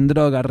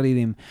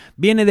rhythm.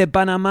 Viene de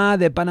Panamá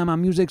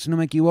Music, si no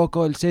me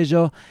equivoco, el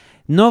sello.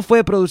 No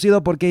fue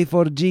producido por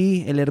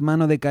K4G, el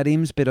hermano de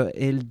Karims, pero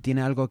él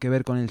tiene algo que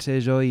ver con el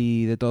sello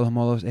y de todos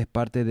modos es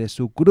parte de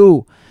su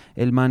crew.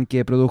 El man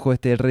que produjo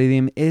este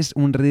rhythm es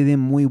un rhythm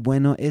muy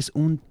bueno, es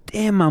un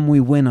tema muy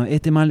bueno.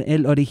 Este man,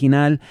 El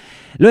Original,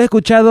 lo he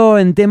escuchado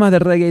en temas de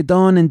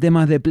reggaetón, en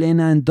temas de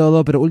plena, en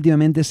todo, pero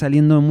últimamente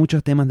saliendo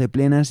muchos temas de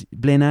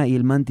plena y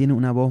el man tiene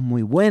una voz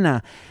muy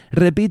buena.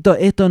 Repito,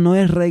 esto no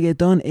es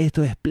reggaetón,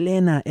 esto es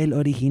plena, El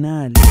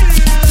Original.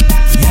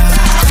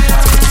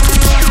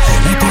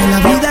 Esta es la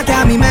vida que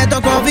a mí me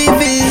tocó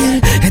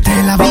vivir. Esta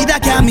es la vida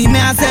que a mí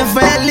me hace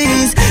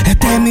feliz.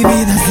 Esta es mi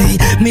vida, sí,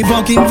 mi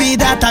fucking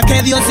vida. Hasta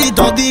que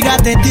Diosito diga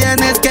te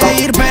tienes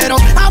que ir. Pero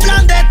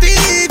hablan de ti,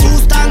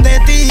 gustan de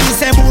ti,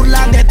 se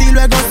burlan de ti,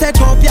 luego se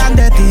copian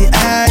de ti,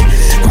 ey.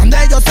 Cuando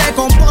ellos se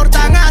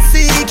comportan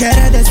así,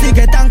 quiere decir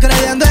que están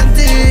creyendo en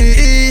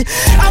ti.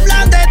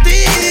 Hablan de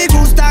ti,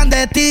 gustan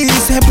de ti,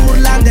 se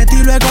burlan de ti,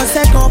 luego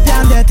se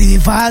copian de ti.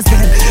 Fácil.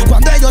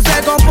 Cuando ellos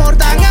se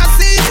comportan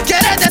así,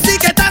 quiere decir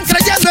que están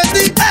creyendo en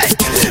ti, ey.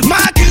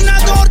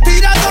 Maquinador,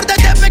 tirador,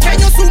 desde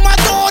pequeño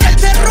sumador. El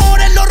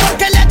terror, el horror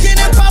que le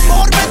tienen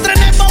pavor. Me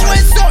entrené bajo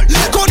el sol,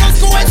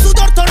 conozco el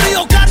sudor. Todo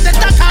Río Grande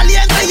está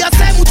caliente y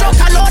hace mucho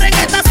calor en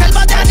esta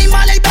selva de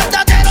animales y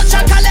verdaderos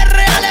chacales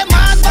reales.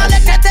 Más vale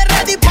que te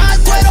ready para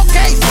el cuero,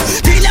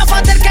 ok. Dile a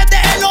Fater que te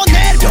dé los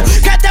nervios,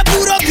 que este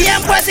puro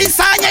tiempo es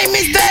cizaña y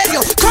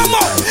misterio. ¿Cómo?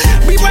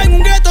 Vivo en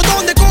un gueto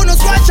donde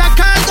conozco al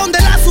chacal, donde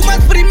la suma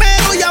es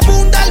primero y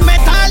abunda el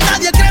metal.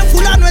 Nadie cree en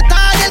fulano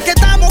está y el que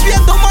está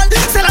moviendo mal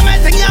se la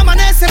meten y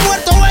amanece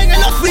muerto en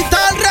el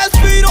hospital.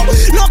 Respiro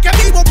lo que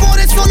vivo, por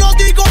eso lo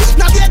digo.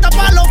 Nadie está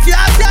para lo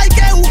fiarse, hay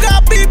que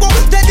jugar vivo.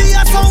 De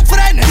día son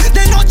frenes,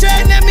 de noche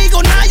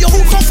enemigos. Nayo,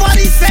 juzgo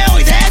fariseo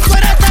y de eso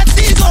eres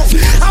testigo.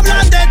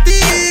 Hablan de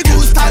ti,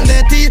 gustan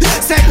de ti,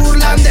 se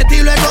burlan de ti,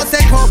 luego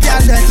se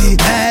copian de ti,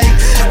 ey.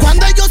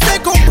 Cuando ellos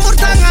se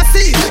comportan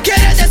así,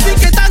 quiere decir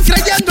que están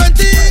creyendo en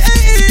ti.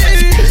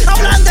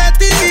 Hablan de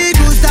ti,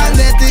 gustan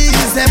de ti,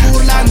 se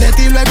burlan de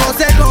ti, luego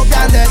se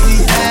copian de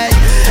ti, ey.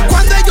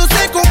 Cuando ellos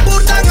se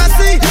comportan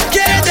así,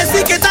 quiere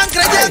decir que están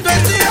creyendo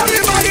en ti.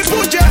 Everybody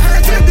put your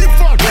hands in the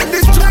fuck in the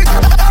street.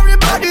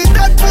 Everybody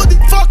that put the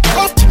fuck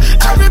up.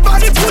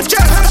 Everybody put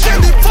your hands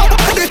in the fuck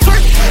in the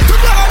street. You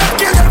know how to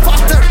kill them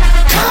faster.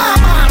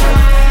 Come on.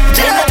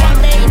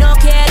 Y no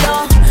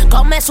quiero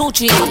comer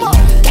sushi.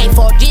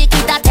 K4G,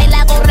 quítate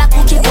la gorra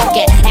cuchi,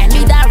 porque en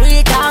vida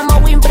rica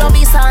estamos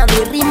improvisando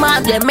y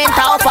rimando.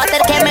 Inventado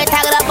Fater que me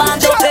está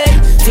grabando. Hey,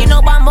 si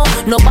nos vamos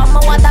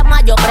a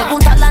Tamayo.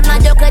 Pregúntale a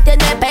Nayo que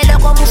tiene pelo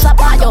como un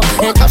zapallo.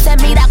 Entonces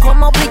mira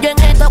cómo brillo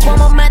en esto,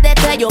 cómo me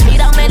destello.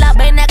 Mírame las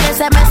venas que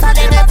se me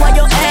salen del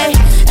cuello. Ey,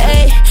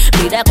 ey,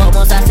 mira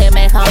cómo se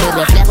asemeja. Mi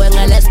reflejo en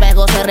el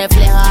espejo se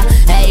refleja.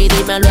 Ey,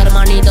 dímelo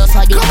hermanito,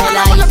 soy un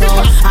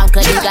peladito. Aunque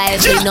diga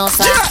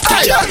Espinosa,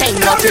 que yo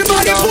tengo futuro.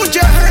 Everybody put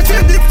your hands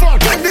in the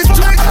fuck in the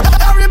street.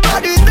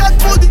 Everybody that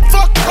put the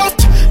fuck up.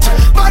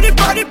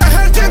 Everybody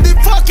hands in the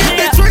fuck in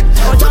the street.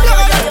 You know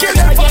how to kill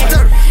them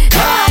faster.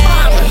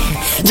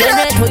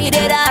 Tiene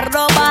Twitter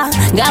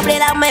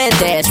 @Gabriela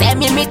Méndez. Es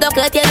mi mito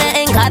que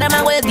tiene en cara me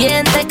el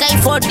diente.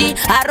 K4G,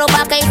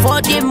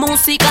 @K4G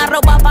Música,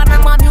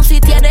 @Panamá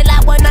Music. Tiene la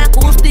buena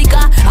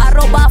acústica,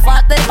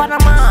 @Fater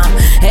Panamá.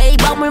 Hey,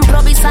 vamos a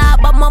improvisar,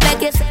 vamos a ver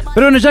qué se va.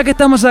 Pero bueno, ya que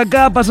estamos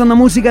acá pasando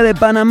música de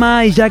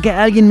Panamá y ya que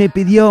alguien me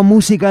pidió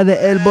música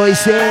de El Boy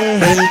C.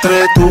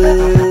 Entre tú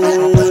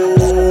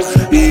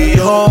y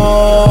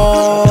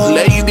yo,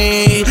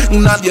 lady,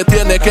 nadie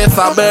tiene que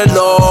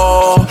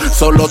saberlo.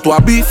 Solo tú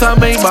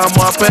avísame y vamos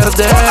a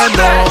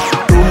perdernos.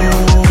 Tú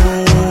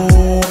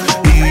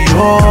y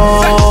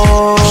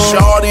yo,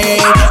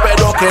 shorty,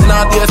 pero que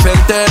nadie se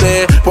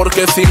entere,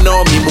 porque si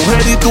no mi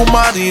mujer y tu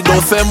marido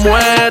se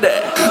muere.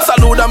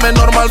 Salúdame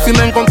normal si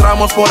nos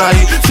encontramos por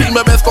ahí. Si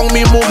me ves con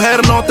mi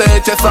mujer no te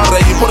eches a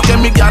reír, porque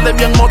mi gal es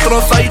bien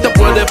motrosa y te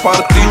puede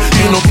partir.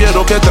 Y no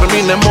quiero que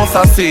terminemos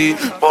así,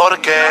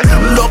 porque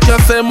lo que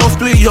hacemos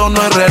tú y yo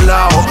no es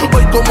relajo.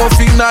 Hoy como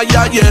si nada y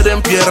ayer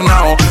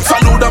empiernao.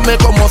 Salúdame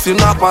como si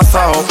nada ha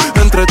pasado.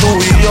 Entre tú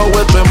y yo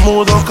esto es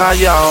mudo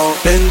callado.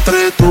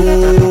 Entre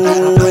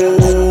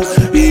tú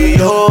y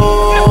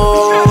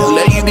yo,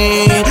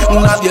 lady,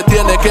 nadie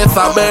tiene que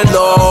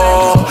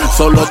saberlo.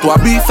 Solo tú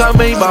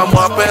avísame y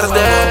vamos a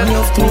perder.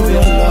 Puro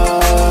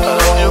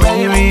love,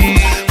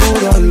 baby.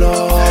 Puro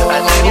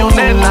love,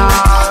 nena.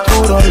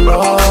 Puro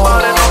love,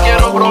 no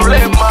quiero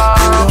problemas.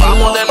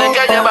 Vamos a tener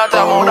que llevarte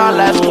amor a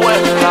la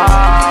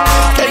escuela.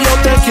 Que yo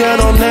te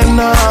quiero,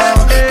 nena.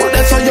 Por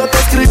eso yo te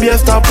escribí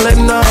esta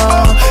plena.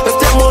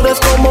 Este amor es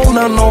como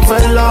una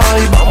novela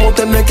y vamos a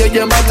tener que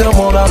llevarte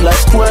amor a la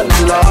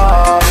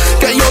escuela.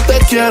 Que yo te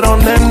quiero,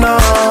 nena.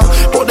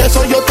 Por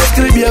eso yo te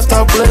escribí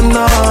esta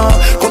plena.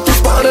 Con tus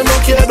padres padres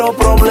no quiero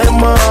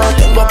problemas.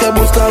 Tengo que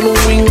buscar un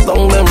wing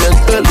donde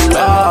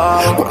meterla.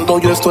 Cuando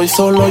yo estoy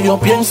solo yo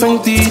pienso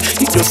en ti,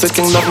 y yo sé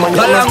que en las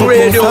mañanas tú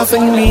piensas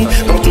en mí.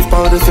 Pero tus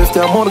padres este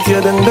amor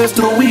quieren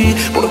destruir,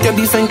 porque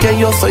dicen que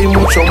yo soy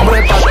mucho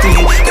hombre para ti.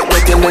 Que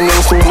me tienen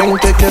en su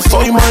mente que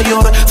soy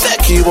mayor. Se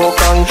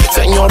equivocan,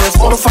 señores,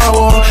 por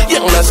favor. Y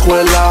en la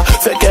escuela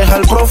se queja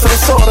el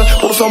profesor.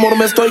 Por su amor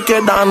me estoy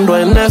quedando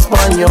en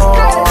español.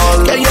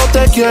 Que yo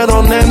te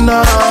quiero,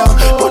 nena,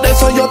 por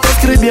eso yo te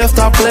escribí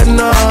esta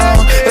plena.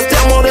 Este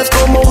amor es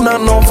como una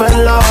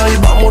novela, y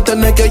vamos a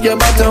tener que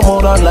llevarte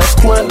amor a la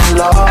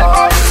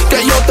escuela.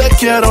 Que yo te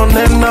quiero,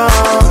 nena,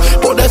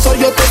 por eso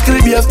yo te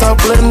escribí esta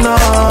plena.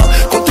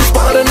 Con tus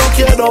padres no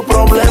quiero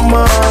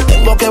problemas.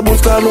 Tengo que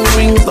buscar un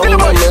ring donde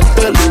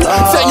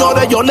meterla.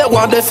 Señores, yo le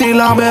voy a decir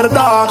la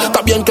verdad.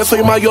 Está bien que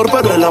soy mayor,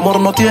 pero el amor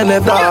no tiene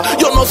edad.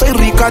 Yo no soy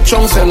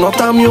ricachón, se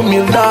nota mi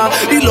humildad.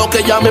 Y lo que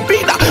ella me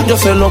pida, yo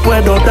se lo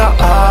puedo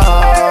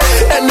dar.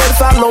 En el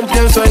salón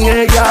pienso en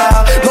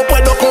ella, no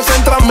puedo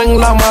concentrarme en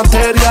la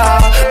materia.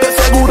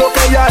 De seguro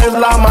que ella es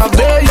la más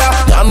bella.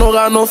 Ya no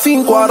gano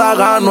 5, ahora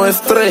gano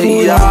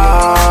estrella.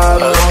 I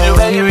love you,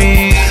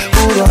 baby.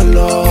 Puro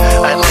love.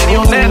 I need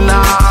you,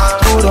 nena.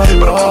 Puro love.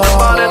 Pero con tus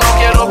padres no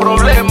quiero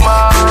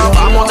problemas.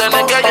 Vamos a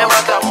tener que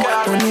llevarte a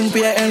con un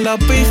pie en la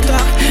pista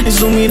y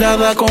su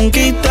mirada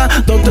conquista.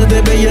 Dotes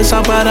de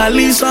belleza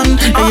paralizan.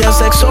 Ella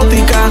es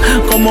exótica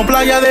como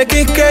playa de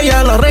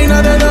Quisqueya, la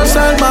reina de las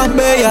almas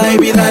bellas.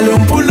 Baby, dale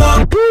un pull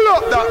up.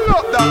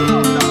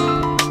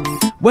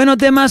 Bueno,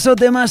 temazo,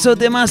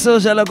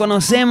 ya lo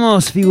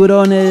conocemos.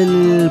 Figuró en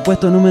el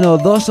puesto número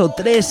 2 o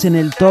 3 en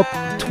el top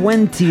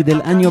 20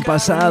 del año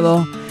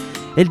pasado.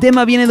 El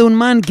tema viene de un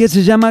man que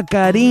se llama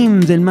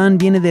Karim. El man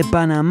viene de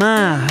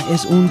Panamá.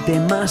 Es un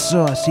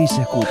temazo, así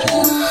se escucha.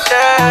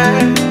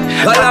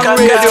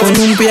 Con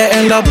un pie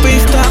en la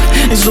pista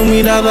y su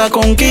mirada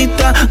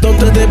conquista.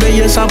 Dotes de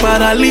belleza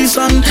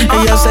paralizan.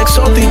 Ella es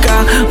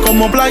exótica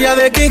como playa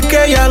de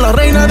Quisqueya, la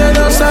reina de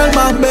las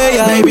almas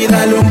bellas. Baby,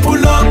 dale un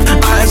pull up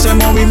a ese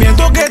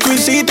movimiento que tú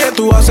hiciste.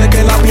 Tú haces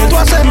que la piel tú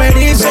hace me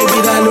erice.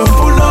 Baby, dale un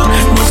pull up.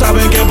 No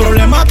sabes qué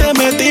problema te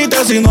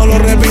metiste. Si no lo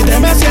repites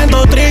me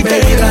siento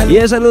triste.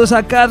 Y saludos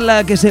a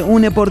Carla que se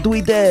une por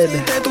Twitter.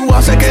 Tú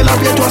haces que la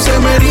piel tú hace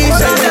me erice.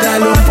 Baby,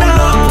 dale un pull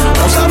up.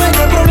 No sabes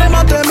qué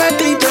problema te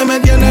metiste. Me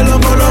tienes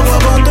loco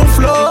con tu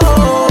flow.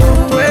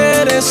 Tú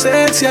eres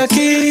sexy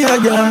aquí y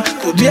allá.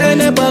 Tú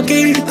vienes pa'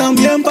 aquí,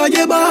 también pa'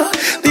 llevar.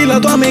 Dile a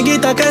tu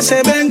amiguita que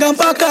se vengan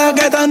pa' acá,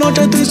 que esta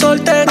noche estoy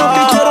soltero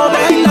y quiero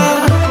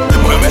bailar.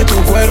 Mueve tu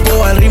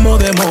cuerpo al ritmo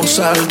de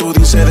Mozart. Tú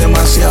dices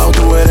demasiado,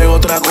 tú eres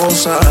otra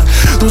cosa.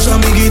 Tus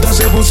amiguitas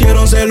se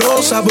pusieron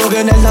celosas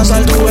porque en el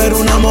danzar tú eres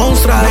una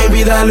monstrua.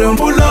 Baby, dale un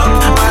pull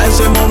up a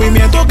ese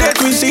movimiento que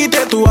tú hiciste.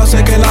 Tú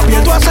haces que la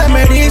piel tú hace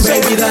me erice.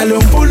 Baby, dale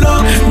un pull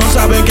up. No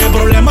sabes qué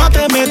problema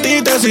te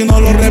metiste. Si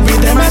no lo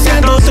repites me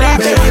siento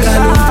triste. Baby,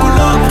 dale un pull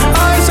up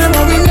a ese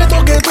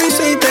movimiento que tú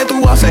hiciste.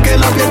 Tú haces que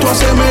la piel tú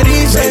hace me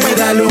erice. Baby,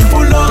 dale un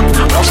pull up.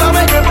 No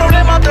sabes qué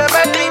problema te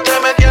metiste.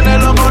 Me tienes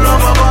loco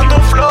con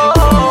tu flow.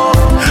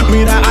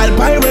 Mira al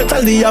pirate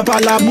al día para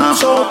el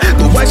abuso.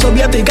 Tu país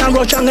soviética,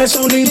 Rochan es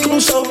un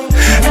intruso.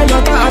 Ella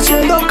está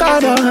haciendo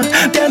cara.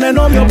 Tiene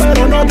novio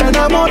pero no te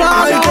enamoras.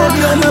 Ay, que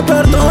Dios me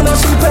perdone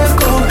si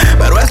peco,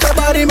 pero este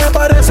party me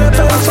parece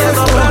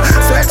perfecto.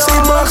 Sexy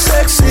box,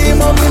 sexy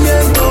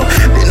movimiento.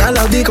 Dina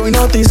la disco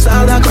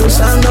hipnotizada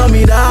cruzando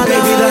miradas.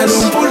 Baby, dale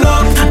un pull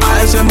up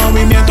a ese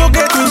movimiento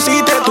que tú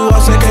hiciste. Tú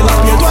haces que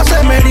la piel tú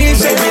hace me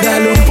erice. Baby,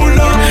 dale un pull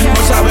up.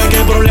 No sabes qué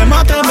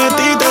problema te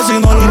metiste. Si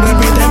no lo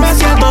repites me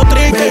siento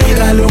triste. Baby,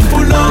 dale un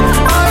pull up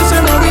a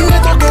ese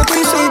movimiento que tú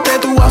hiciste.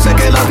 Tú haces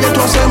que la piel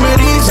tú hace me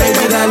erice.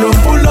 Baby, dale un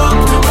pull up.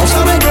 No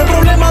sabes qué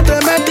problema te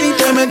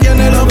metiste. Me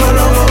tienes loco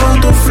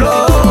con tu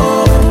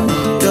flow.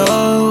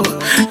 Yo,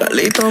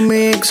 Lalito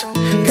Mix,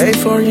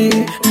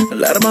 K4G,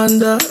 La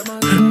Hermandad,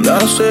 La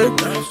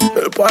Secta,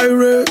 el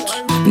Pirates,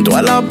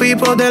 todas las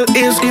people del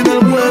East y del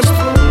West,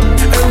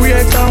 el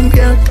React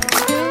también.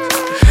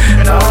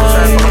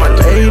 Ay,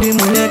 lady,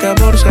 muñeca,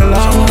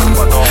 porcelana.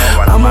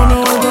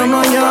 Vámonos de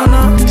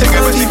mañana.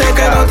 Si te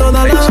queda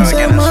toda la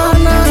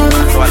semana.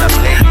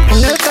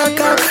 En el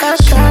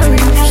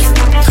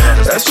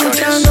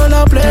escuchando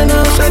la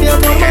plena serie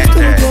por mi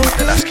estudio.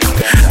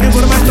 Y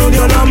por mi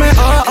estudio no me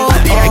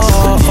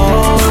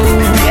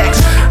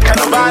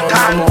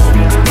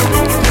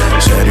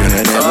serio en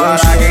el negocio.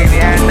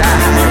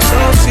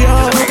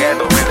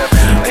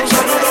 Un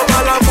saludo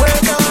para la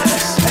puerta.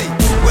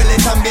 Huele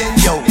también,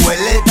 yo,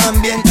 huele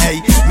también,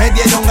 ey. Me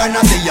dieron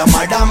ganas de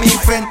llamar a mi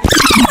friend.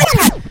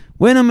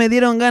 Bueno, me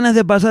dieron ganas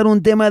de pasar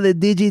un tema de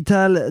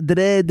Digital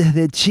Dread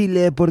desde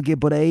Chile porque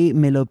por ahí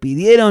me lo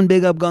pidieron.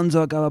 Big Up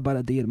Gonzo, acaba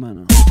para ti,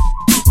 hermano.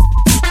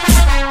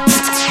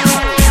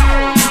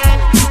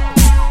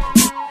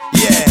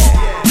 Yeah.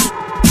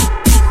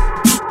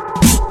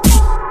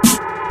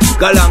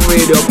 Galang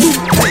Radio.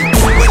 Hey,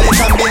 huele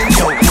también,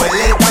 yo,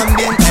 huele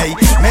también, ey.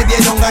 Me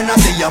dieron ganas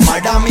de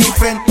llamar a mi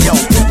friend, yo.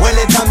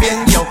 Huele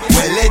también, yo,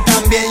 huele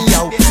también,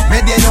 yo.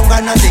 Me dieron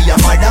ganas de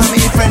llamar a mi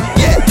friend,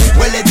 yeah.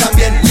 Huele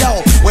también, yo,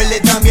 huele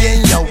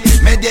también, yo.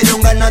 Me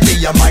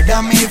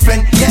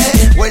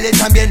huele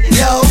también,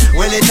 yo,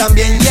 huele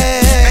también,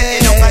 yeah.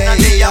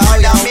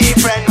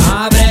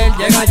 Abril,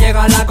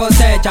 llega la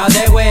cosecha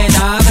de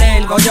buena.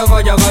 Abril, goyo,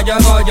 por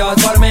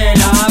mil.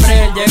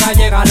 Abril,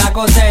 llega la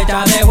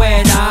cosecha de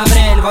buena.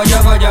 Abril, goyo,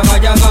 por mil.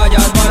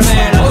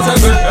 Vamos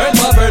en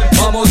papel,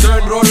 vamos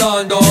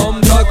enrolando.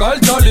 Saca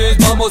el chaliz,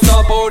 vamos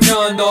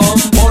taponeando.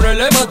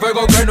 Ponele más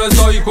fuego que no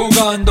estoy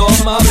jugando.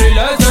 Abril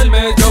es el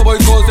mes, yo voy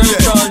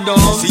cosechando.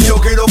 Si yo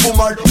quiero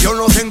fumar, yo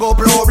no tengo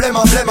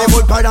problema. Me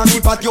voy para mi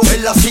patio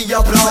en la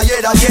silla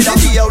playera. Y en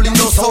el día un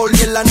lindo sol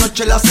y en la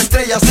noche las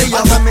estrellas.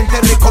 Altamente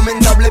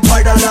recomendable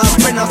para las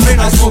penas.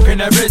 I'm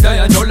smoking every day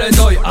and yo le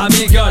doy a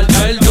mi gal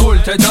el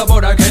dulce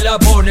sabor a que la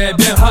pone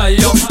bien high.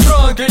 Yo,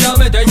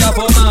 tranquilamente ya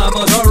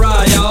fumamos,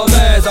 alright. Yo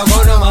beso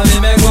con mami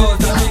me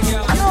gusta mi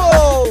gal.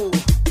 Yo,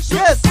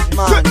 yes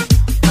man,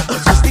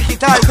 es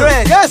digital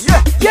Dre.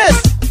 Yes.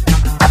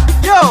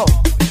 Yo,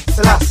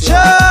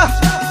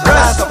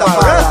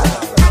 Rastafari.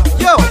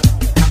 Yo,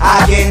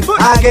 again,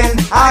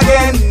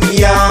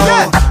 yo.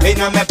 Y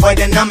no me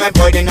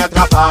pueden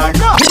atrapar.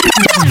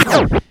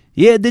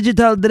 Yeah,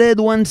 Digital Dread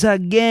once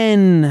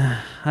again.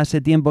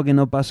 Hace tiempo que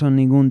no paso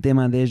ningún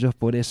tema de ellos,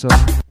 por eso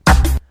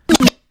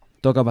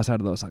toca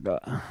pasar dos acá.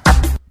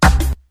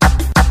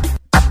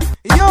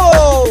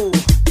 Yo,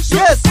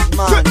 yes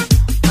man,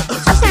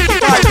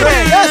 Digital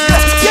Dread.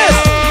 Yes.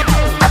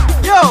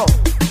 Yo,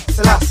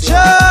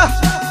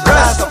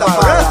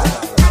 Rastafari.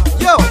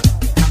 Yo,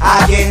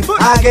 again,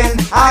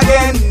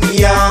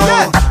 yo.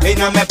 Y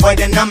no me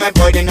pueden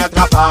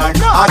atrapar.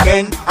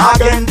 Again,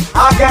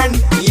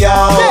 yo.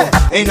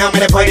 Y no me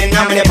pueden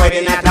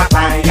atrapar.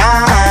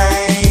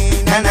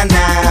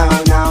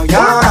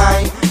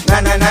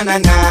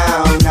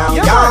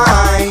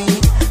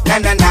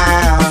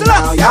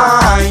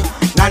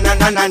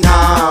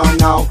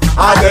 No.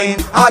 Again,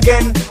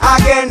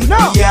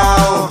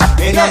 yo.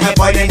 Y no me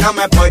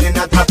pueden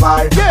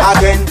atrapar.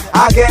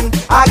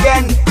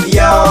 Again,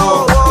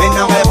 yo. Y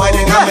no me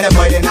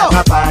pueden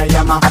atrapar.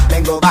 Llama,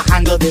 vengo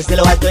bajando desde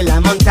lo alto de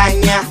la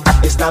montaña.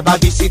 Estaba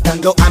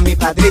visitando a mi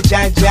padre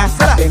Yaya.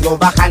 Vengo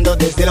bajando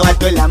desde lo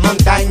alto de la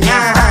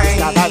montaña.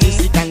 Estaba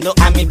visitando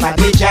a mi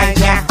padre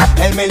Yaya.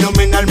 Él me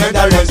ilumina, él me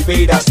da la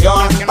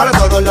inspiración. Para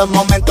todos los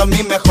momentos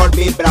mi mejor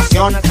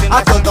vibración.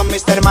 A todos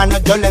mis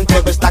hermanos yo le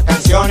entrego esta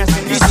canción.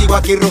 Y sigo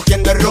aquí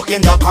rugiendo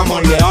como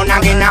un león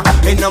águila.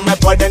 Y no me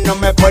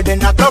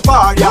pueden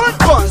atrapar.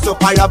 Con su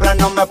palabra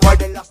no me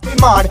pueden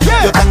lastimar.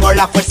 Yo tengo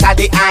la fuerza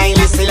de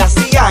Haile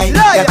Selassie. Y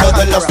a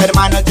todos los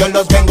hermanos yo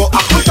los vengo a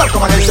juntar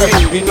como en el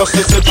cielo. Y no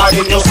se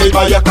separen, no se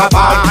vaya a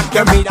acabar.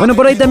 Bueno,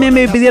 por ahí también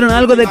me pidieron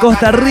algo de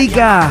Costa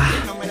Rica.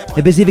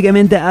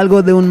 Específicamente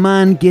algo de un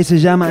man que se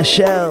llama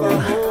Shell.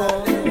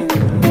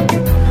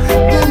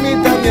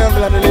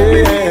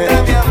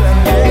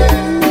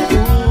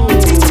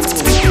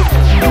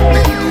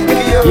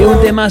 Y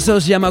un temazo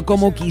se llama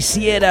Como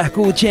Quisiera,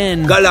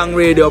 escuchen. Galang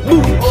Radio.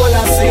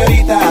 Hola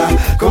señorita,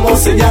 ¿cómo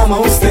se llama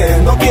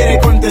usted? No quiere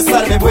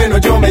contestarme, bueno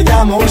yo me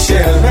llamo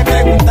Shell. Me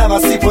preguntaba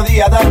si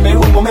podía darme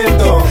un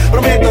momento.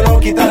 Prometo no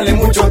quitarle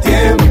mucho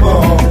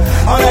tiempo.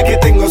 Ahora que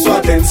tengo su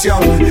atención,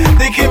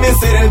 déjeme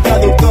ser el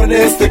traductor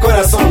de este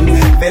corazón.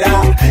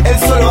 Verá, él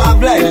solo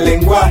habla el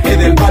lenguaje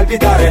del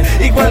palpitar.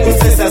 Y cuando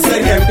usted se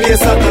acerca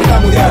empieza a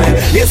tartamudear.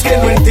 Y es que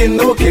no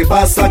entiendo qué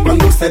pasa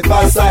cuando usted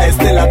pasa.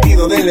 Este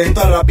latido de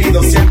lento a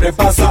rápido siempre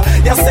pasa.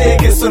 Ya sé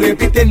que estoy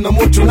repitiendo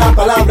mucho una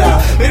palabra,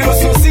 pero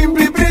su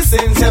simple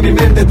presencia mi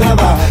mente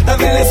traba. Tal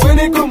vez le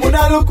suene como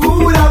una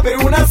locura,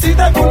 pero una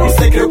cita con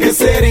usted creo que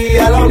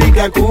sería la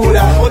única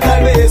cura. O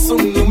tal vez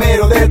un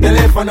número de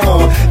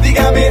teléfono.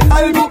 Dígame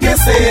algo que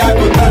sea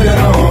contrario,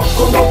 no.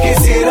 Como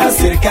quisiera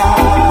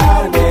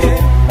acercarme,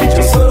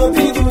 yo solo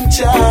pido un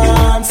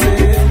chance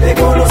de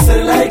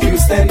conocerla y que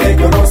usted me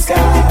conozca.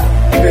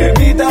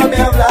 Permítame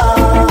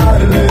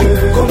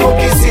hablarle. Como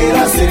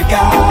quisiera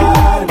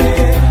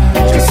acercarme,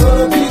 yo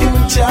solo pido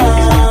un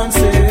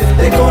chance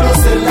de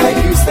conocerla y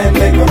que usted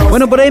me conozca.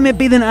 Bueno, por ahí me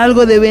piden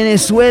algo de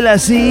Venezuela,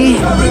 ¿sí?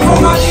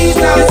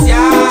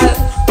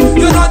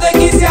 Yo no te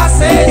quise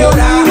hacer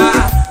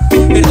llorar,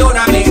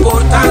 perdóname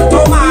por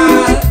tanto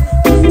mal.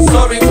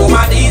 Sorry for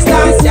my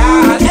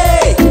distancial,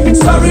 hey,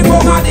 sorry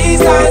for my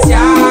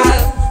distancial.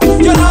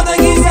 Yo no te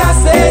quise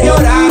hacer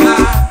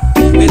llorar,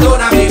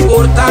 perdóname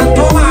por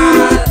tanto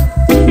mal.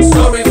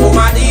 Sorry for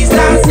my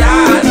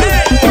distancial,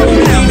 hey.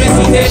 Dime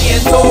si te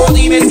miento,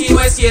 dime si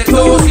no es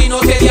cierto. Si no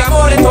te di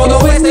amor en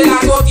todo este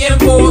largo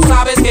tiempo.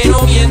 Sabes que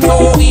no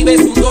miento,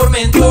 vives un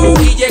tormento.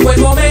 Y llegó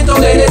el momento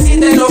de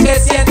decirte lo que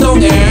siento,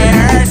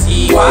 girl.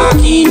 Sigo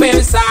aquí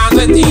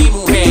pensando en ti,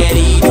 mujer,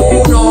 y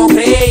tú no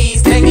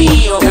creíste en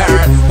mí, oh,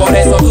 girl. Por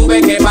eso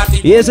tuve que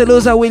partir. Y ese lo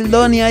usa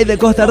Wildonia y de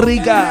Costa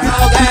Rica.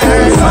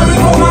 Sorry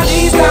por my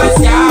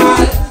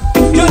distancial.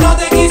 Yo no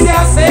te quise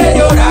hacer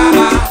llorar,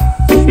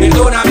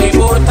 perdóname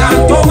por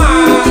tanto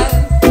mal.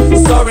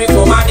 Sorry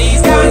for my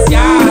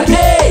distancial,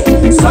 hey,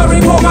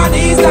 sorry for my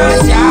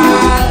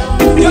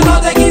distancial. Yo no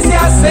te quise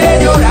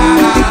hacer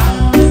llorar,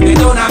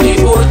 perdóname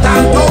por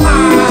tanto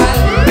mal.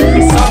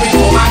 Sorry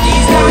for my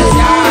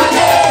distancial,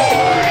 hey.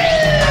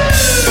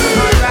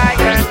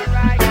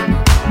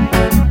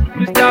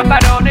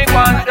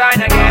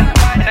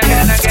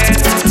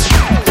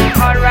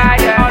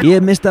 Y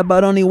es Mr.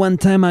 Baroni One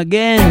Time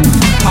Again.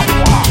 Todo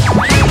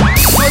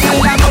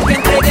el amor que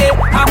entregué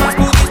jamás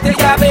pudiste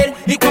ya ver,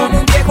 y como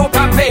un viejo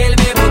papel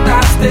me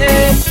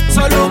botaste.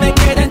 Solo me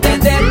queda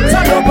entender,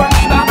 solo por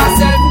mí va a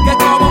ser que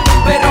como un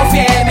perro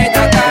fiel me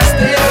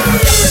trataste.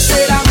 Es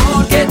el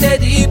amor que te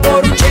di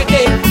por un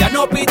cheque. Ya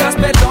no pidas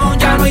perdón,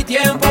 ya no hay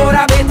tiempo,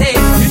 ahora vete.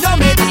 Y no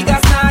me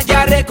digas nada,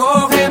 ya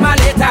recoge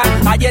maleta.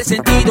 Hay el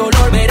sentido,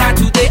 dolor, verá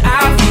tú te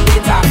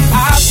afileta.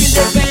 I feel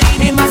the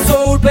pain in my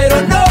soul,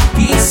 pero no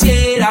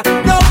quisiera,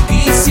 no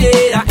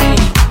quisiera.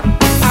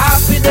 I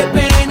feel the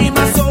pain in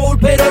my soul,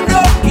 pero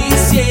no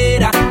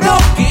quisiera, no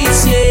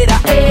quisiera.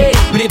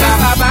 Ba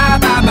ba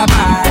ba ba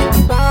ba.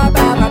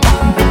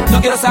 No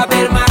quiero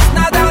saber más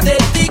nada de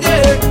ti,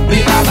 girl.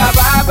 Ba ba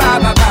ba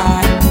ba ba.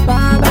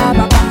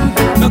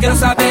 No quiero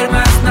saber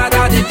más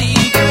nada de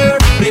ti, girl.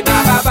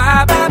 Ba ba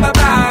ba ba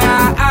ba.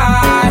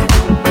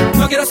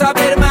 No quiero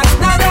saber más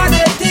nada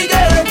de ti,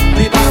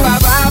 girl. Ba ba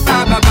ba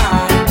ba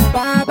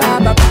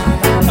ba.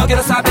 No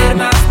quiero saber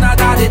más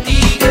nada de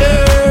ti,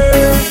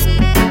 girl.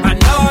 I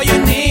know you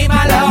need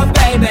my love,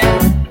 baby.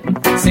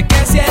 Sé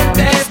que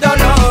sientes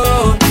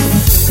dolor,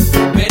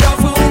 pero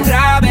fue un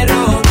grave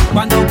error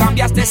cuando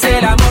cambiaste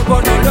el amor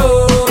por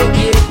dolor.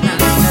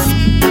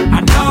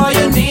 I know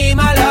you need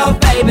my love,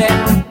 baby.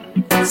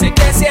 Sé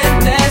que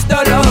sientes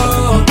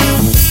dolor,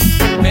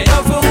 pero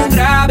fue un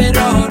grave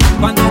error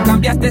cuando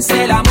cambiaste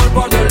el amor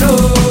por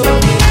dolor.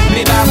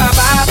 Ba ba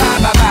ba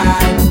ba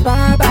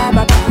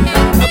ba.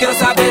 No quiero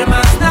saber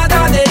más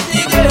nada de ti,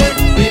 girl.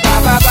 Ba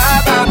ba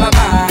ba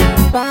ba.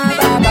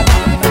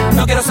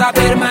 No quiero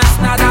saber más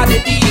nada de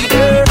ti,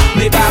 girl.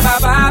 Ba ba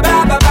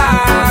ba.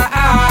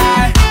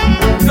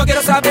 No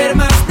quiero saber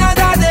más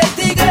nada de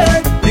ti,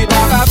 girl.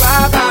 Ba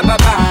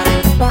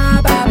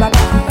ba.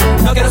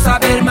 No quiero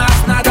saber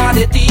más nada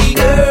de ti,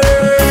 girl.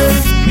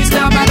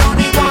 Mr.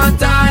 Baroni One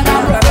Time,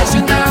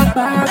 professional.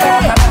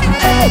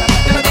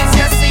 Te lo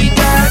dice así,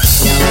 girl.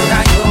 Llora,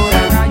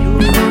 llora,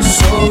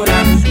 sola,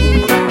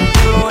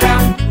 llora,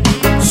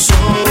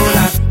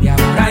 sola. Y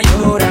ahora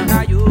llora,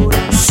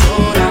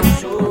 sola,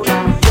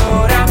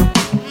 llora,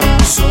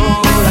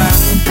 sola,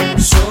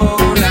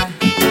 sola,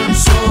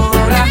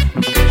 sola,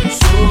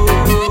 sola.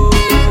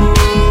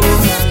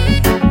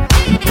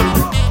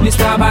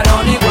 Mr.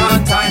 Baroni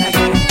One Time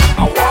again.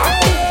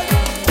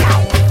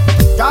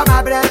 Yo me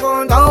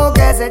pregunto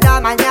qué será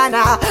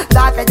mañana, de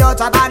aquellos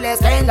chavales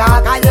que en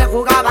la calle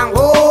jugaban.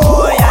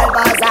 Uy, al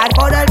pasar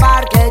por el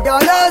parque yo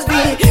los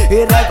vi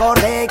y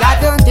recordé que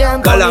hace un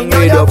tiempo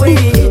niño yo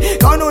fui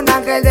con un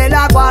ángel de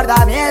la guarda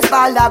a mi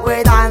espalda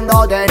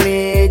cuidando de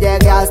mí.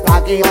 Llegué hasta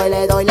aquí, hoy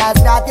le doy las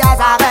gracias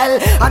a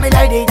él, a mi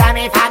lady y a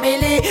mi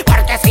family,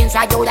 porque sin su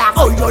ayuda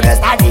hoy yo no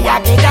estaría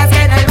aquí casi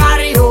en el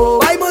barrio.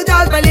 Hay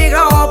muchos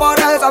peligros, por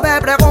eso me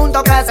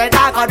pregunto qué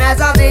será con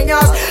esos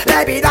niños.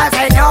 Le pido al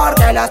Señor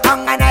que los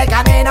ponga en el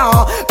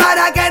camino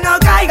para que no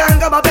caigan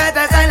como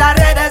peces en las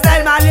redes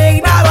del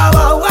maligno.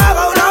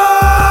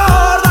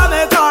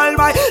 Dame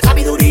calma y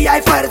sabiduría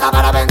y fuerza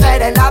para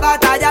vencer en la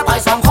batalla,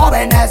 pues son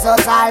jóvenes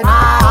sus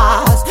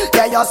almas y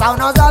ellos aún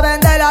no saben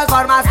de las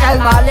formas que el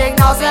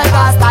maligno se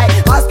gasta.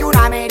 Y más que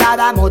una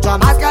mirada, mucho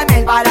más que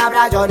 1000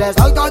 palabras, yo les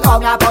doy todo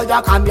mi apoyo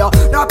a cambio.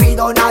 No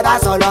pido nada,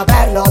 solo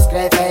verlos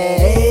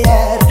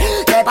crecer.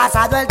 Que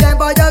pasado el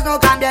tiempo ellos no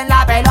cambien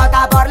la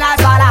pelota por las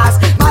balas.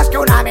 Más que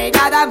una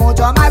mirada,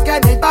 mucho más que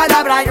 1000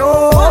 palabras,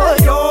 yo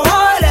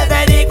les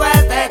dedico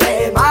este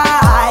tema.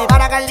 Y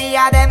para que el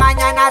día de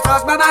mañana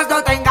sus mamás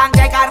no tengan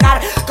que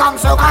cargar con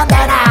su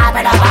condena.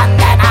 Pero van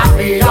de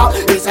mafia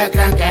y se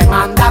creen que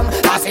mandan,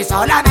 así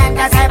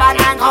solamente se van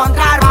a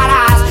encontrar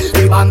balas.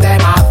 Y van de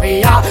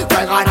mafia,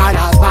 juegan a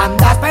las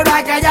bandas, pero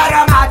aquella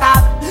lo mata,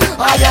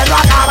 ayer lo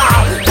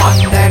acaba.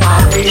 Van de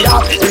mafia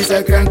y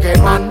se creen que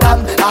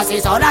mandan, así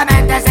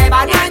solamente se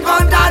van a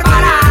encontrar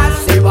balas.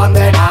 Y van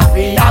de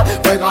mafia,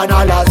 juegan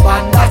a las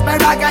bandas,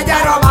 pero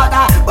aquella lo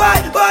mata.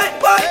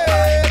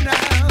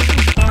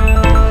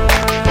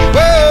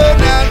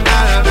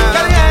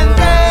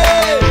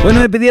 Bueno,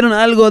 me pidieron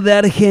algo de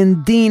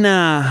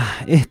Argentina.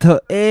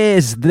 Esto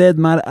es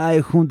Dreadmar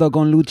Eye junto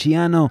con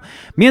Luciano.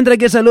 Mientras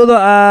que saludo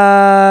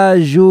a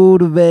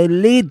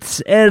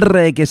Jurbelitz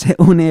R que se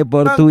une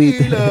por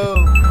Twitter.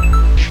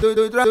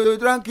 Estoy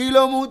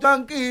tranquilo, muy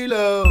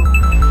tranquilo.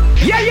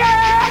 Yeah,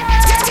 yeah.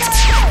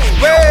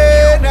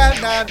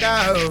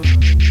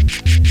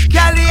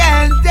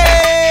 Caliente,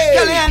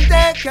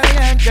 caliente,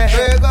 caliente.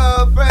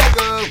 Fuego,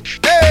 fuego.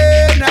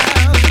 Now.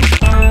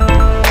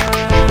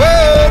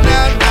 Caliente.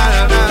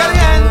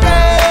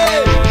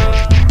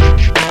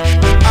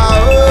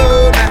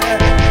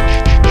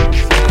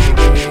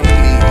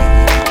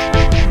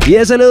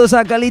 Y saludos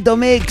a Calito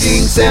Mix.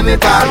 Se me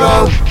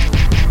paró.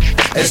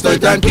 Estoy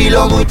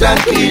tranquilo, muy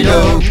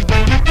tranquilo.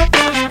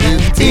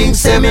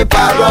 Se me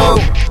paró.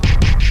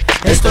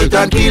 Estoy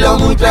tranquilo,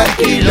 muy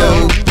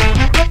tranquilo.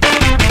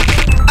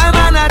 I'm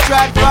on a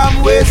track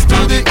from west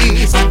to the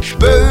east,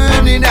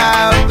 burning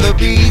out the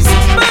beast.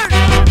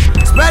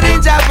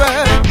 Spreading the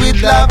word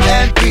with love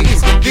and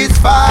peace. This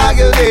fire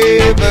you'll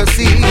never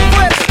see.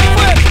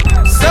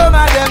 Some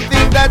of them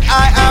think that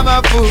I am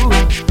a fool.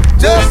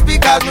 just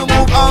because we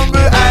move humble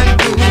and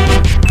true.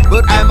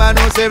 But I'm a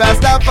no say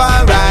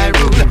Rastafari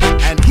rule,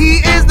 and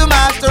he is the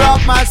master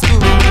of my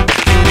school.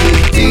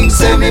 Things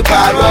se me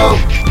paró,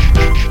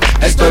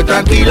 estoy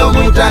tranquilo,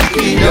 muy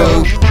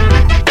tranquilo.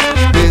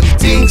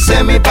 Things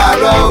se me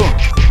paró,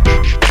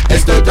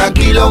 estoy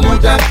tranquilo, muy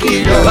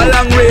tranquilo.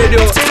 Galang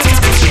Radio.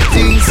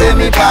 Things se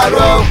me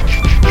paró,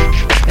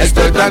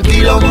 estoy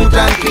tranquilo, muy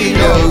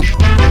tranquilo.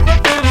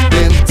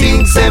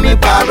 Things se me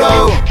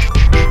paró,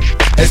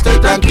 estoy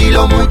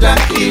tranquilo, muy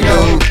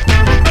tranquilo.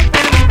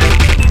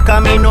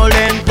 Camino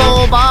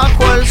lento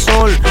bajo el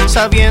sol,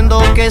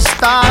 sabiendo que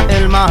está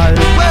el mal.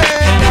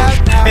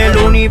 El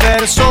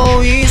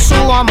universo y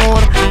su amor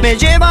me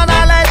llevan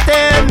a la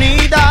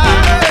eternidad.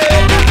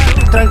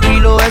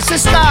 Tranquilo es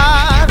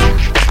estar,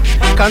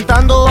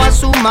 cantando a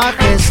su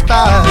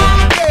majestad,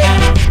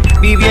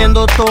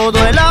 viviendo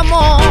todo el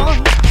amor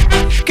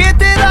que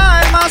te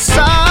da el más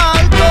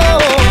alto.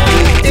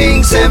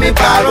 Things se me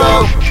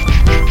paró,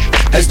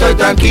 estoy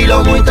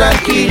tranquilo, muy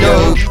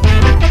tranquilo.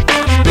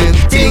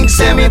 Things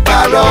se me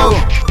paró,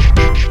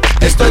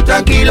 estoy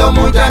tranquilo,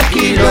 muy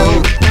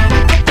tranquilo.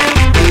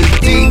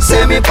 Things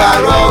se me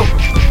paró,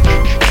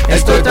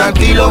 estoy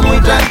tranquilo, muy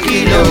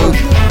tranquilo.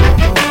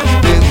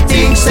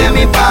 Things se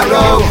me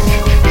paró,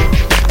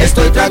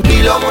 estoy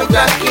tranquilo, muy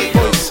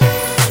tranquilo.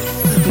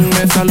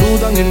 Me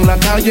saludan en la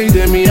calle y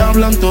de mí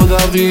hablan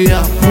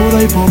todavía.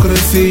 Pura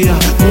hipocresía,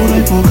 pura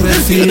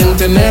hipocresía. Quieren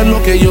tener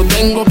lo que yo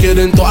tengo,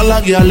 quieren toda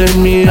la guiales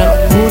mía.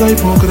 Pura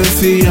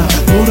hipocresía,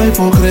 pura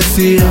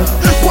hipocresía.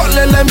 ¿Cuál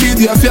es la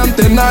envidia si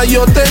antes nada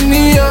yo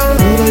tenía?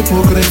 Pura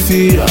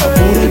hipocresía,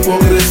 pura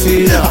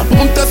hipocresía.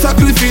 Apunta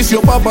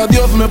sacrificio, papá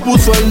Dios me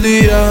puso el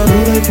día.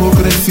 Pura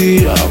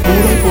hipocresía,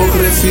 pura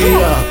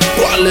hipocresía.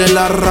 ¿Cuál es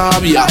la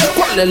rabia?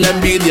 ¿Cuál es la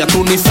envidia?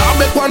 Tú ni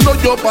sabes cuando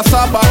yo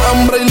pasaba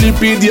hambre y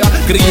lipidia.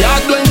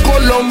 Criado en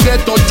Colombia,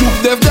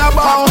 Tochuc desde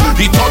abajo.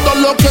 Y todo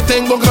lo que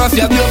tengo,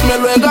 gracias a Dios, me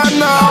lo he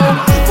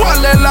ganado.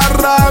 ¿Cuál es la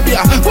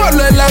rabia? ¿Cuál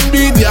es la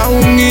envidia?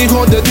 Un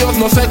hijo de Dios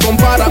no se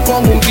compara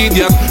con un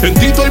Gideon. En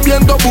ti estoy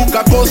viendo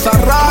busca cosas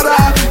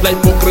raras. La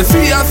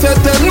hipocresía se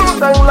te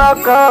nota en la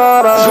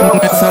cara.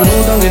 Me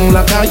saludan en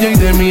la calle y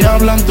de mí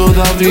hablan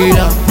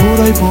todavía.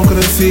 Pura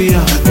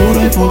hipocresía,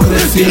 pura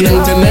hipocresía.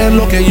 Quieren tener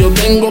lo que yo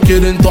tengo,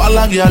 quieren toda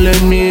la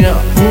guiales mía.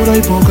 Pura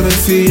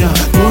hipocresía,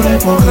 pura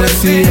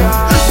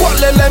hipocresía.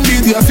 ¿Cuál es la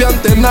envidia si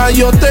antes nada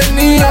yo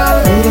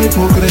tenía? Pura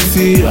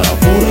hipocresía,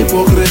 pura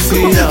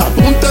hipocresía.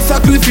 Apunta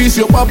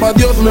sacrificio, papá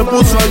Dios me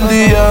puso al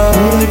día.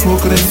 Pura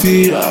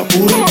hipocresía,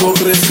 pura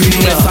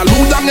hipocresía. Me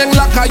saludan en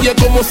la calle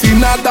como si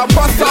nada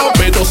pasado,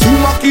 pero su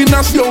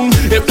maquinación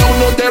es de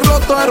uno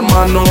derroto,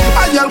 hermano.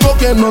 Hay algo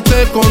que no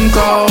te he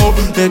contado,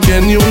 es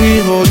que ni un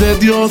hijo de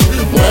Dios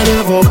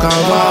muere boca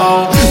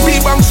abajo.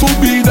 Vivan su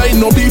vida y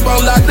no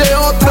vivan la de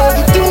otro.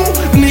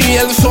 Tú ni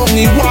él son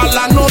igual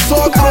a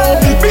nosotros.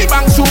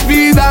 Vivan su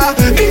vida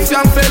y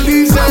sean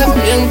felices,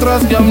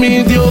 mientras que a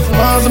mí Dios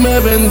más me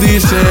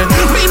bendice.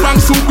 Vivan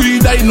su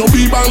vida y no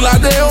vivan la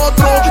de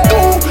otro.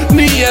 Tú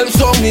ni él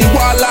son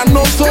igual a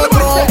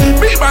nosotros.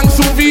 Vivan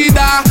su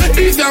vida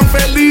y sean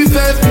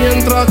felices,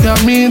 mientras que a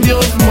mí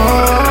Dios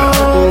más.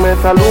 Me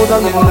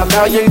saludan en la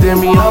calle y de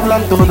mí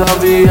hablan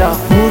todavía.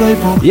 Pura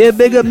hipocresía. Yeah,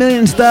 big up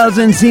Million Styles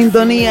en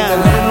sintonía.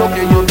 Lo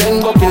que yo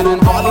tengo quieren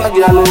toda la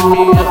guiales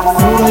mía.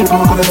 Pura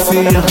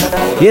hipocresía.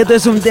 Y esto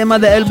es un tema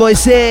de El Boy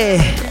C.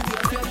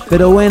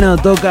 Pero bueno,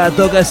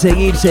 toca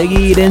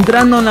seguir.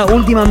 Entrando en la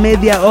última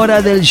media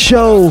hora del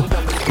show,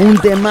 un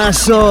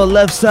temazo,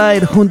 Left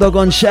Side junto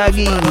con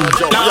Shaggy.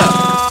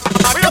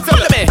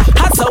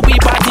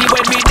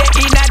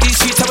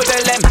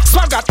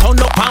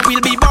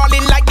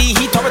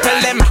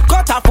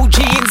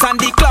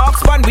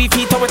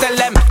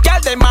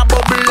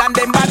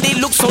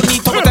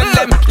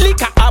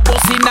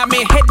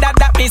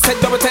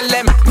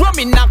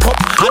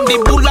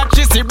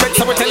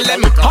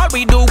 All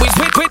we do is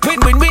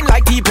win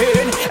like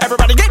T-Pain.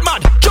 Everybody get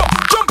mad, jump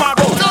and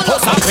roll.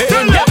 What's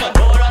happening?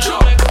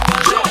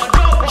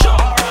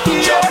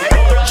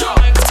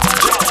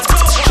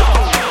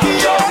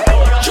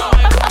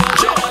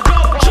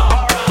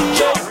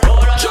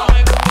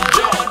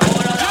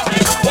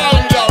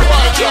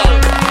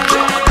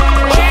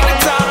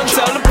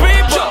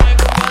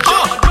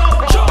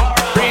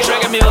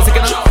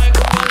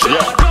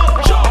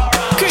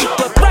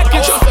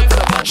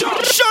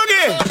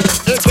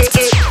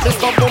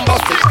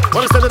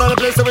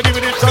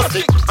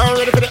 I'm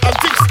ready for the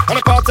antics, and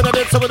the parts in the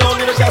dead, so we don't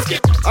need a casket.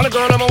 And the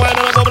girl, I'm a wine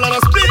and a bubble and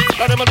a split,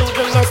 and them a do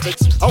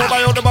gymnastics. I will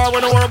buy out the bar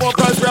when I worry about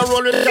price, we are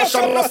rolling cash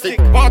and plastic.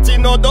 Party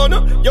no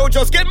done, yo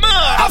just get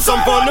mad, have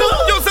some fun.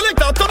 Yo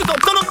selector, turn it up,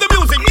 turn up the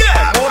music,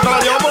 yeah. More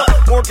volume,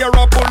 more gear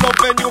up, pull up,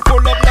 and you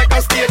pull up like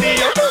a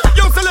stadium.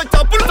 Yo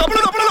selector, pull it up, pull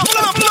it up, pull it up, pull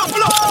it up, pull it up,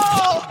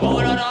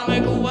 pull it up.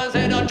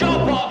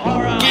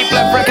 Keep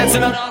left records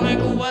in a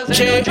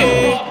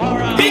J.A.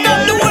 Big up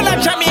the whole of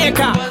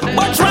Jamaica,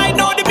 but right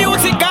now the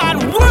music gone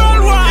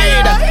worldwide.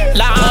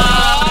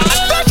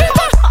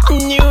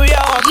 New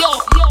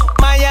York,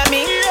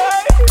 Miami,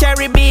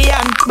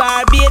 Caribbean,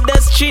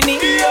 Barbados,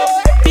 Trinidad.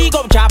 Big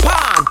up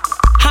Japan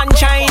and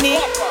China.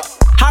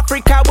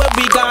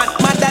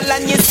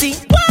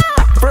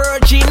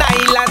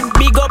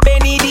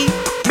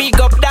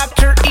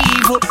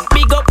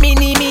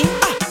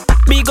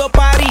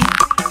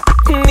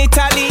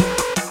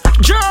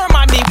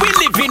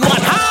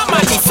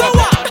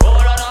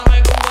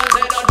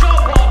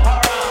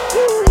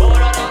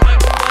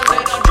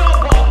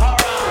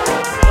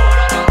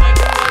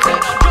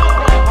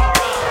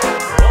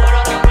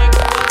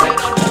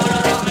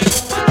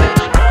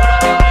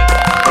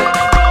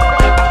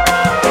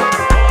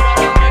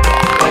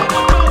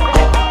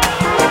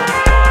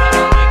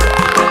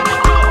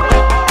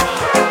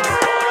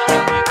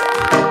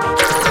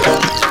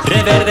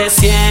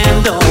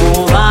 reverdeciendo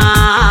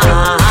va.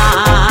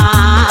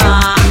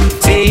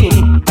 Sí,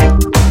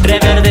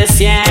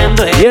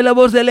 reverdeciendo. Y en la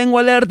voz de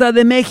Lengua Alerta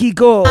de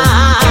México.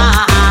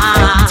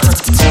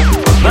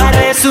 Va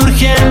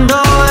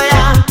resurgiendo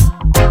ya,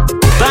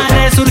 va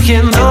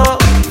resurgiendo.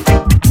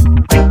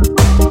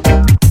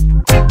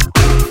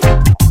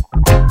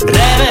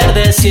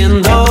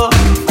 Reverdeciendo.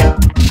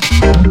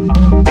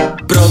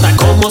 Brota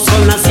como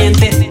sol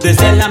naciente,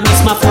 desde la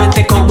misma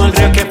fuente, como el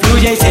río que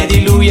fluye y se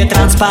diluye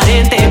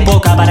transparente.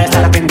 Boca para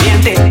estar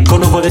pendiente,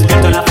 con ojo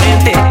despierto en la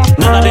frente.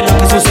 Nada de lo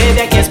que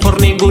sucede aquí es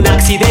por ningún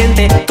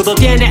accidente. Todo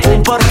tiene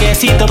un porqué,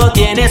 si todo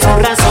tiene sus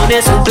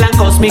razones. Un plan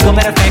cósmico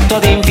perfecto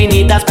de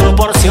infinitas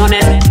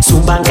proporciones.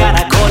 Zumban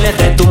caracoles,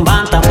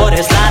 retumban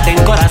tambores,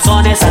 laten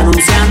corazones,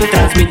 anunciando y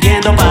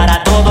transmitiendo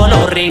para todos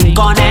los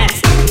rincones.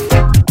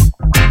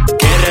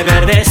 Que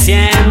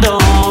reverdeciendo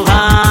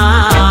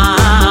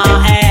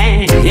va,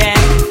 yeah.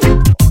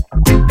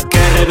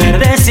 Que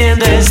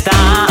reverdeciendo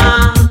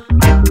está,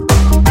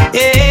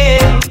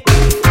 yeah.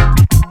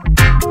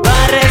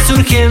 Va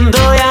resurgiendo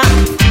ya.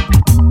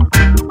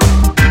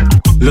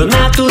 Lo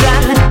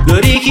natural, lo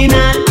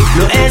original,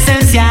 lo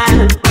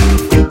esencial.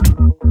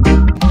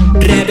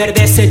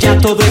 Reverdece ya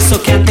todo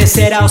eso que antes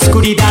era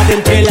oscuridad.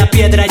 Entre la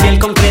piedra y el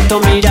concreto,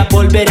 mira,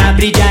 volverá a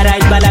brillar. Ahí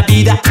va la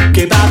vida,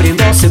 que va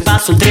abriéndose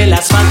paso entre el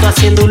asfalto,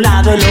 haciendo un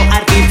lado lo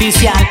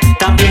artificial,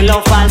 también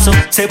lo falso.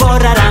 Se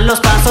borrarán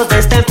los pasos de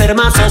esta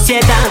enferma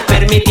sociedad,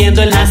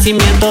 permitiendo el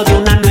nacimiento de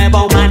una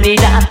nueva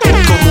humanidad.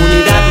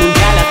 Comunidad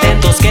mundial,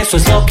 atentos que eso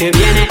es lo que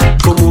viene.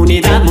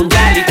 Comunidad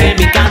mundial, y que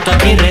mi canto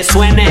aquí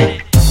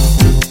resuene.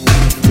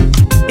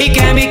 Y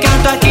que mi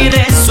canto aquí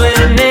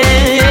resuene.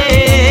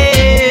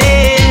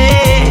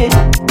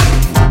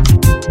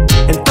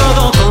 En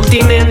todo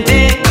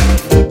continente.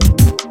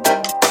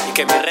 Y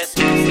que me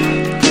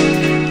resuene.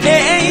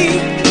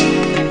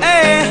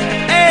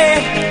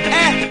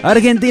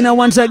 Argentina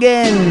once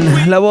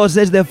again. La voz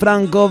es de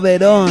Franco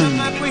Verón.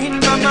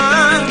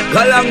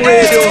 Galang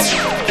Radio.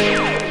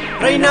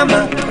 Reina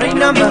ma,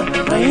 reina ma,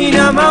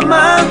 reina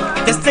mamá.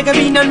 Desde que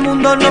vine al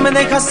mundo no me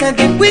dejas de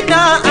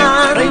cuidar.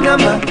 Reina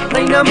ma,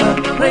 reina ma,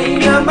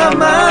 reina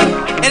mamá.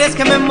 Eres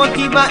que me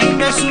motiva y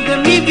me ayuda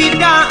en mi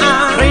vida.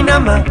 Reina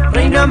ma,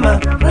 reina ma,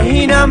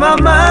 reina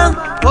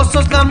mamá. Vos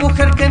sos la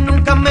mujer que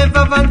nunca me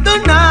va a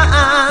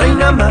abandonar.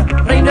 Reina ma,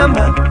 reina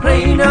ma,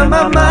 reina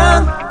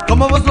mamá.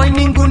 Como vos no hay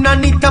ninguna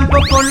ni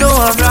tampoco lo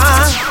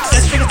habrá.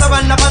 Desde que estaba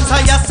en la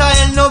panza y hasta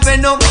el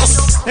noveno.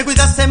 Me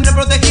cuidaste, me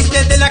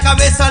protegiste de la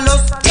cabeza a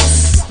los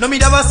pies. No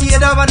miraba si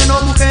era varón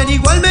o mujer,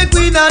 igual me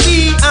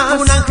cuidaría.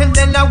 Como un ángel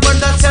de la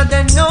guarda, sea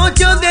de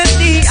noche o de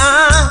día.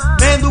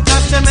 Me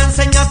educaste, me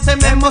enseñaste,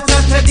 me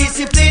mostraste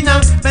disciplina.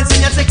 Me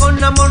enseñaste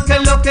con amor que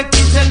lo que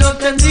quise lo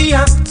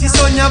tendría. Si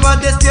soñaba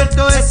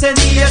despierto ese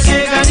día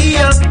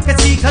llegaría. Que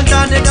si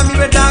cantar era mi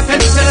verdad, que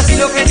dice así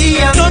lo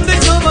quería. Donde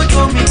yo voy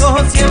conmigo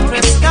siempre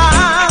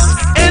estás.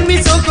 En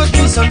mis ojos,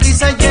 mi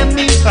sonrisa y en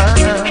mi paz.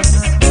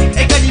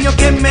 El cariño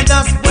que me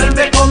das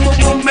vuelve como un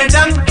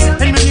boomerang.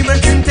 En mi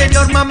universo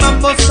interior, mamá,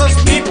 vos sos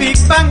mi Big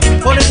Bang.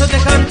 Por eso te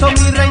canto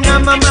mi reina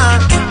mamá,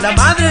 la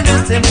madre en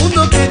este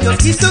mundo que Dios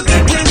quiso que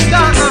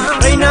tenga.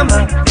 Reina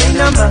mamá,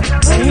 reina mamá,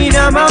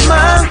 reina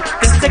mamá.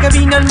 Desde que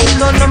vine al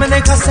mundo no me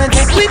dejas de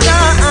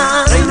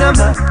cuidar. Reina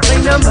mamá,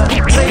 reina mamá,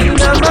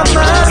 reina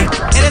mamá.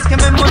 Eres que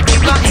me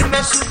motiva y me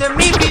ayuda en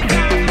mi vida.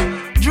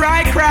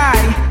 Dry cry,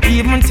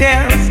 even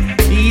tears,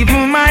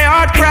 even my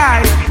heart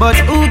cry, but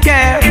who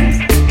cares?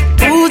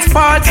 Whose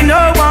fault's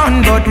no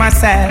one but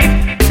myself.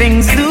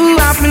 Things do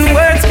happen,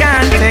 words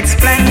can't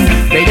explain.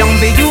 Beyond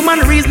the human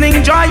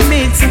reasoning, joy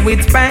mixed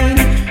with pain.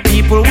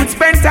 People would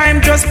spend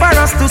time just for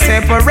us to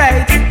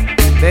separate.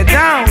 They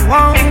don't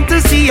want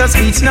to see us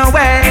reach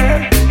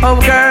nowhere. Oh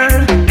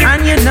girl,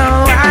 and you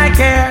know I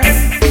care.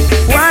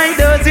 Why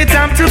does it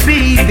have to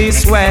be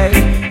this way?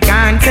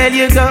 Can't tell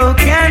you go,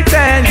 can't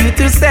tell you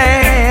to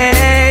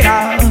stay.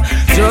 Oh,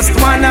 just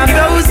one of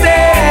those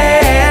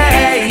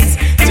days.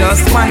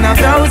 Just one of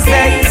those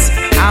days.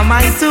 Am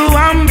I too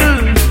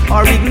humble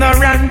or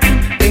ignorant?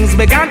 Things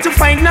began to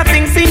find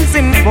nothing seems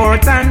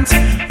important.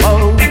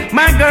 Oh,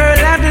 my girl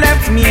had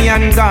left me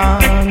and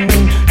gone.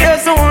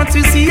 Doesn't want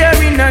to see her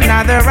in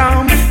another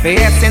room. The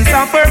essence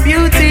of her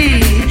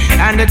beauty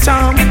and the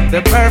charm,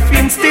 the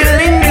perfume still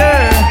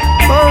linger.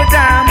 Oh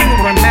damn,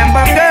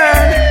 remember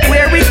girl,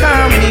 where we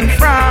coming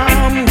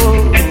from.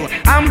 Oh,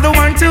 I'm the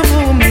one to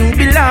whom you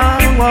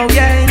belong. Oh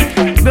yeah,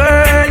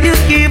 girl, you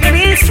keep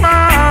me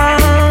strong.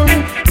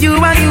 You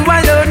and you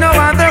alone, no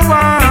other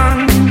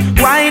one.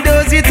 Why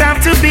does it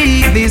have to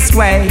be this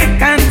way?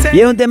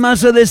 Y un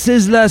temazo de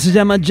Sizzla se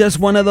llama Just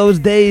One of Those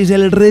Days.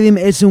 El rhythm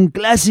es un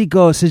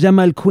clásico, se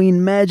llama el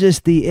Queen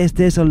Majesty.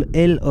 Este es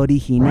el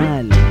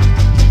original.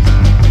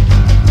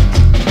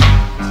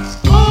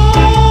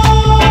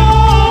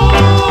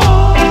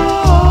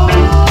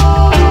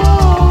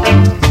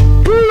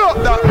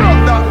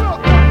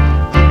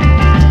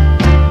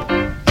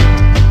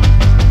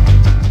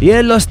 Y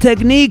en los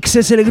Techniques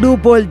es el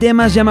grupo, el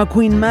tema se llama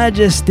Queen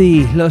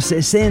Majesty. Los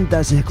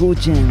 60s,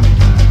 escuchen.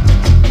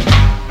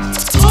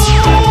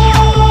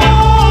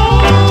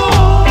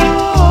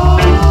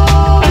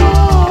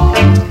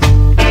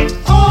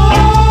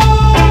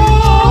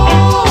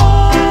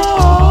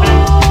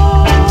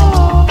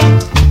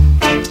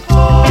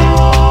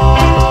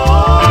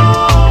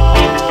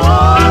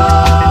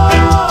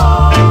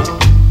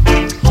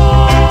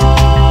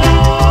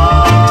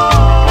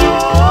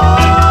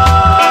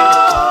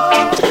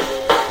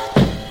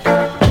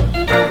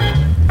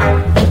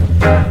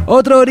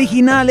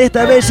 original,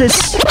 esta vez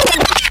es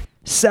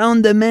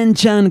Sound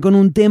Dimension con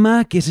un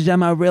tema que se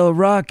llama Real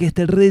Rock.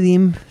 Este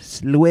rhythm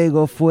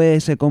luego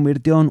se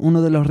convirtió en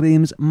uno de los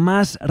rhythms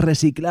más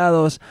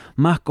reciclados,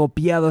 más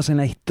copiados en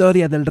la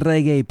historia del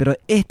reggae, pero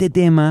este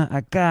tema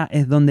acá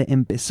es donde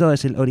empezó,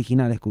 es el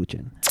original,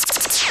 escuchen.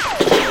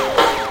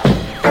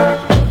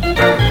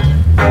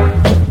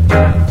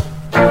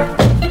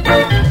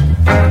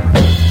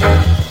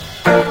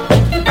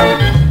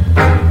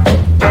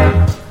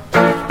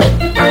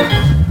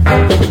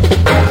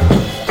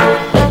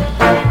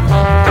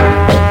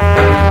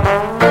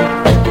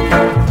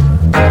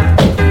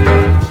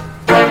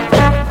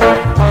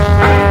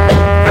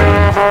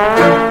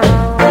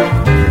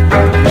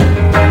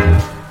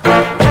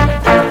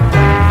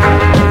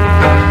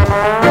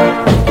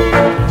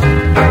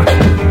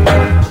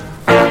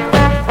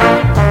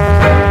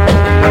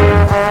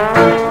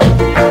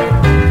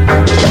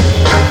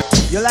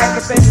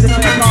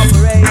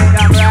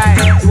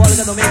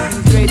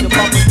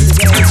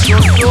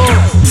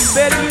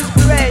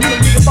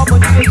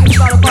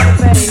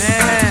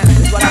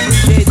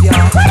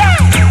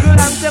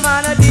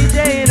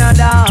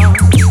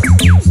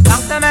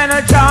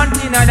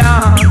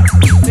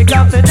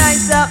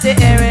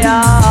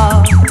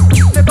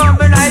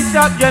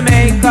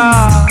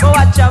 Jamaica, but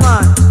watch a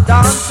man,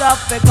 dance up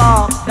the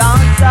car,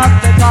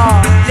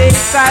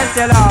 please Christ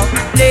your love,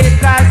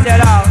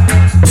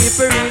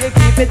 people really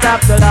keep it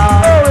up to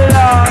love, oh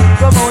Lord,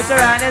 promoter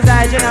and his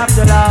hygiene up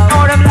to love,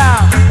 oh them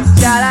love,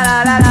 sha la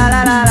la la la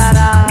la la la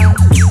la,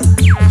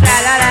 sha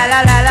la la la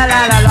la la la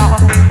la la,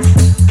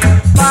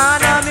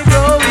 found on me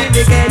grow in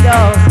the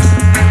ghetto,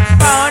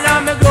 found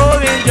on me grow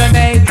in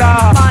Jamaica,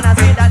 and I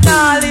see that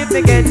now leave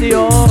the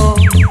ghetto,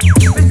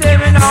 we say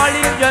me now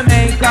leave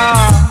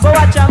Jamaica. But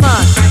watch a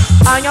man,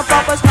 and your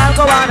papa smile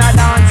go on a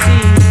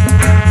dancing,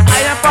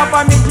 and your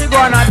papa meet you go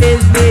on a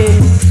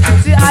business.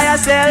 See I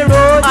sell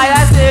road,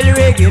 I sell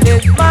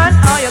regulars, man,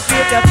 how you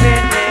keep your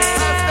fitness.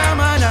 Rasta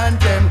man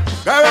anthem,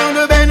 go round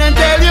the bend and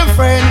tell your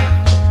friend.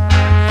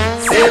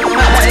 7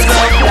 miles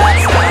of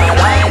black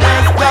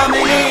starliners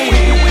coming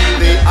in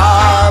the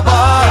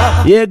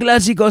harbor. Y el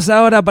clásicos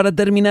ahora para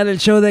terminar el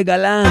show de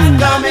Galán.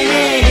 Coming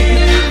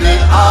in the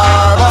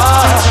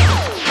harbor.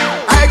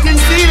 I can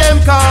see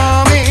them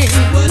coming.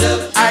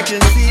 I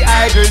can see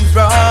hydrants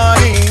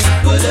running.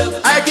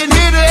 I can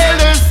hear the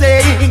elders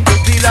saying,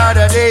 these are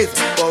the days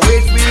for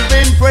which we've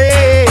been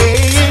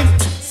praying.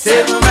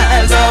 7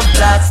 miles of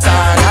black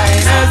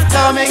starliners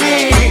coming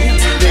in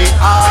the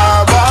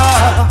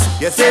harbor.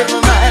 Yes,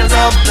 7 miles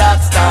of black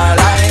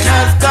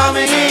starliners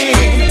coming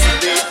in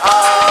the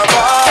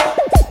harbor.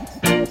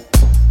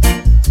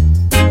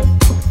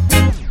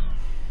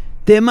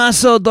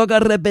 Temazo, toca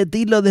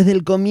repetirlo desde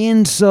el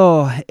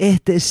comienzo.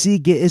 Este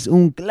sí que es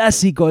un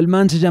clásico. El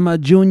man se llama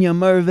Junior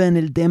Murvin.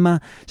 El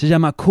tema se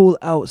llama Cool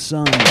Out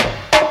Son.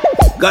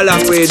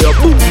 Galang Radio,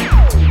 boom.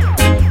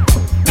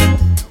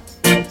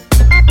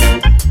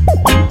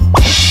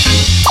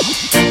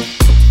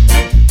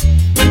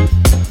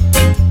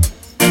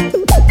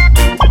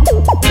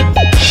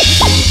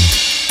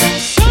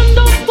 Son,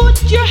 don't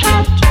put your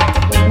hat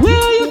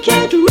where you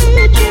can't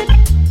reach it.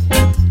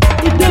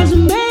 It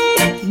doesn't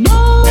make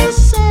no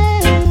sense.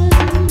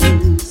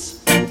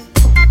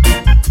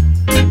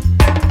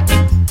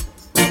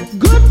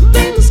 Good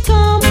things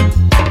come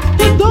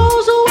to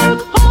those who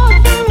work hard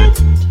for it.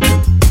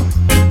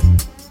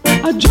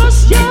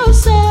 Adjust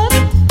yourself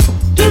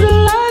to the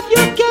life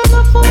you can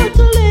afford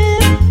to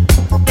live.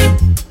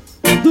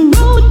 The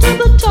road to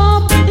the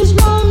top is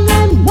long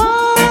and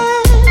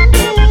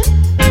winding.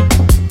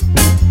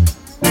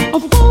 A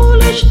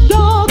foolish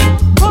dog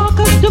bark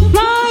at the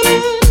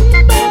flying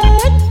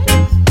bird.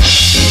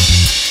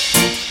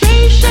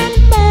 Patient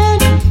man,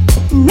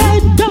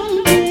 right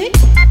donkey.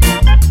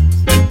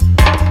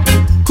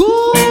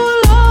 Cool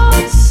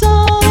out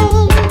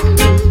son.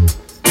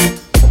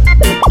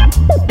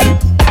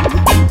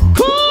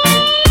 Cool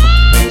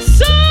out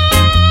son.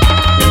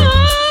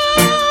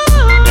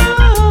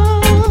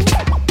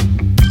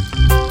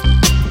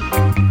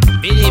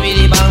 Biddy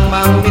biddy bang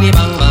bang, biddy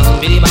bang bang,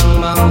 biddy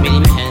bang bang, biddy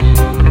man.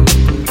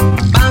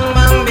 Bang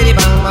bang, biddy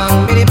bang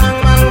bang, biddy bang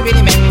bang,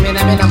 biddy man. Biddy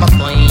man, I'm a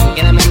point,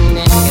 get a man,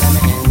 get a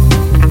man.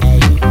 Hey.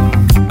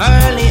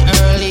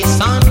 Early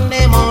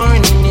Sunday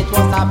morning, it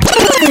was a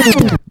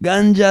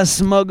Ganja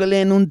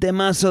Smuggling, un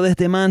temazo de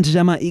este man se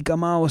llama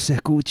Icamaos,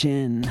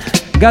 escuchen.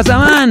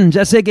 Gazaman,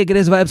 ya sé que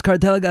querés Vibes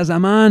Cartel,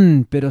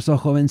 Gazaman, pero sos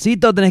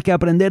jovencito, tenés que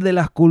aprender de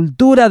las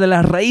culturas, de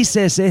las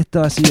raíces,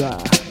 esto así va.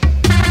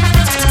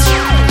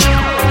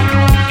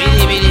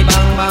 biddy biddy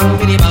bang bang,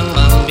 biddy bang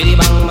bang, biddy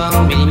bang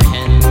bang, biddy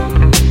man.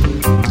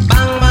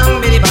 Bang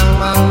bang, biddy bang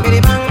bang, biddy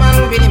bang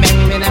bang, biddy man.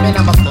 Biddy man,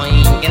 I'm a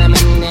point, get a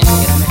man,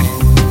 get a man.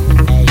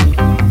 Hey.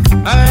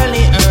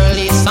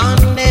 Early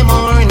Sunday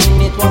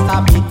morning, it was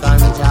a big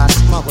ganja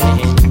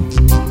smuggling.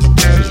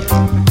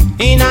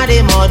 Inna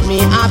the mud, me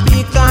a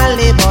pick and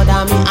labor,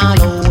 and me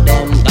allow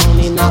them down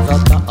in a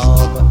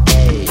tub.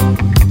 Hey.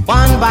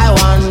 One by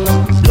one,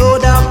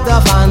 load up the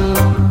van,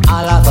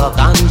 all of the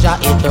ganja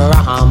it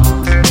ram.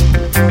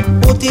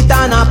 Put it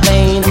on a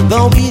plane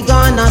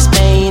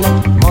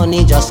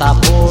just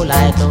a pour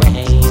like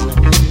rain.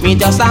 Me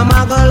just a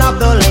muggle up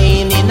the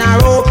lane in a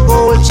rope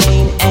gold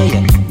chain.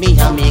 Hey, me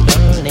and me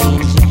girl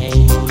named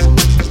Jane.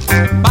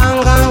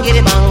 Bang gang,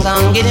 giddy men,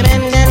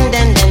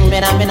 den,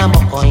 better men a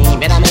mocoin,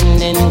 better men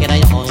den, get a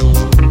yoin.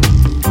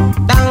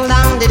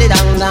 Dang, diddy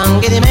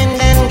dang, giddy men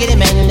den, get a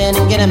men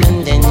den, get a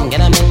men den,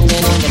 get a men den,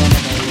 get a men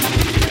den.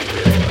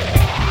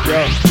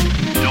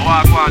 Yo,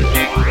 Wagwan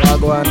King.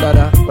 Wagwan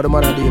Dada, what am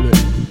I gonna deal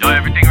with? Yo,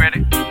 everything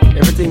ready?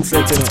 Everything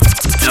set, you know.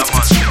 Yeah,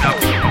 man, sit up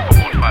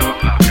about 5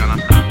 o'clock, you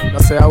understand?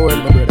 That's say I word,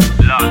 my brother.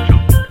 Large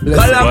up.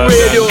 Galang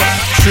Radio.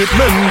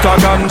 Shipment a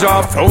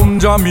ganja from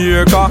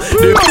Jamaica.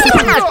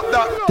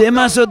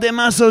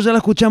 Temazo, ya lo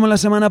escuchamos la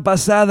semana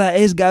pasada.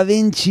 Es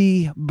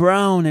Gavinci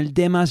Brown. El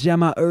tema se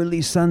llama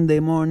Early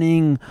Sunday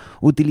Morning,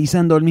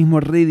 utilizando el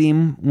mismo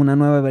rhythm, una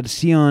nueva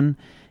versión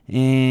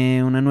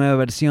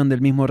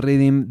del mismo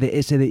rhythm de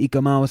ese de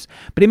Ica Mouse.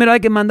 Primero hay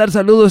que mandar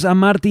saludos a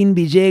Martín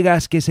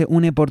Villegas, que se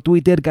une por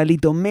Twitter.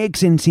 Calito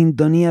Mex en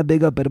sintonía,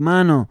 big up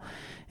hermano.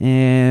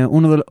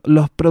 Uno de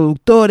los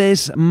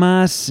productores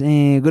más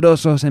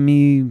grosos, en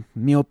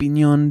mi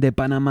opinión, de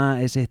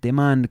Panamá es este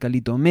man,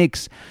 Calito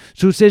Mix.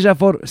 Su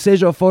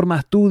sello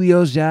Forma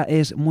Studios ya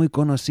es muy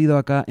conocido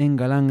acá en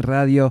Galang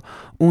Radio,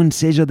 un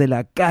sello de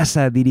la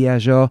casa, diría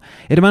yo.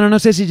 Hermano, no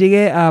sé si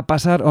llego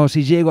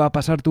a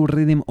pasar tu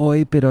rhythm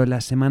hoy, pero la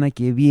semana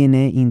que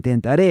viene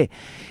intentaré.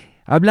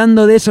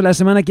 Hablando de eso, la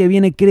semana que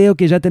viene creo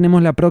que ya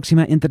tenemos la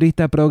próxima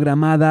entrevista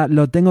programada.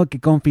 Lo tengo que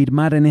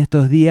confirmar en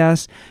estos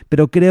días,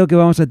 pero creo que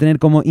vamos a tener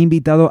como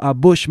invitado a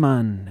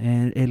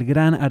Bushman, el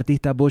gran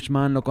artista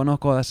Bushman. Lo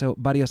conozco hace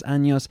varios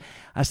años.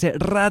 Hace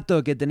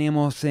rato que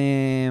teníamos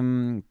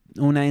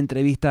una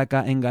entrevista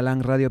acá en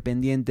Galang Radio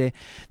pendiente.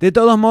 De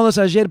todos modos,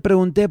 ayer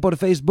pregunté por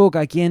Facebook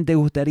a quién te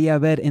gustaría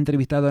ver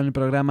entrevistado en el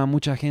programa.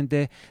 Mucha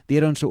gente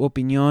dieron su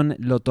opinión,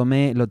 lo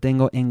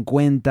tengo en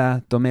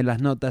cuenta, tomé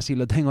las notas y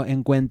lo tengo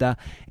en cuenta.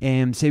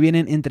 Se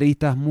vienen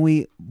entrevistas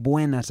muy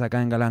buenas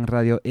acá en Galang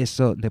Radio,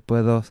 eso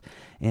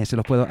se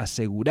los puedo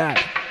asegurar.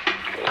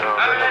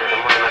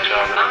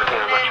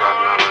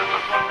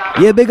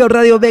 Y es Big Up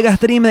Radio Vega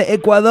Stream de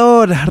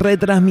Ecuador,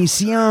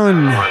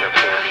 retransmisión.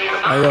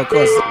 Yo,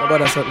 cuz, my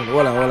brother said,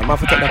 hold on, my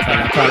foot take that call.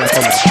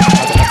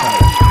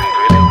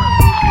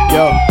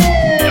 Yo,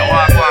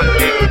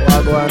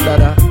 Wagwan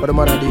Dada, what am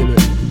I gonna deal with?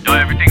 Yo,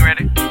 everything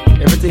ready?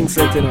 Everything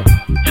set, you know.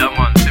 Yeah,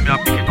 man, see me up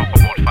pick it up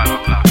about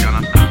 5 o'clock, you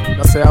understand?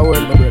 That's say I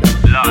word, my brother.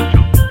 Large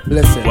up.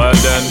 Listen. Well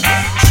then,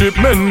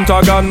 shipment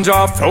a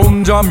ganja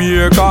from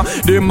Jamaica.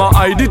 They ma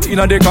hide it in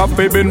a the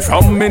cafe bin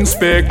from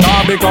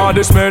inspector, because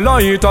the smell of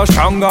it a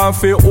strong and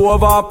fi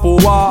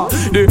overpower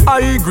the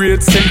high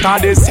grade scent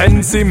of the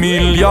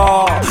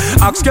sensimilia.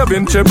 Ask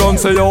Kevin Chebron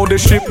say how the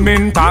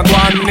shipment a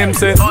gone. Him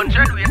say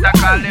 100 weight a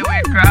call the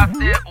weight craft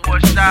the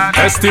ocean.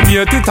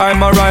 Estimate the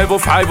time arrival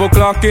 5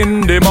 o'clock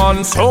in the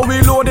morning. So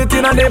we load it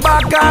in a the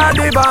back of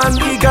the van.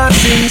 We can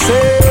sing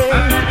say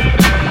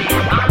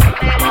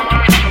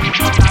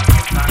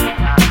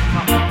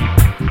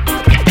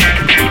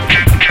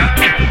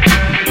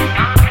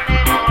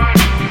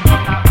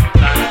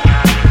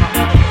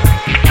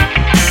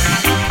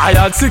I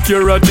had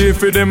security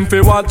for them fi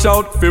watch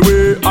out for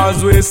we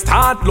as we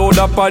start load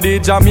up at the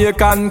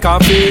Jamaican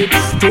cafe.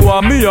 Two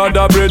of me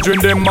other brethren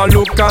them a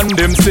look and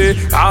them say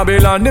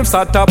Babylon them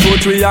start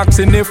approach we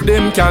asking if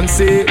them can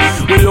see.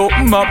 We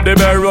open up the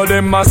barrel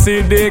them a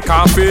see the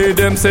cafe.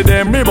 Them say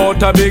them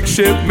about a big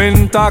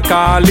shipment a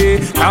Cali.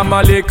 Come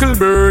a little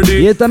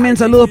birdie. Y también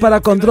saludos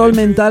para Control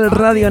Mental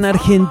Radio en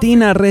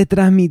Argentina,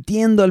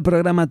 retransmitiendo el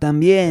programa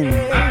también.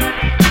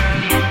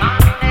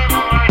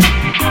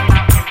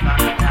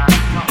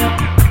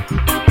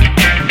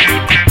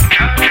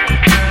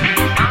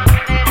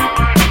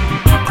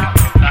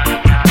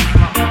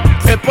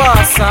 ¿Qué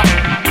pasa?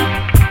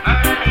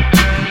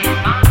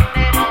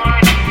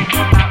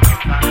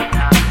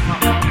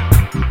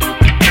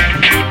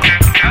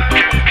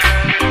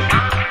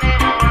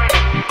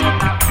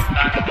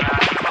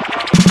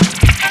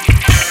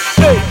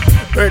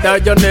 Brother,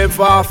 you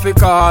never have to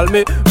call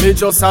me. Me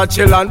just a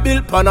chill and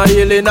build pan a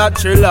hill in a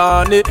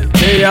Trelawney.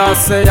 They a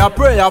say a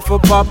prayer for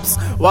pops.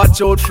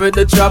 Watch out for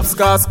the traps,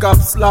 cause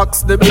cops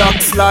locks the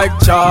blocks like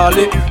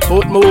Charlie.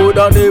 Put mood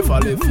on evil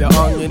if you're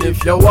hanging,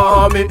 if you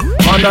want me.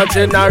 Man a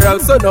general,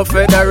 so no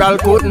federal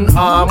couldn't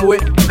harm we.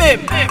 Bim,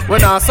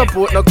 when I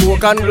support no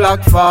coke and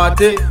black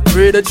 40.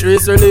 Free the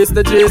trees, release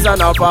the G's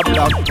and have a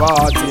black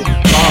party.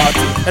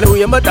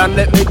 Anyway, my done,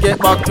 let me get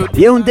back to.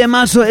 Y un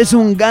temazo, es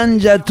un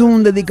ganja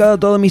tune dedicado a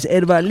todos mis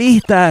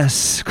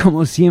herbalistas.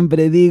 Como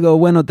siempre digo,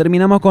 bueno,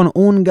 terminamos con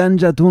un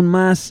ganja tune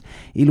más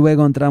y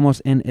luego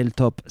entramos en el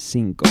top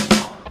 5.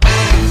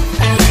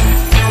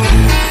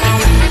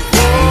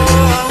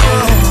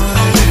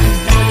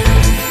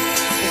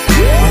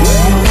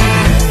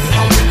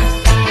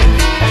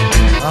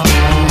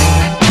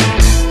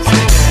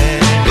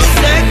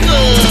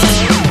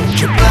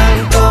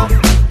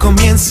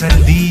 Comienza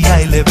el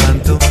día y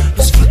levanto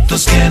los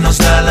frutos que nos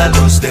da la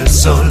luz del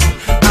sol.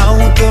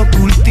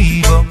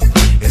 Autocultivo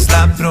es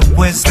la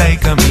propuesta y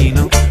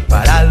camino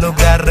para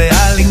lograr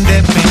real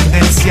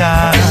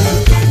independencia.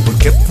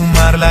 Porque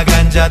fumar la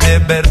ganja de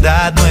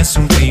verdad no es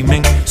un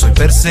crimen. Soy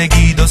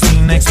perseguido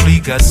sin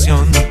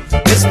explicación.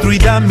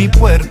 Destruida mi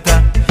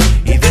puerta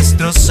y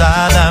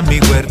destrozada mi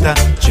huerta.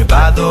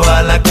 Llevado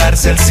a la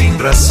cárcel sin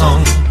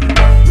razón.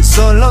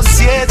 Solo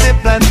 7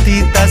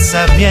 plantitas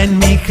había en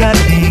mi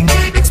jardín.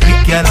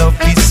 Expliqué al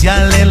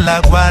oficial en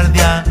la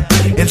guardia.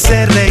 Él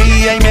se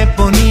reía y me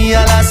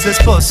ponía las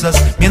esposas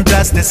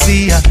mientras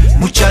decía: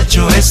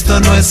 muchacho, esto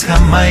no es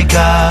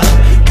Jamaica.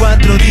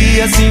 4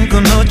 días,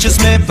 5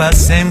 noches me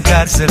pasé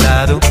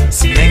encarcelado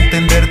sin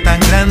entender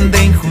tan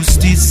grande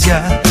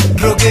injusticia.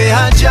 Rogué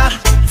allá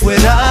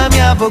fuera mi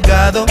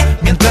abogado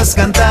mientras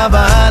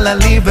cantaba a la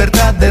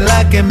libertad de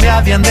la que me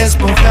habían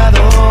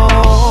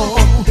despojado.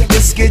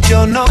 Es que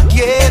yo no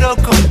quiero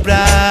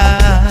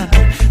comprar,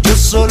 yo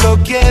solo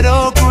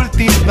quiero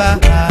cultivar,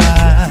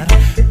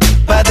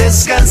 para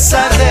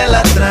descansar de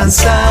la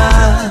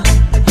tranza,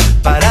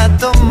 para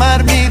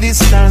tomar mi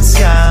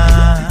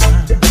distancia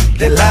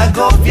de la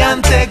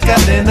agobiante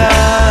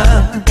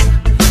cadena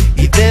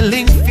y del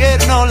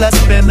infierno las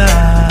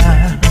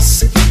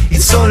penas, y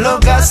solo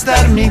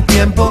gastar mi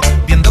tiempo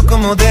viendo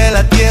cómo de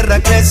la tierra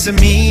crece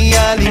mi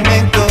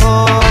alimento.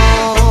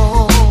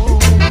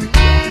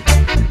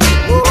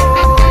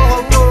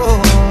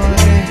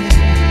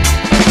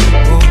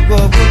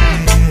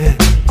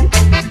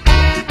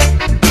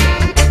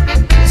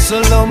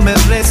 Solo me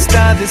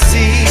resta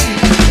decir: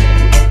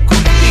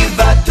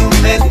 cultiva tu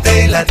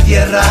mente y la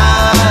tierra,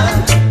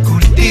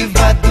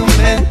 cultiva tu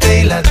mente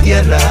y la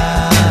tierra,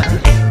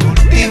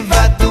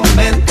 cultiva tu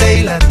mente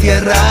y la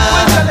tierra,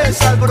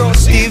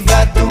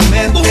 cultiva tu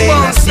mente y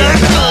la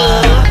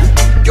tierra.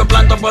 Yo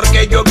planto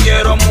porque yo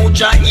quiero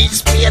mucha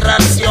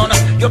inspiración.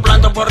 Yo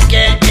planto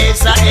porque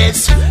esa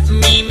es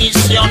mi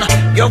misión.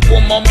 Yo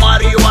fumo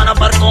marihuana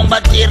para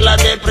combatir la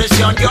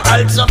depresión. Yo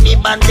alzo mi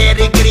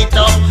bandera y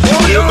grito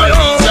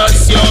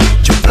legalización.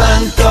 Yo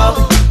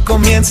planto,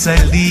 comienza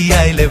el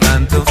día y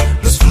levanto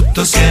los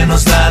frutos que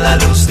nos da la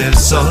luz del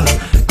sol.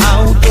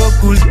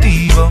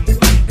 Autocultivo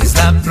es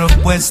la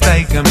propuesta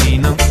y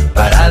camino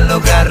para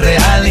lograr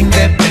real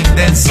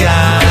independencia.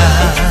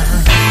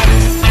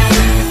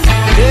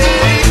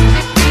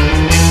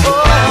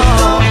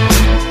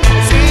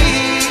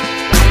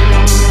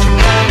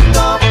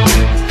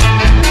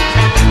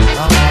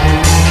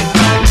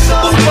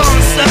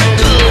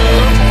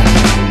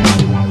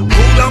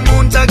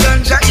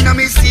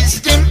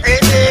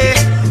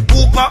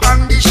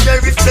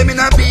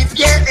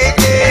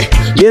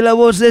 Y la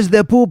voz es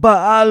de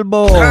Pupa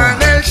Albo.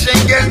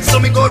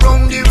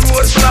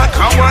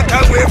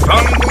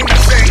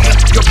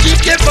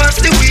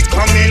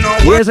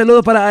 Y un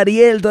saludo para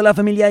Ariel, toda la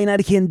familia en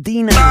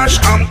Argentina.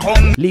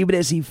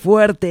 Libres y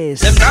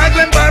fuertes.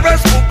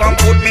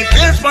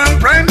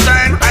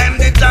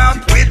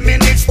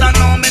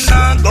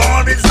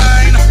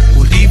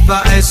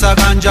 Cultiva esa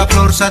ganja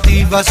flor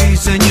sativa, sí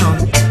señor.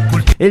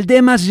 El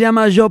tema se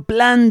llama Yo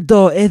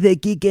Planto, es de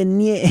Quique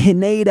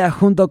Neira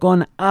junto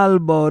con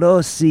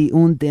Alborosi,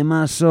 un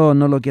temazo,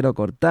 no lo quiero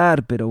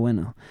cortar, pero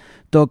bueno,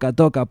 toca,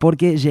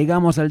 porque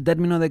llegamos al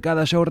término de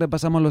cada show,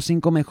 repasamos los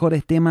 5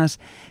 mejores temas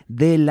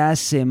de la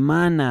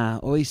semana.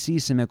 Hoy sí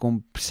se me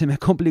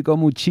complicó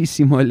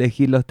muchísimo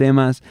elegir los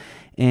temas,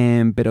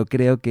 pero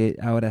creo que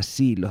ahora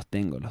sí los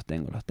tengo.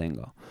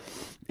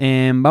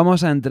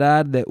 Vamos a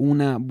entrar de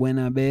una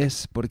buena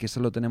vez porque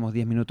solo tenemos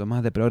 10 minutos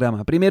más de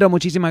programa. Primero,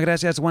 muchísimas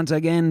gracias once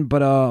again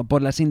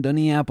por la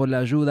sintonía, por la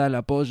ayuda, el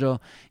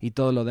apoyo y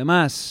todo lo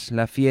demás.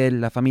 La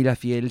familia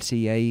fiel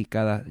sigue ahí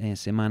cada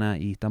semana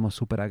y estamos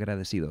súper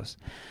agradecidos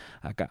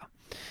acá.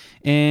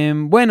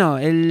 Bueno,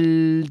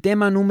 el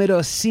tema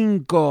número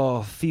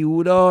 5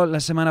 figuró la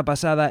semana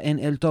pasada en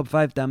el Top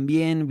 5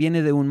 también.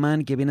 Viene de un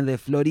man que viene de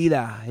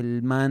Florida.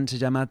 El man se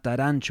llama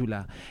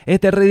Tarántula.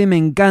 Este rhythm me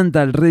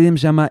encanta. El rhythm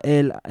se llama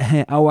el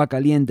agua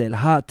caliente, el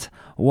hot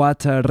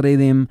water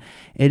rhythm.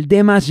 El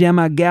tema se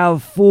llama Gal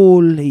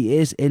Fool y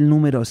es el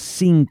número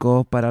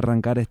 5 para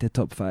arrancar este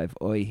Top 5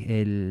 hoy,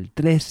 el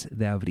 3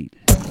 de abril.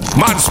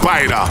 Man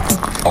Spider.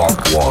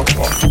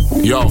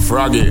 Yo,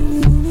 Froggy.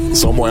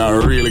 Some boy a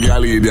real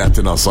gal idiot,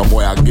 you know. Some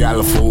boy a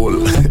gal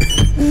fool.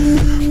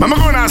 Mama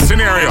go in a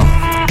scenario.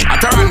 A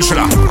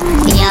tarantula.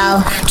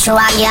 Yo, show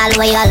a gal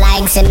where you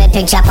like. See me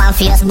picture on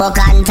Facebook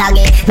and tag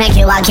it. Make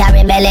you a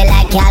carry belly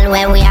like gal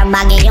when we are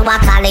baggy. You a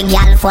call a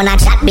gal phone and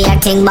chat be a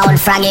thing about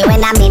Froggy.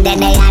 When I'm in the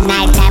day and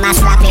night time I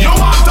slap it. You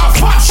want a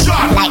fat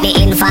shot? Like the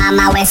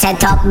informer we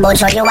set up. But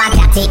show you a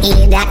catty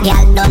eat that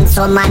gal done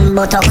so man.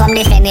 But to come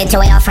defend it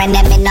to your friend.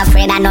 Them in no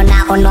afraid and no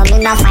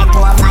me no fight to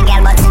a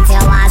gal. But since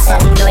you want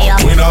something do you?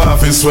 We know have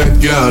to sweat,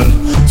 girl.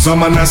 Some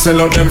man a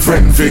sell out them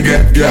friend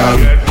forget, girl.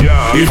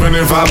 Even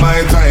if I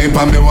buy type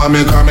and me want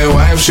me call me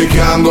wife, she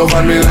can't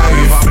govern me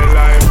life.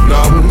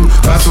 No,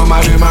 that's why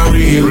my name a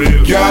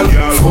real girl.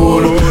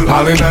 Fool,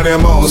 all in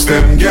them house,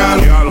 them girl.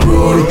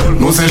 Rule,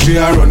 no say she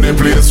a run the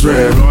place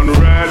red.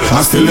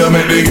 And still you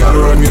make the girl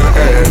run your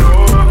head.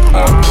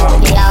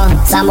 Yo,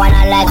 Some boy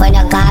not like when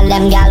you call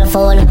them gal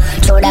fool.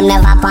 True, them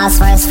never pass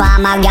first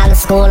farmer gal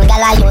school. Gal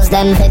I use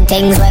them for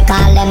things we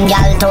call them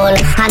gal tool.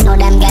 I know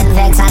them get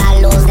vexed and I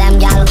lose them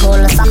gal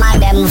cool. Some of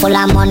them full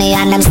of money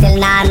and them still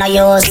not no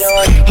use.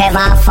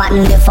 Ever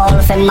fatten the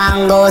fall for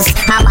mangoes.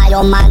 I buy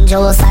your man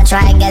juice, I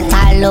try get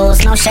her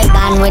loose. No shake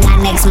down with the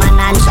next man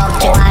and chop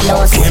to a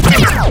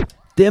loose.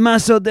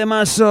 Temazo,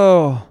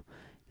 temazo.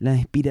 La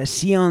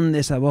inspiración de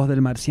esa voz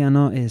del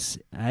marciano es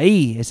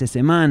ahí, es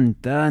ese man,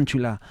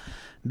 Tarántula.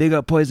 Big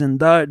up Poison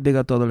Dart, big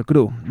up todo el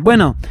crew.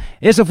 Bueno,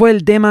 eso fue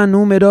el tema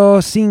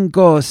número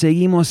 5.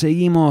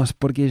 Seguimos,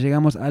 porque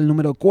llegamos al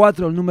número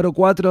 4. El número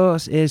 4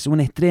 es un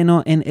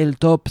estreno en el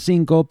top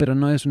 5, pero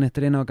no es un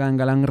estreno acá en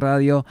Galán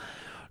Radio.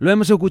 Lo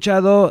hemos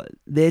escuchado,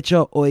 de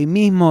hecho, hoy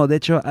mismo, de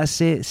hecho,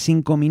 hace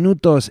 5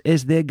 minutos.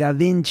 Es de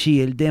Gavinci,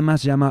 el tema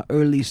se llama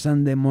Early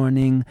Sunday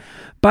Morning.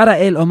 Para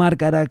el Omar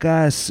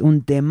Caracas,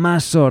 un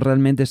temazo,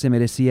 realmente se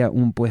merecía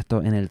un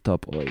puesto en el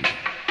top hoy.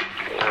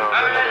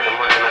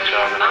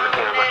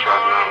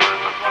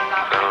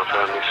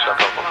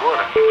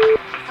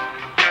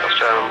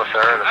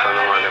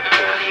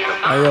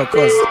 Hey, yo,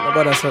 cuz,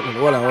 nobody something.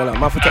 Hold on.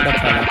 Ma take the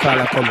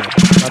caller come on.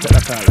 Ma take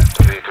the caller.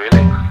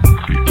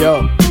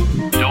 Yo,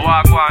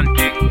 Wagwan,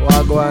 King.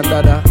 Wagwan,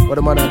 Dada. What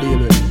the man I deal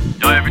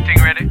with? Yo, everything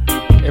ready?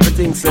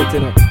 Everything set,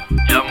 you know.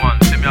 Yeah, man.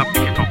 See me up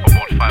pick it up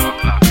about 5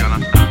 o'clock, you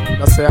understand?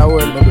 That's say I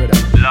will, my brother.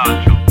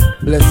 Large, yo.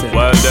 Blessing.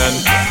 Well then,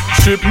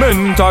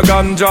 shipment of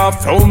ganja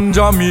from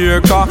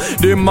Jamaica.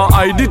 They ma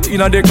hide it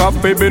in a the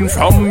cafe bin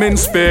from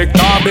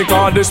inspector.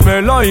 Because the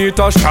smell of it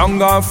a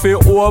stronger fi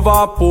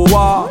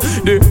overpower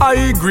the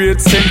high grade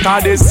scent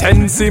of the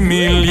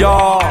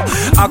sensimilia.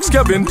 Ask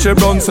Kevin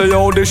Chebron say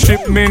how the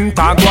shipment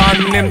a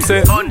gone. Him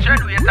say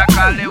 100 weight a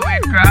call the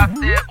weight craft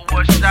the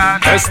ocean.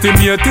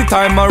 estimate the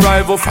time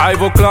arrival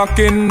 5 o'clock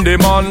in the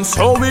month.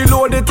 So we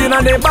load it in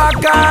a the back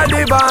of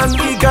the van.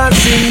 We can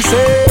sing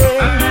say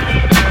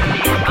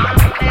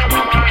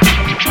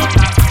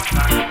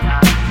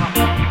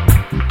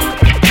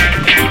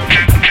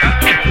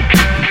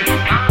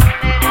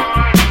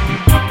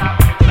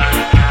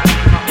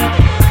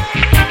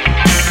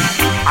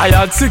I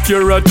had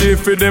security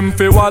for them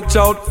fi watch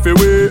out for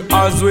we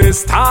as we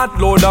start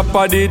load up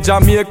at the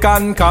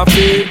Jamaican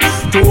cafe.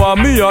 Two of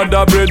me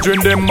other brethren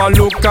them a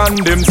look and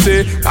them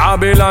say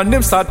Babylon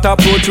them start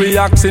approach we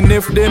asking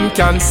if them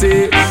can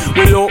see.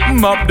 We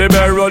open up the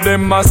barrel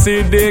them a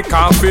see the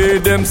cafe.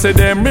 Them say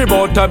them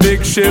about a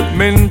big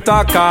shipment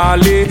a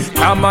Cali.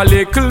 Come a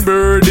little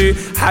birdie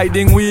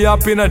hiding we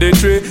up in a the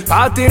tree.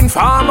 Parting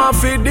farmer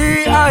for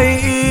the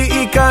IE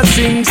he can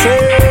sing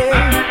say.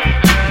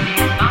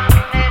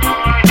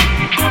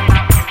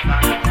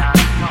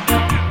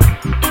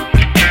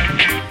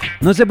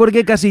 No sé por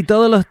qué casi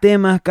todos los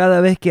temas,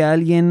 cada vez que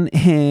alguien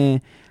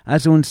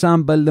hace un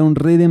sample de un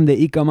rhythm de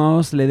Ika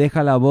Mouse, le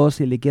deja la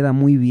voz y le queda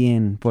muy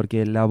bien,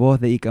 porque la voz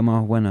de Ika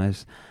Mouse, bueno,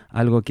 es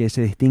algo que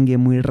se distingue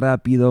muy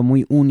rápido,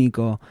 muy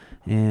único,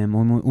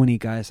 muy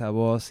única esa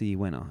voz, y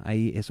bueno,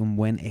 ahí es un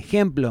buen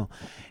ejemplo.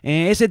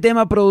 Ese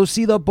tema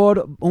producido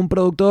por un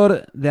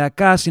productor de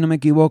acá, si no me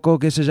equivoco,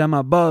 que se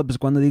llama Bubs.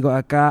 Cuando digo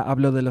acá,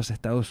 hablo de los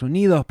Estados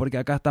Unidos, porque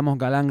acá estamos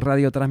Galán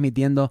Radio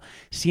transmitiendo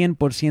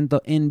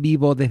 100% en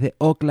vivo desde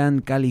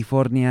Oakland,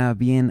 California,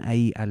 bien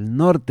ahí al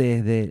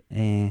norte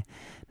de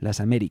las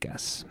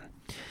Américas.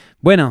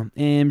 Bueno,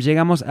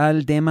 llegamos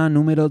al tema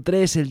número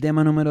 3. El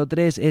tema número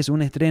 3 es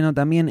un estreno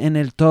también en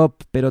el top,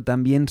 pero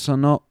también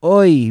sonó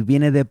hoy.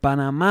 Viene de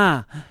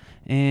Panamá.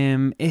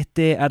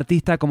 Este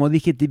artista, como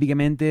dije,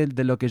 típicamente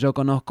de lo que yo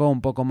conozco,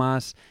 un poco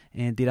más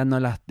tirando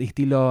al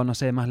estilo, no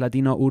sé, más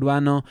latino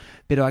urbano,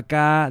 pero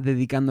acá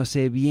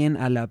dedicándose bien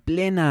a la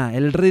plena.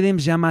 El rhythm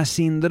se llama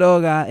Sin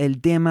Droga,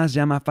 el tema se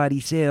llama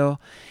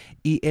Fariseo.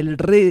 Y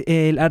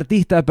el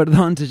artista,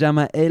 se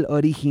llama El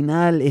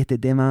Original. Este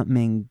tema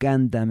me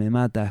encanta, me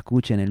mata.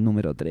 Escuchen el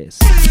número 3.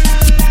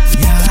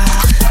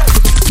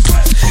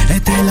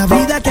 Esta es la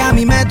vida que a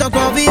mí me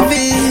tocó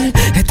vivir.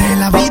 Esta es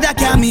la vida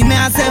que a mí me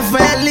hace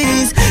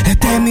feliz.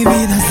 Esta es mi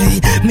vida, sí,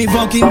 mi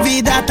fucking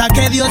vida. Hasta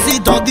que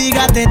Diosito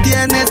diga te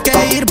tienes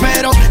que ir.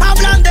 Pero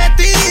hablan de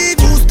ti,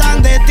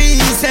 gustan de ti,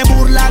 se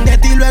burlan de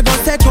ti, luego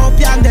se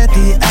copian de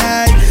ti,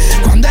 ey.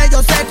 Cuando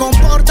ellos se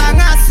comportan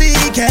así,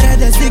 quiere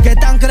decir que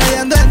están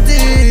creyendo en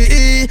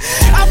ti.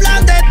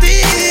 Hablan de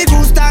ti,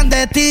 gustan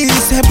de ti,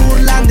 se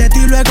burlan de ti,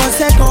 luego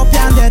se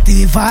copian de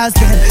ti,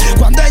 faster.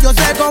 Cuando ellos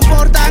se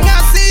comportan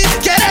así,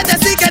 quiere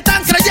decir que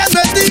están creyendo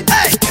en ti,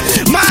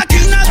 ey.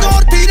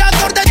 Maquinador,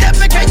 tirador, desde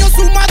pequeño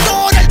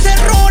sumador. El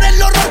terror,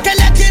 el horror que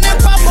le tienen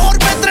pavor.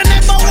 Me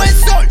entrené bajo el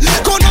sol,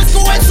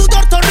 conozco el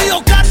sudor.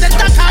 Torrio Carter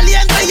está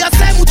caliente y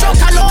hace mucho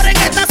calor en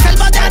esta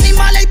selva de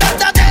animales y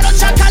verdaderos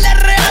chacales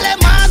reales.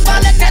 Más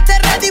vale que te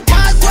ready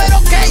pa'l cuero,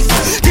 ok.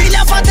 Dile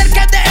a Fater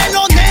que te dé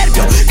los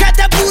nervios, que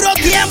este puro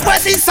tiempo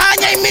es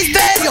cizaña y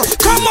misterio.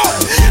 ¿Cómo?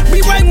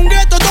 Vivo en un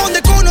gueto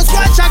donde conozco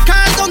al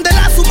chacal, donde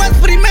la suma es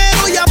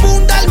primero y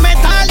abunda el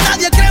metal.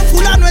 Nadie cree en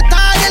fulano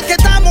está y el que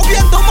está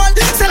moviendo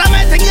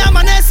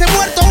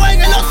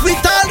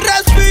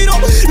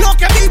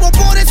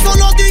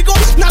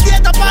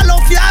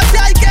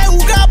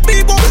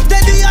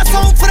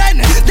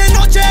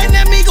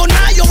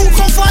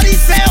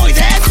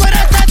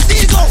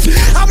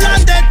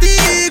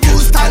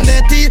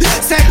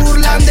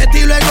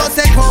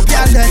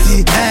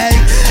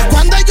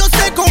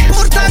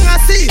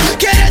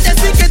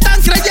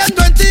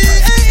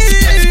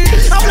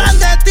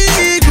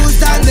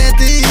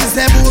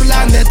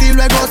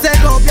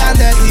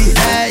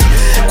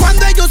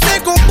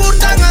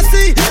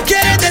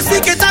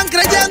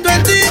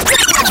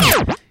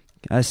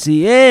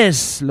Así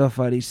es, los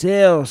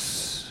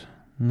fariseos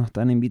no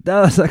están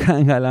invitados acá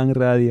en Galán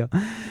Radio.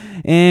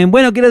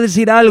 Bueno, quiero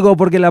decir algo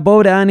porque la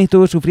pobre Ani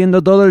estuvo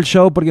sufriendo todo el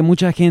show porque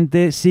mucha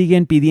gente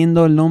sigue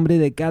pidiendo el nombre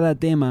de cada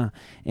tema.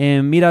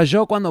 Mira,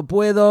 yo cuando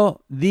puedo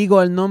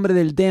digo el nombre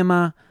del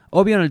tema.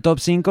 Obvio, en el top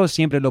 5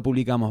 siempre lo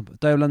publicamos.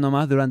 Estoy hablando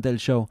más durante el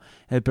show,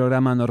 el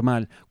programa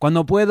normal.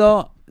 Cuando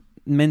puedo,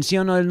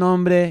 menciono el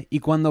nombre y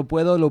cuando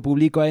puedo lo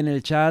publico ahí en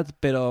el chat,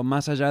 pero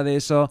más allá de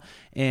eso,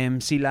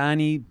 si la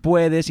Ani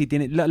puede, si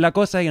tiene... La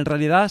cosa es que en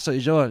realidad soy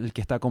yo el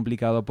que está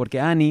complicado, porque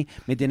Ani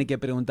me tiene que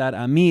preguntar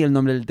a mí el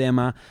nombre del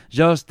tema.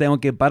 Yo tengo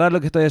que parar lo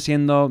que estoy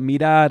haciendo,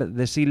 mirar,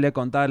 decirle,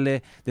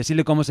 contarle,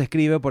 decirle cómo se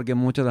escribe, porque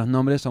muchos de los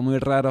nombres son muy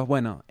raros.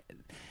 Bueno...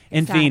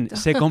 En fin,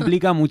 se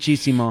complica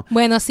muchísimo.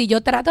 Bueno, sí,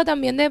 yo trato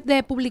también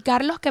de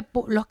publicar los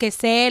que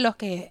sé, los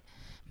que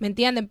me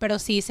entienden, pero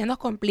sí se nos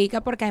complica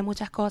porque hay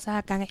muchas cosas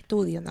acá en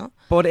estudio, ¿no?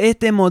 Por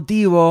este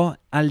motivo,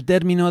 al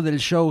término del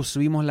show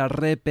subimos la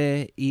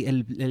repe y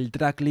el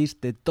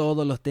tracklist de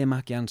todos los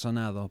temas que han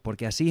sonado,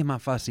 porque así es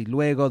más fácil.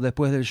 Luego,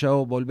 después del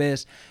show,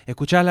 volvés,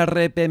 escuchás la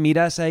repe,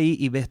 mirás ahí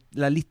y ves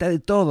la lista de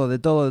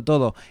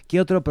todo. ¿Qué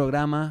otro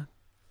programa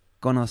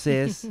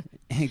conoces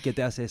que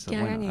te hace eso? Que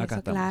bueno, hagan acá eso,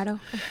 estamos. claro.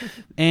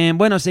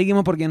 Bueno,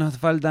 seguimos porque nos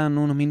faltan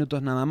unos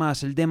minutos nada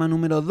más. El tema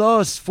número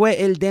 2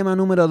 fue el tema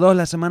número 2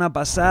 la semana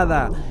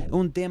pasada.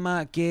 Un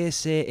tema que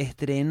se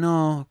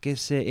estrenó, que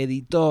se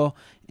editó,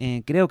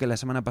 creo que la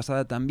semana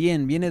pasada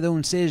también. Viene de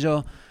un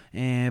sello,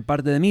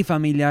 parte de mi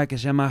familia, que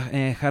se llama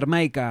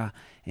Jamaica.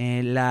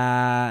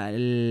 La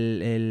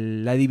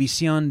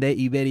división de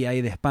Iberia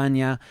y de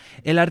España.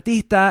 El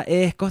artista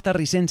es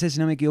costarricense, si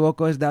no me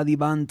equivoco, es Daddy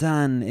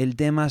Bantan. El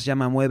tema se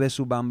llama Mueve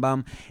su Bam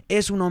Bam.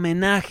 Es un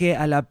homenaje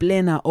a la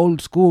plena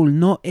old school,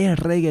 no es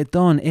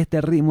reggaetón.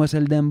 Este ritmo es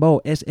el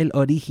dembow, es el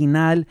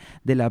original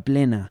de la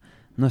plena.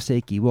 No se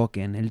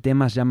equivoquen, el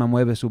tema se llama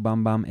Mueve su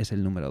Bam Bam, es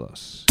el número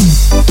 2.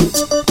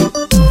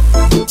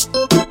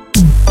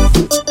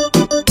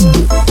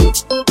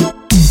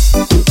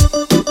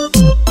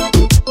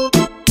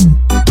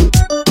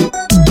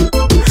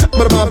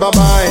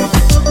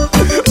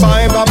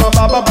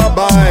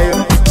 Bye.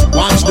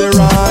 Watch the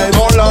ride.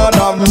 Oh Lord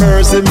have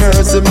mercy,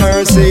 mercy,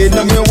 mercy.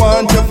 No me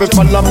want you to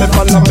follow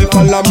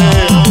me.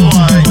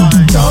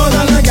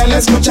 Toda la que le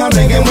escucha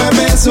reggae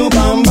mueve su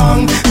bam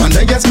bam. Cuando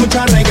ella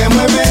escucha reggae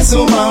mueve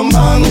su bam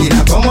bam.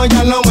 Mira cómo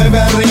ella lo mueve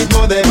al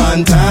ritmo de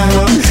Bantan.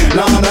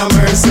 Lord have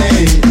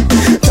mercy.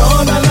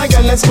 Toda la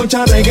que le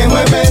escucha reggae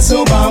mueve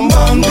su bam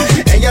bam.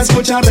 Ella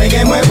escucha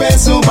reggae mueve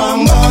su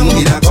bam bam.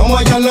 Mira cómo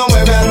ella lo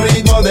mueve al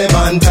ritmo de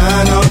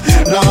Bantan.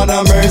 Lord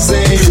have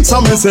mercy.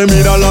 So me se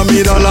mírala,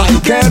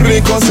 qué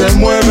rico se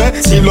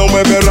mueve. Si lo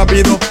mueve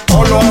rápido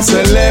o lo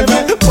hace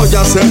leve. Voy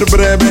a ser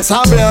breve,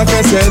 sabe a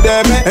qué se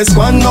debe. Es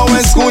cuando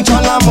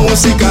escucha la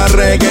música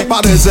reggae.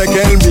 Parece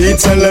que el beat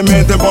se le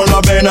mete por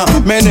la vena.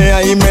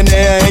 Menea y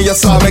menea, ella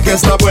sabe que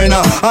está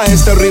buena. A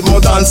este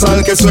ritmo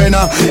danzal que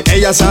suena,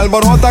 ella se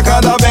alborota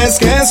cada vez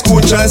que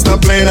escucha esta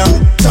plena.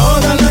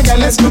 Toda la que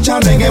le escucha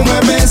reggae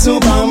mueve su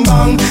bam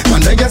bam.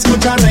 Cuando ella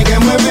escucha reggae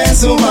mueve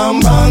su bam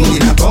bam.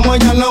 Mira cómo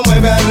ella lo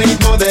mueve al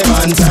ritmo de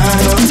Bantan.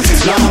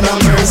 Lord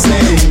have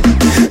mercy.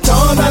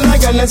 Toda la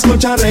que le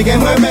escucha reggae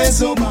mueve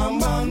su bam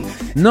bam.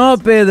 No,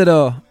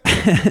 Pedro.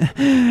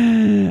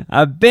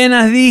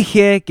 Apenas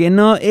dije que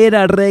no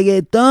era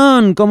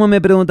reggaetón. ¿Cómo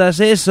me preguntas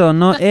eso?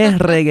 No es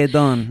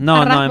reggaetón.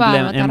 No, en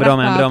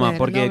broma,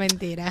 porque no,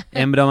 mentira.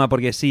 En broma,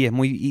 porque sí, es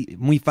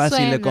muy fácil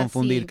Suena, de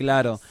confundir, sí.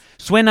 claro.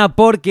 Suena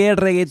porque el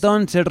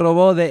reggaetón se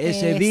robó de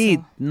ese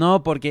beat,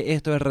 no porque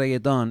esto es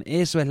reggaetón.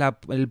 Eso es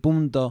el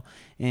punto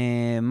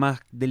más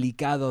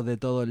delicado de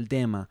todo el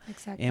tema.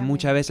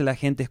 Muchas veces la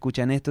gente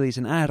escucha esto y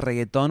dicen, es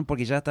reggaetón,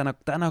 porque ya están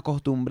tan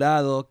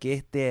acostumbrados que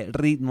este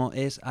ritmo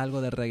es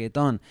algo de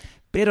reggaetón.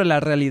 Pero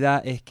la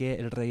realidad es que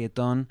el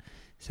reggaetón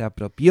se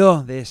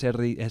apropió de ese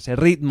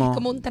ritmo. Es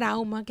como un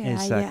trauma que hay.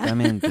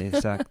 Exactamente.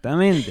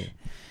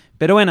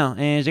 Pero bueno,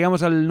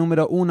 llegamos al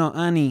número 1,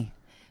 Ani.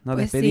 Nos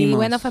despedimos. Sí,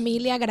 bueno,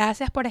 familia,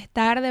 gracias por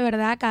estar de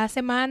verdad cada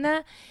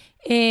semana.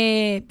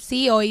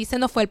 Sí, hoy se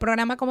nos fue el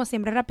programa como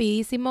siempre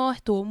rapidísimo.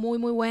 Estuvo muy,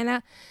 muy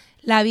buena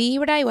la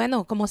vibra. Y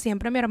bueno, como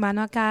siempre mi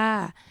hermano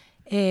acá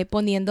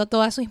poniendo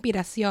toda su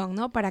inspiración,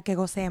 ¿no? Para que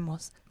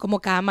gocemos, como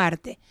cada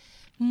martes.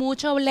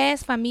 Mucho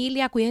bless,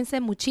 familia,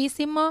 cuídense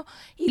muchísimo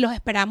y los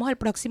esperamos el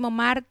próximo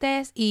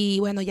martes. Y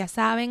bueno, ya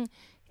saben,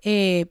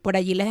 por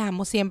allí les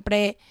dejamos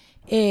siempre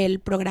el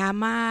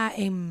programa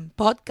en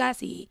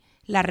podcast y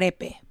la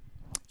repe.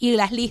 Y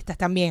las listas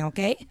también, ¿ok?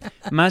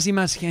 Más y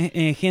más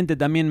gente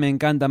también me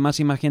encanta. Más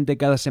y más gente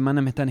cada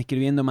semana me están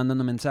escribiendo,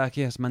 mandando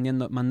mensajes,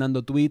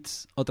 mandando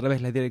tweets. Otra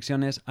vez las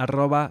direcciones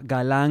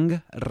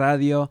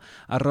 @galangradio,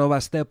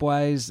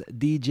 @stepwise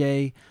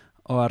DJ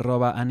o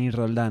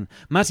 @AniRoldán.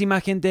 Más y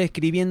más gente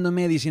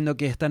escribiéndome diciendo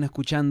que están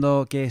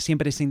escuchando, que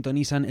siempre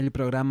sintonizan el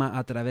programa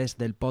a través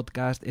del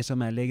podcast. Eso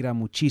me alegra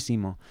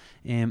muchísimo.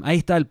 Ahí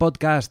está el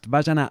podcast.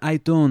 Vayan a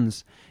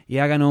iTunes y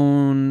hagan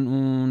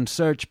un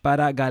search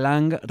para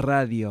Galang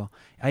Radio.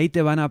 Ahí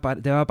te va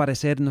a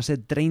aparecer,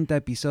 30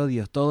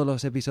 episodios, todos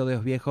los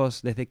episodios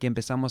viejos desde que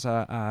empezamos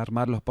a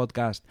armar los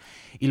podcasts.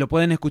 Y lo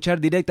pueden escuchar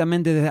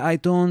directamente desde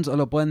iTunes o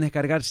lo pueden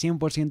descargar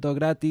 100%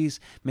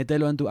 gratis,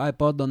 meterlo en tu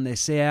iPod donde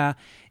sea.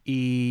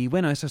 Y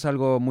bueno, eso es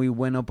algo muy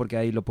bueno porque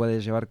ahí te lo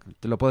puedes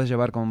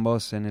llevar con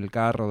vos en el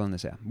carro, donde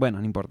sea. Bueno,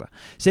 no importa.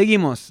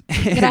 Seguimos.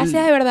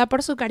 Gracias de verdad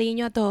por su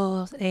cariño a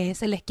todos.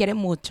 Se les quiere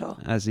mucho.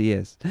 Así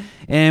es.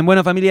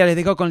 Bueno, familia, les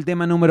dejo con el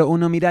tema número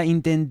 1. Mira,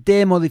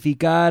 intenté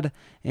modificar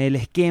el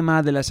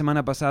esquema de la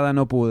semana pasada,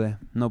 no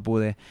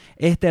pude.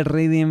 Este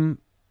rhythm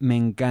me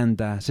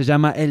encanta. Se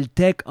llama el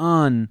Tech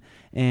On.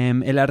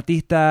 El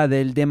artista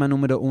del tema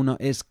número 1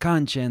 es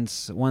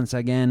Conscience, once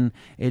again.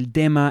 El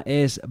tema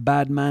es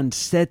Batman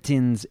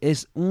Settings.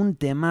 Es un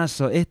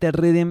temazo. Este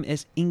rhythm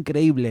es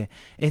increíble.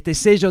 Este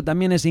sello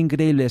también es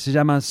increíble. Se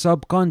llama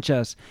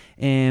Subconscious.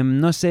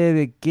 No sé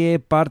de qué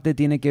parte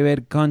tiene que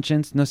ver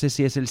Conscience. No sé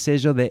si es el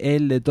sello de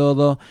él, de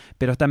todo.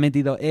 Pero está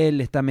metido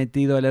él, está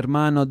metido el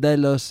hermano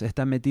Delos,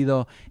 está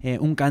metido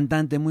un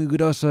cantante muy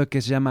grosso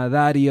que se llama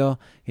Dario.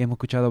 Hemos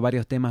escuchado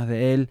varios temas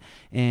de él,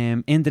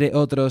 entre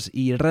otros.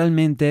 Y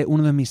realmente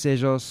uno de mis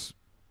sellos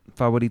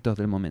favoritos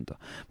del momento.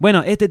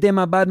 Bueno, este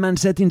tema Batman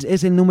Settings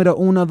es el número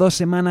 1, 2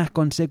 semanas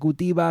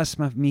consecutivas.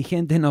 Mi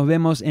gente, nos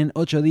vemos en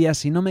 8 días,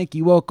 si no me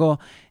equivoco,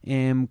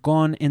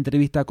 con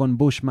entrevista con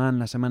Bushman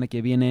la semana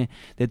que viene.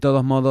 De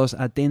todos modos,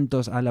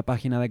 atentos a la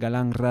página de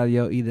Galang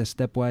Radio y de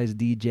Stepwise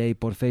DJ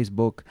por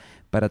Facebook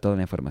para toda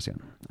la información.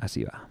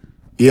 Así va.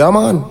 Yeah,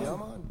 man.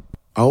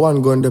 I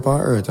want gun up on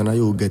earth and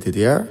you get it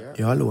here.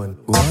 You alone.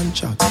 Go and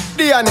chat.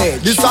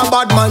 DNA, this a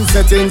bad man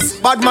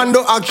settings. Bad man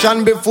do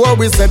action before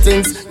we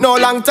settings. No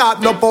long talk,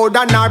 no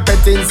powder, nor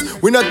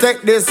pettings. We no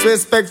take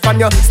disrespect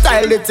from your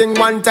style the thing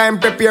one time,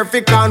 prepare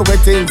for can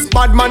wettings.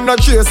 Bad man no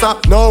chaser,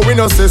 no we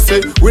no sissy.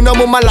 We no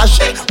mama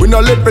lashy, we no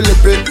lippy.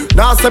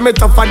 Now say me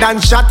tougher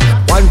than shot.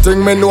 One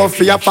thing me know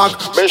for your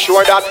fact, make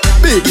sure that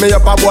beat me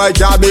up a boy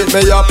can't beat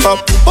me up.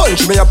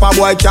 Punch me up a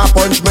boy can't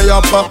punch me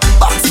up.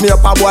 Box me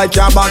up a boy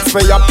can't box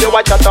me up. You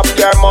chat up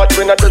your mouth,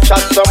 we not do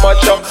chat so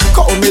much.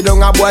 Call me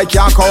down, a boy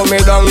can't call me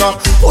down.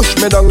 Push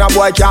me down, a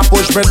boy can't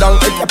push me down.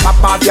 If you pop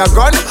off your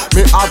gun,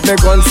 me have me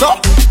gun so.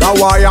 Now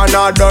why you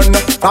not done?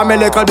 From a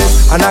little bit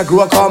and I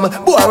grow come.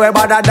 Boy we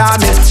better than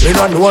me, we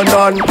don't know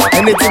none.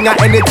 Anything or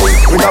anything,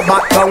 we not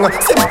back down.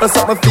 Simple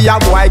something for your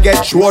boy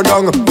get thrown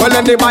down. Well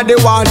anybody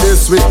want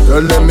this with,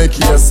 tell them me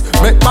case.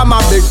 Make mama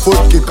big foot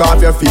kick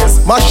off your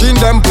face. Machine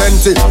them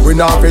plenty, we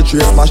not fi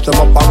trace. Mash them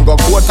up and go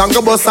coat and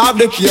go bust off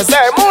the case.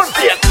 Hey moon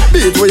face.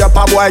 Beat we up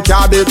a boy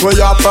can't beat we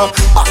up.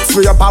 Box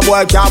we up a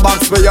boy can't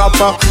box we up.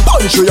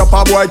 Punch we up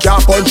a boy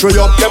can't punch we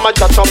up. Them a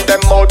chat up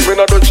them mouth, we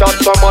no do chat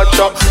so much.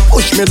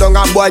 Push me down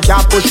a boy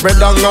can't push me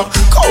down.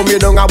 Call me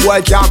down a boy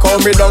can't call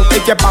me down.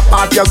 If you pop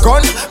off your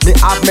gun, me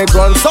have me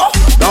gun so.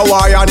 Now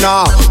why you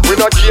now? We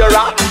no cheer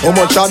up. How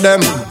much of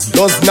them?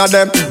 Dozen of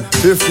them.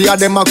 50 of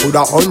them, I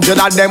coulda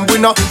 100 of them. We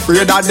no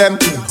afraid of them.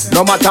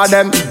 No matter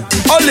them.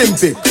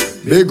 Olympic.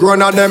 Big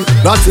run of them,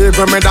 not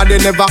even me daddy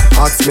never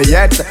ask me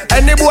yet.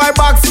 Any boy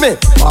box me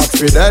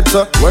that.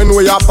 When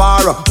we are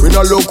par, we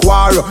no look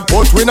war,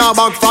 but we not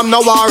back from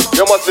no war.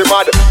 You must be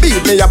mad. Beat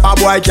me up, a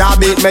boy can't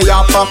beat me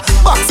up.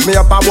 Box me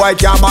up, a boy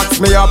can't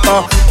box me up.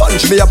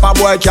 Punch me up, a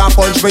boy can't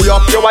punch me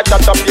up. You a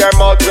chat up your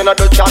mouth, we not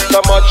do chat so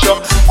much.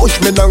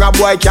 Push me down, a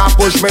boy can't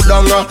push me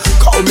down.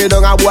 Call me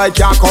down, a boy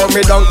can't call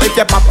me down. If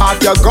you pop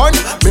off your gun,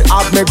 me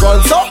have me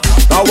gun so.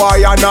 Now why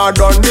you not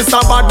done? This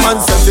a bad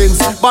man settings.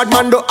 Bad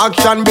man do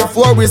action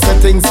before we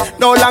settings.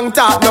 No long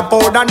talk, no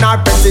powder,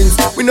 nor pettings.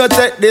 We no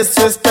take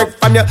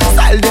disrespect from you.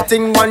 Style the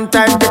thing one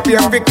time,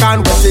 prepare for can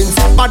wettings.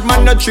 Bad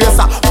man no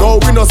chaser, no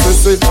we no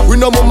sissy. We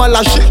no mama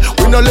lashy,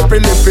 we no lippy.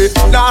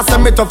 Now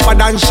say me tougher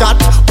than shot.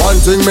 One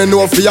thing me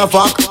know for your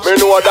fact, me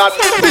know that.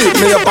 Beat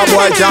me up a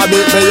boy can't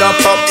beat me up.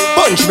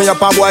 Punch me up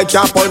a boy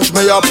can't punch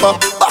me up.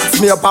 Box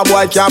me up a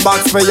boy can't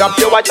box me up.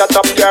 You a chat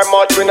up your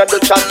mouth, we no do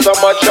chat so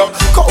much.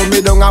 Call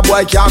me down, a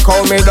boy can't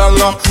call me down.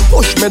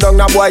 Push me down,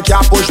 a boy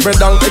can't push me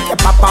down. If you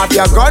pop off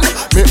your gun,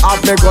 me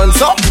have me gun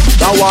so.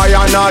 Now why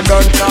you not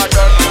done?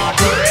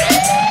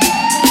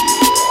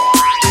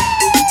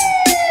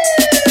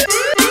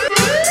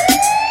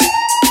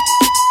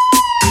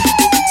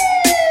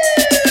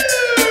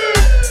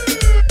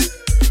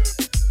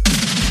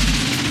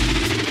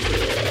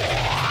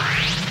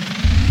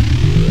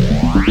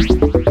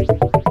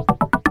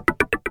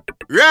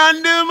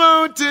 Random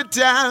out to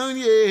town,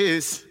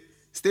 yes.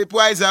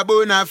 Stepwise a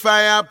bona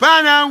fire,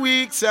 pan a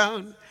weak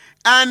sound.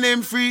 And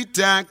them free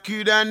talk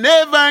coulda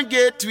never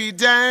get we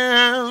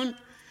down.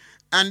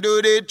 And though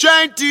they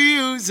try to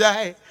use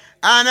I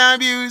and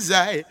abuse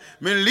I,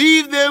 me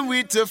leave them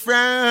with a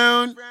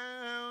frown.